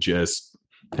whatever, and just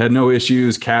had no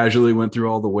issues, casually went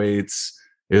through all the weights.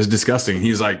 It was disgusting.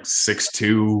 He's like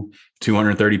 6'2",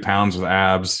 230 pounds with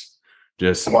abs.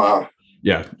 Just wow.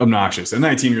 Yeah, obnoxious. And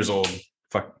 19 years old.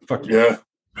 Fuck you. Yeah.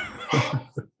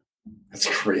 That's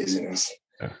craziness.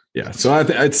 Yeah, so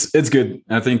it's good.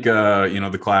 I think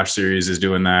the Clash series is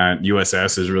doing that.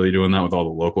 USS is really doing that with all the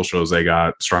local shows they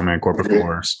got. Strongman Corporate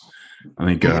Force. I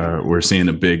think we're seeing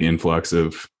a big influx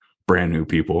of brand new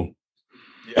people.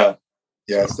 Yeah,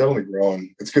 it's definitely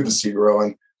growing. It's good to see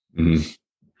growing.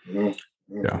 Mm-hmm.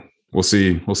 Mm-hmm. Yeah, we'll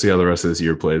see how the rest of this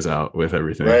year plays out with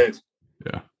everything. Right.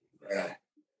 Yeah.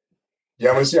 Yeah,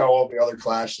 I'm gonna see how all the other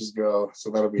clashes go.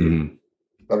 So that'll be. Mm-hmm.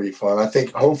 That'll be fun. I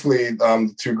think hopefully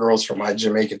the 2 girls from my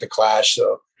gym make it to Clash.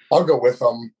 So I'll go with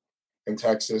them in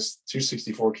Texas.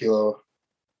 264 kilo.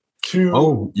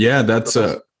 Oh, yeah. That's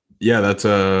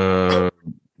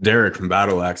Derek from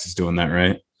Battle Axe is doing that,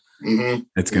 right? Mm-hmm.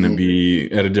 It's going to be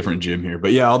at a different gym here.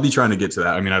 But yeah, I'll be trying to get to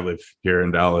that. I mean, I live here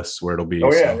in Dallas where it'll be.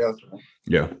 Oh, yeah. So. Yeah, that's right.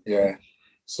 Yeah. Yeah.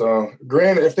 So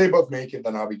granted, if they both make it,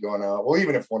 then I'll be going out. Well,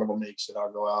 even if one of them makes it,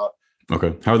 I'll go out.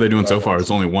 Okay. How are they doing so far?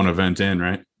 It's only one event in,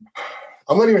 right?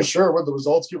 I'm not even sure what the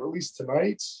results get released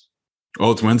tonight.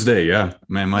 Oh, it's Wednesday. Yeah,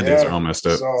 man, my days are all messed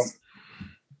up. So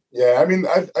yeah, I mean,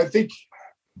 I think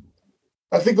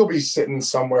they'll be sitting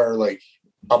somewhere like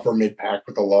upper mid pack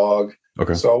with a log.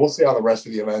 Okay. So we'll see how the rest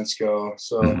of the events go.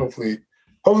 So hopefully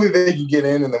they can get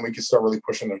in, and then we can start really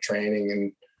pushing their training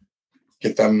and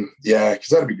get them. Yeah, because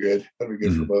that'd be good. That'd be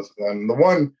good for both of them. The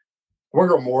one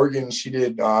girl, Morgan, she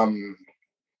did.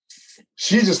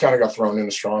 She just kind of got thrown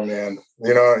into strongman.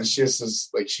 You know, it's just as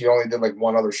like she only did like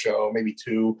one other show, maybe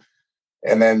two,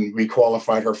 and then we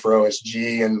qualified her for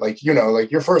OSG. And like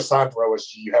like your first time for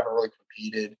OSG, you haven't really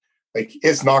competed. Like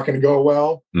it's not going to go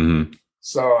well. Mm-hmm.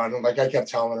 So I kept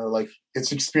telling her like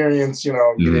it's experience. Get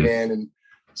it in, and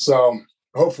so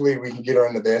hopefully we can get her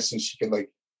into this, and she can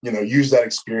like use that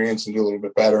experience and do a little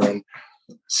bit better and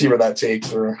see where that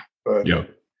takes her. But yeah,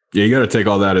 you got to take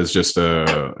all that as just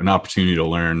an opportunity to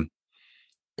learn.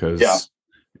 Because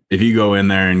if you go in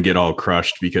there and get all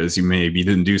crushed because you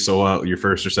didn't do so well your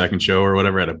first or second show or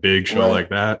whatever at a big show like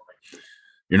that,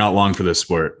 you're not long for this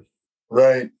sport.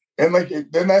 Right. And then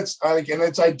and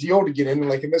it's ideal to get in.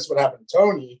 And this is what happened to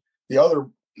Tony, the other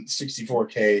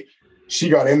 64K. She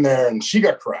got in there and she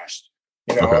got crushed,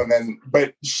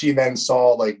 but she then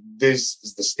saw this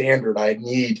is the standard I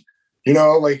need,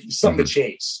 something to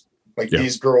chase.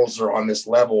 These girls are on this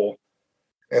level.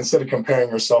 Instead of comparing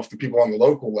yourself to people on the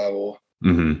local level,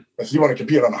 if you want to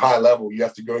compete on a high level, you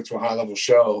have to go to a high level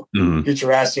show, get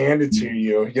your ass handed to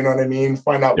you. You know what I mean?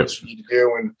 Find out what you need to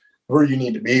do and where you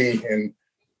need to be. And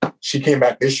she came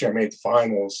back this year and made the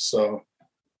finals. So,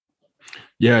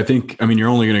 yeah, I think, you're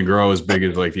only going to grow as big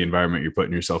as the environment you're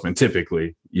putting yourself in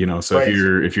typically, so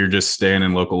if you're just staying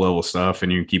in local level stuff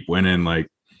and you keep winning,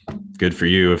 good for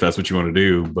you if that's what you want to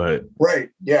do. But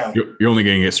you're only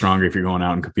going to get stronger if you're going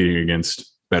out and competing against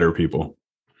better people.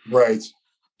 Right.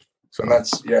 So and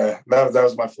that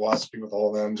was my philosophy with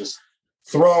all of them. Just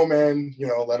throw them in,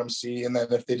 let them see. And then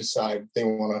if they decide they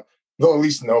want to, they'll at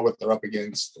least know what they're up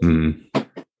against.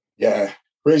 Yeah.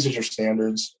 Raises your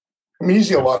standards.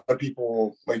 Usually a lot of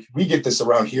people, we get this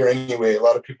around here anyway. A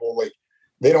lot of people,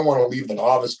 they don't want to leave the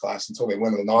novice class until they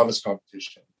win the novice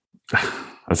competition.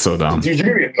 That's so dumb. Dude, you're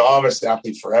going to be a novice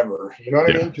athlete forever. You know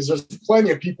what I mean? Because there's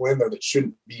plenty of people in there that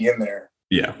shouldn't be in there.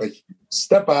 Yeah.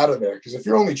 Step out of there. Because if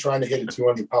you're only trying to hit a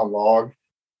 200-pound log,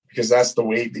 because that's the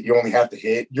weight that you only have to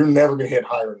hit, you're never going to hit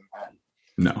higher than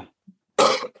that.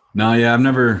 No, yeah, I've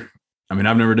never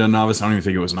done novice. I don't even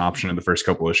think it was an option in the first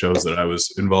couple of shows that I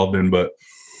was involved in, but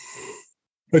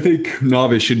I think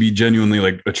novice should be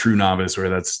genuinely a true novice where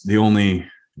that's the only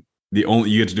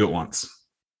you get to do it once.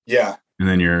 Yeah. And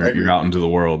then you're out into the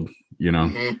world, you're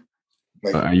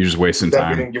just wasting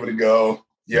time. Didn't give it a go.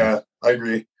 Yeah, I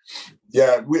agree.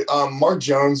 Yeah, we Mark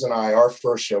Jones and I, our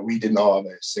first show, we did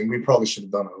novice, and we probably should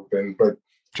have done open, but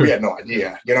we had no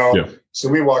idea, So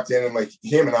we walked in and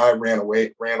him and I ran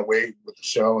away with the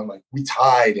show, and we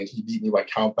tied, and he beat me by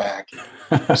count back.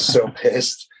 I was so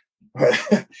pissed,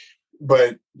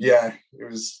 but yeah, it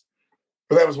was.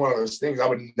 But that was one of those things. I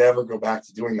would never go back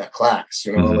to doing that class.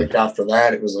 After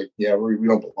that, it was we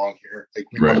don't belong here.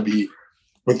 We want to be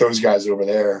with those guys over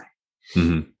there.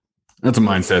 Mm-hmm. That's a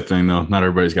mindset thing, though. Not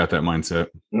everybody's got that mindset.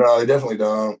 No, they definitely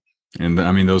don't. And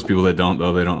those people that don't,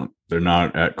 though, they're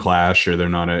not at Clash or they're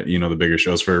not at, the bigger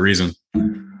shows for a reason.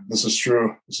 This is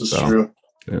true. True.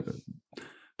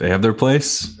 They have their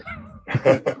place.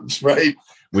 That's right.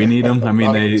 We need them.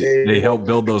 They help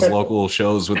build those local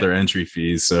shows with their entry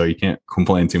fees, so you can't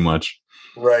complain too much.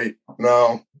 Right.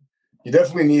 No, you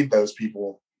definitely need those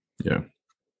people. Yeah.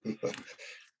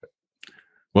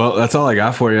 Well, that's all I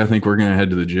got for you. I think we're going to head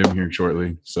to the gym here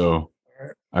shortly. So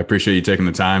I appreciate you taking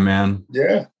the time, man.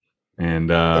 Yeah. And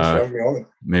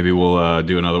maybe we'll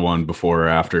do another one before or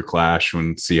after Clash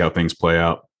and see how things play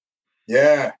out.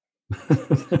 Yeah.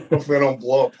 Hopefully I don't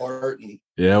blow apart.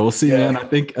 Yeah, we'll see, man. I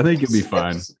think you'll be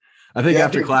fine. I think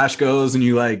after Clash goes and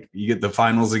you get the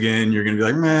finals again, you're going to be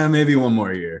like, man, maybe one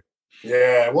more year.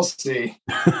 Yeah, we'll see.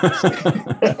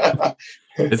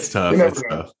 It's tough. It's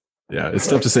tough. Yeah, it's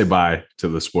tough to say bye to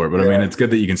the sport, but it's good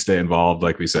that you can stay involved,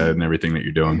 like we said, in everything that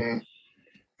you're doing. Mm-hmm.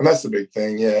 And that's the big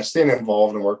thing. Yeah, staying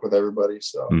involved and work with everybody.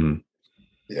 So,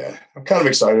 yeah, I'm kind of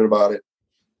excited about it.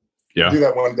 Yeah. Do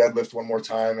that one deadlift one more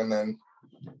time, and then,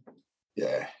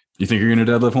 yeah. You think you're going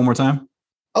to deadlift one more time?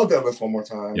 I'll deadlift one more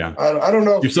time. Yeah. I don't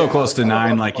know. You're so close to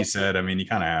 9, like you said. You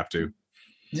kind of have to.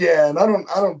 Yeah, and I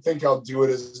don't think I'll do it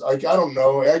as I don't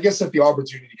know. I guess if the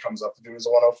opportunity comes up to do it as a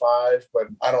 105, but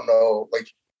I don't know.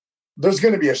 There's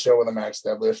going to be a show with a max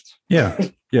deadlift. Yeah.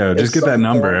 Just get that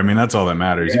number. That's all that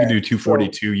matters. Yeah. You can do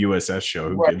 242 USS show.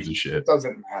 Who gives a shit? It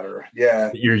doesn't matter.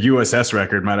 Yeah. Your USS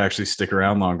record might actually stick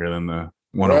around longer than the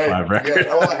 105 record.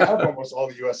 Yeah, I have almost all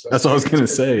the USS. That's what I was gonna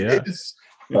say.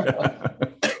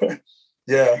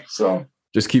 Yeah. So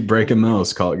just keep breaking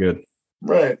those. Call it good.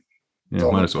 Right. Yeah,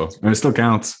 might as well. And it still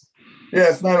counts. Yeah,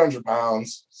 it's 900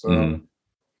 pounds. So.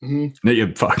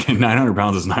 You fucking 900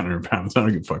 pounds is 900 pounds. I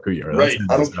don't give a fuck who you are. Right.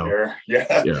 I don't care.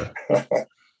 Yeah.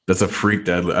 That's a freak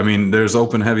deadlift. I mean, there's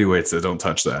open heavyweights that don't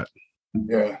touch that.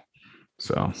 Yeah.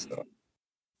 So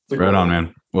right on,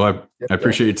 man. Well, I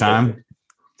appreciate your time.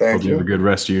 Thank you. Have a good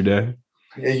rest of your day.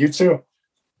 Yeah, you too.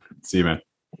 See you, man.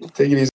 Take it easy.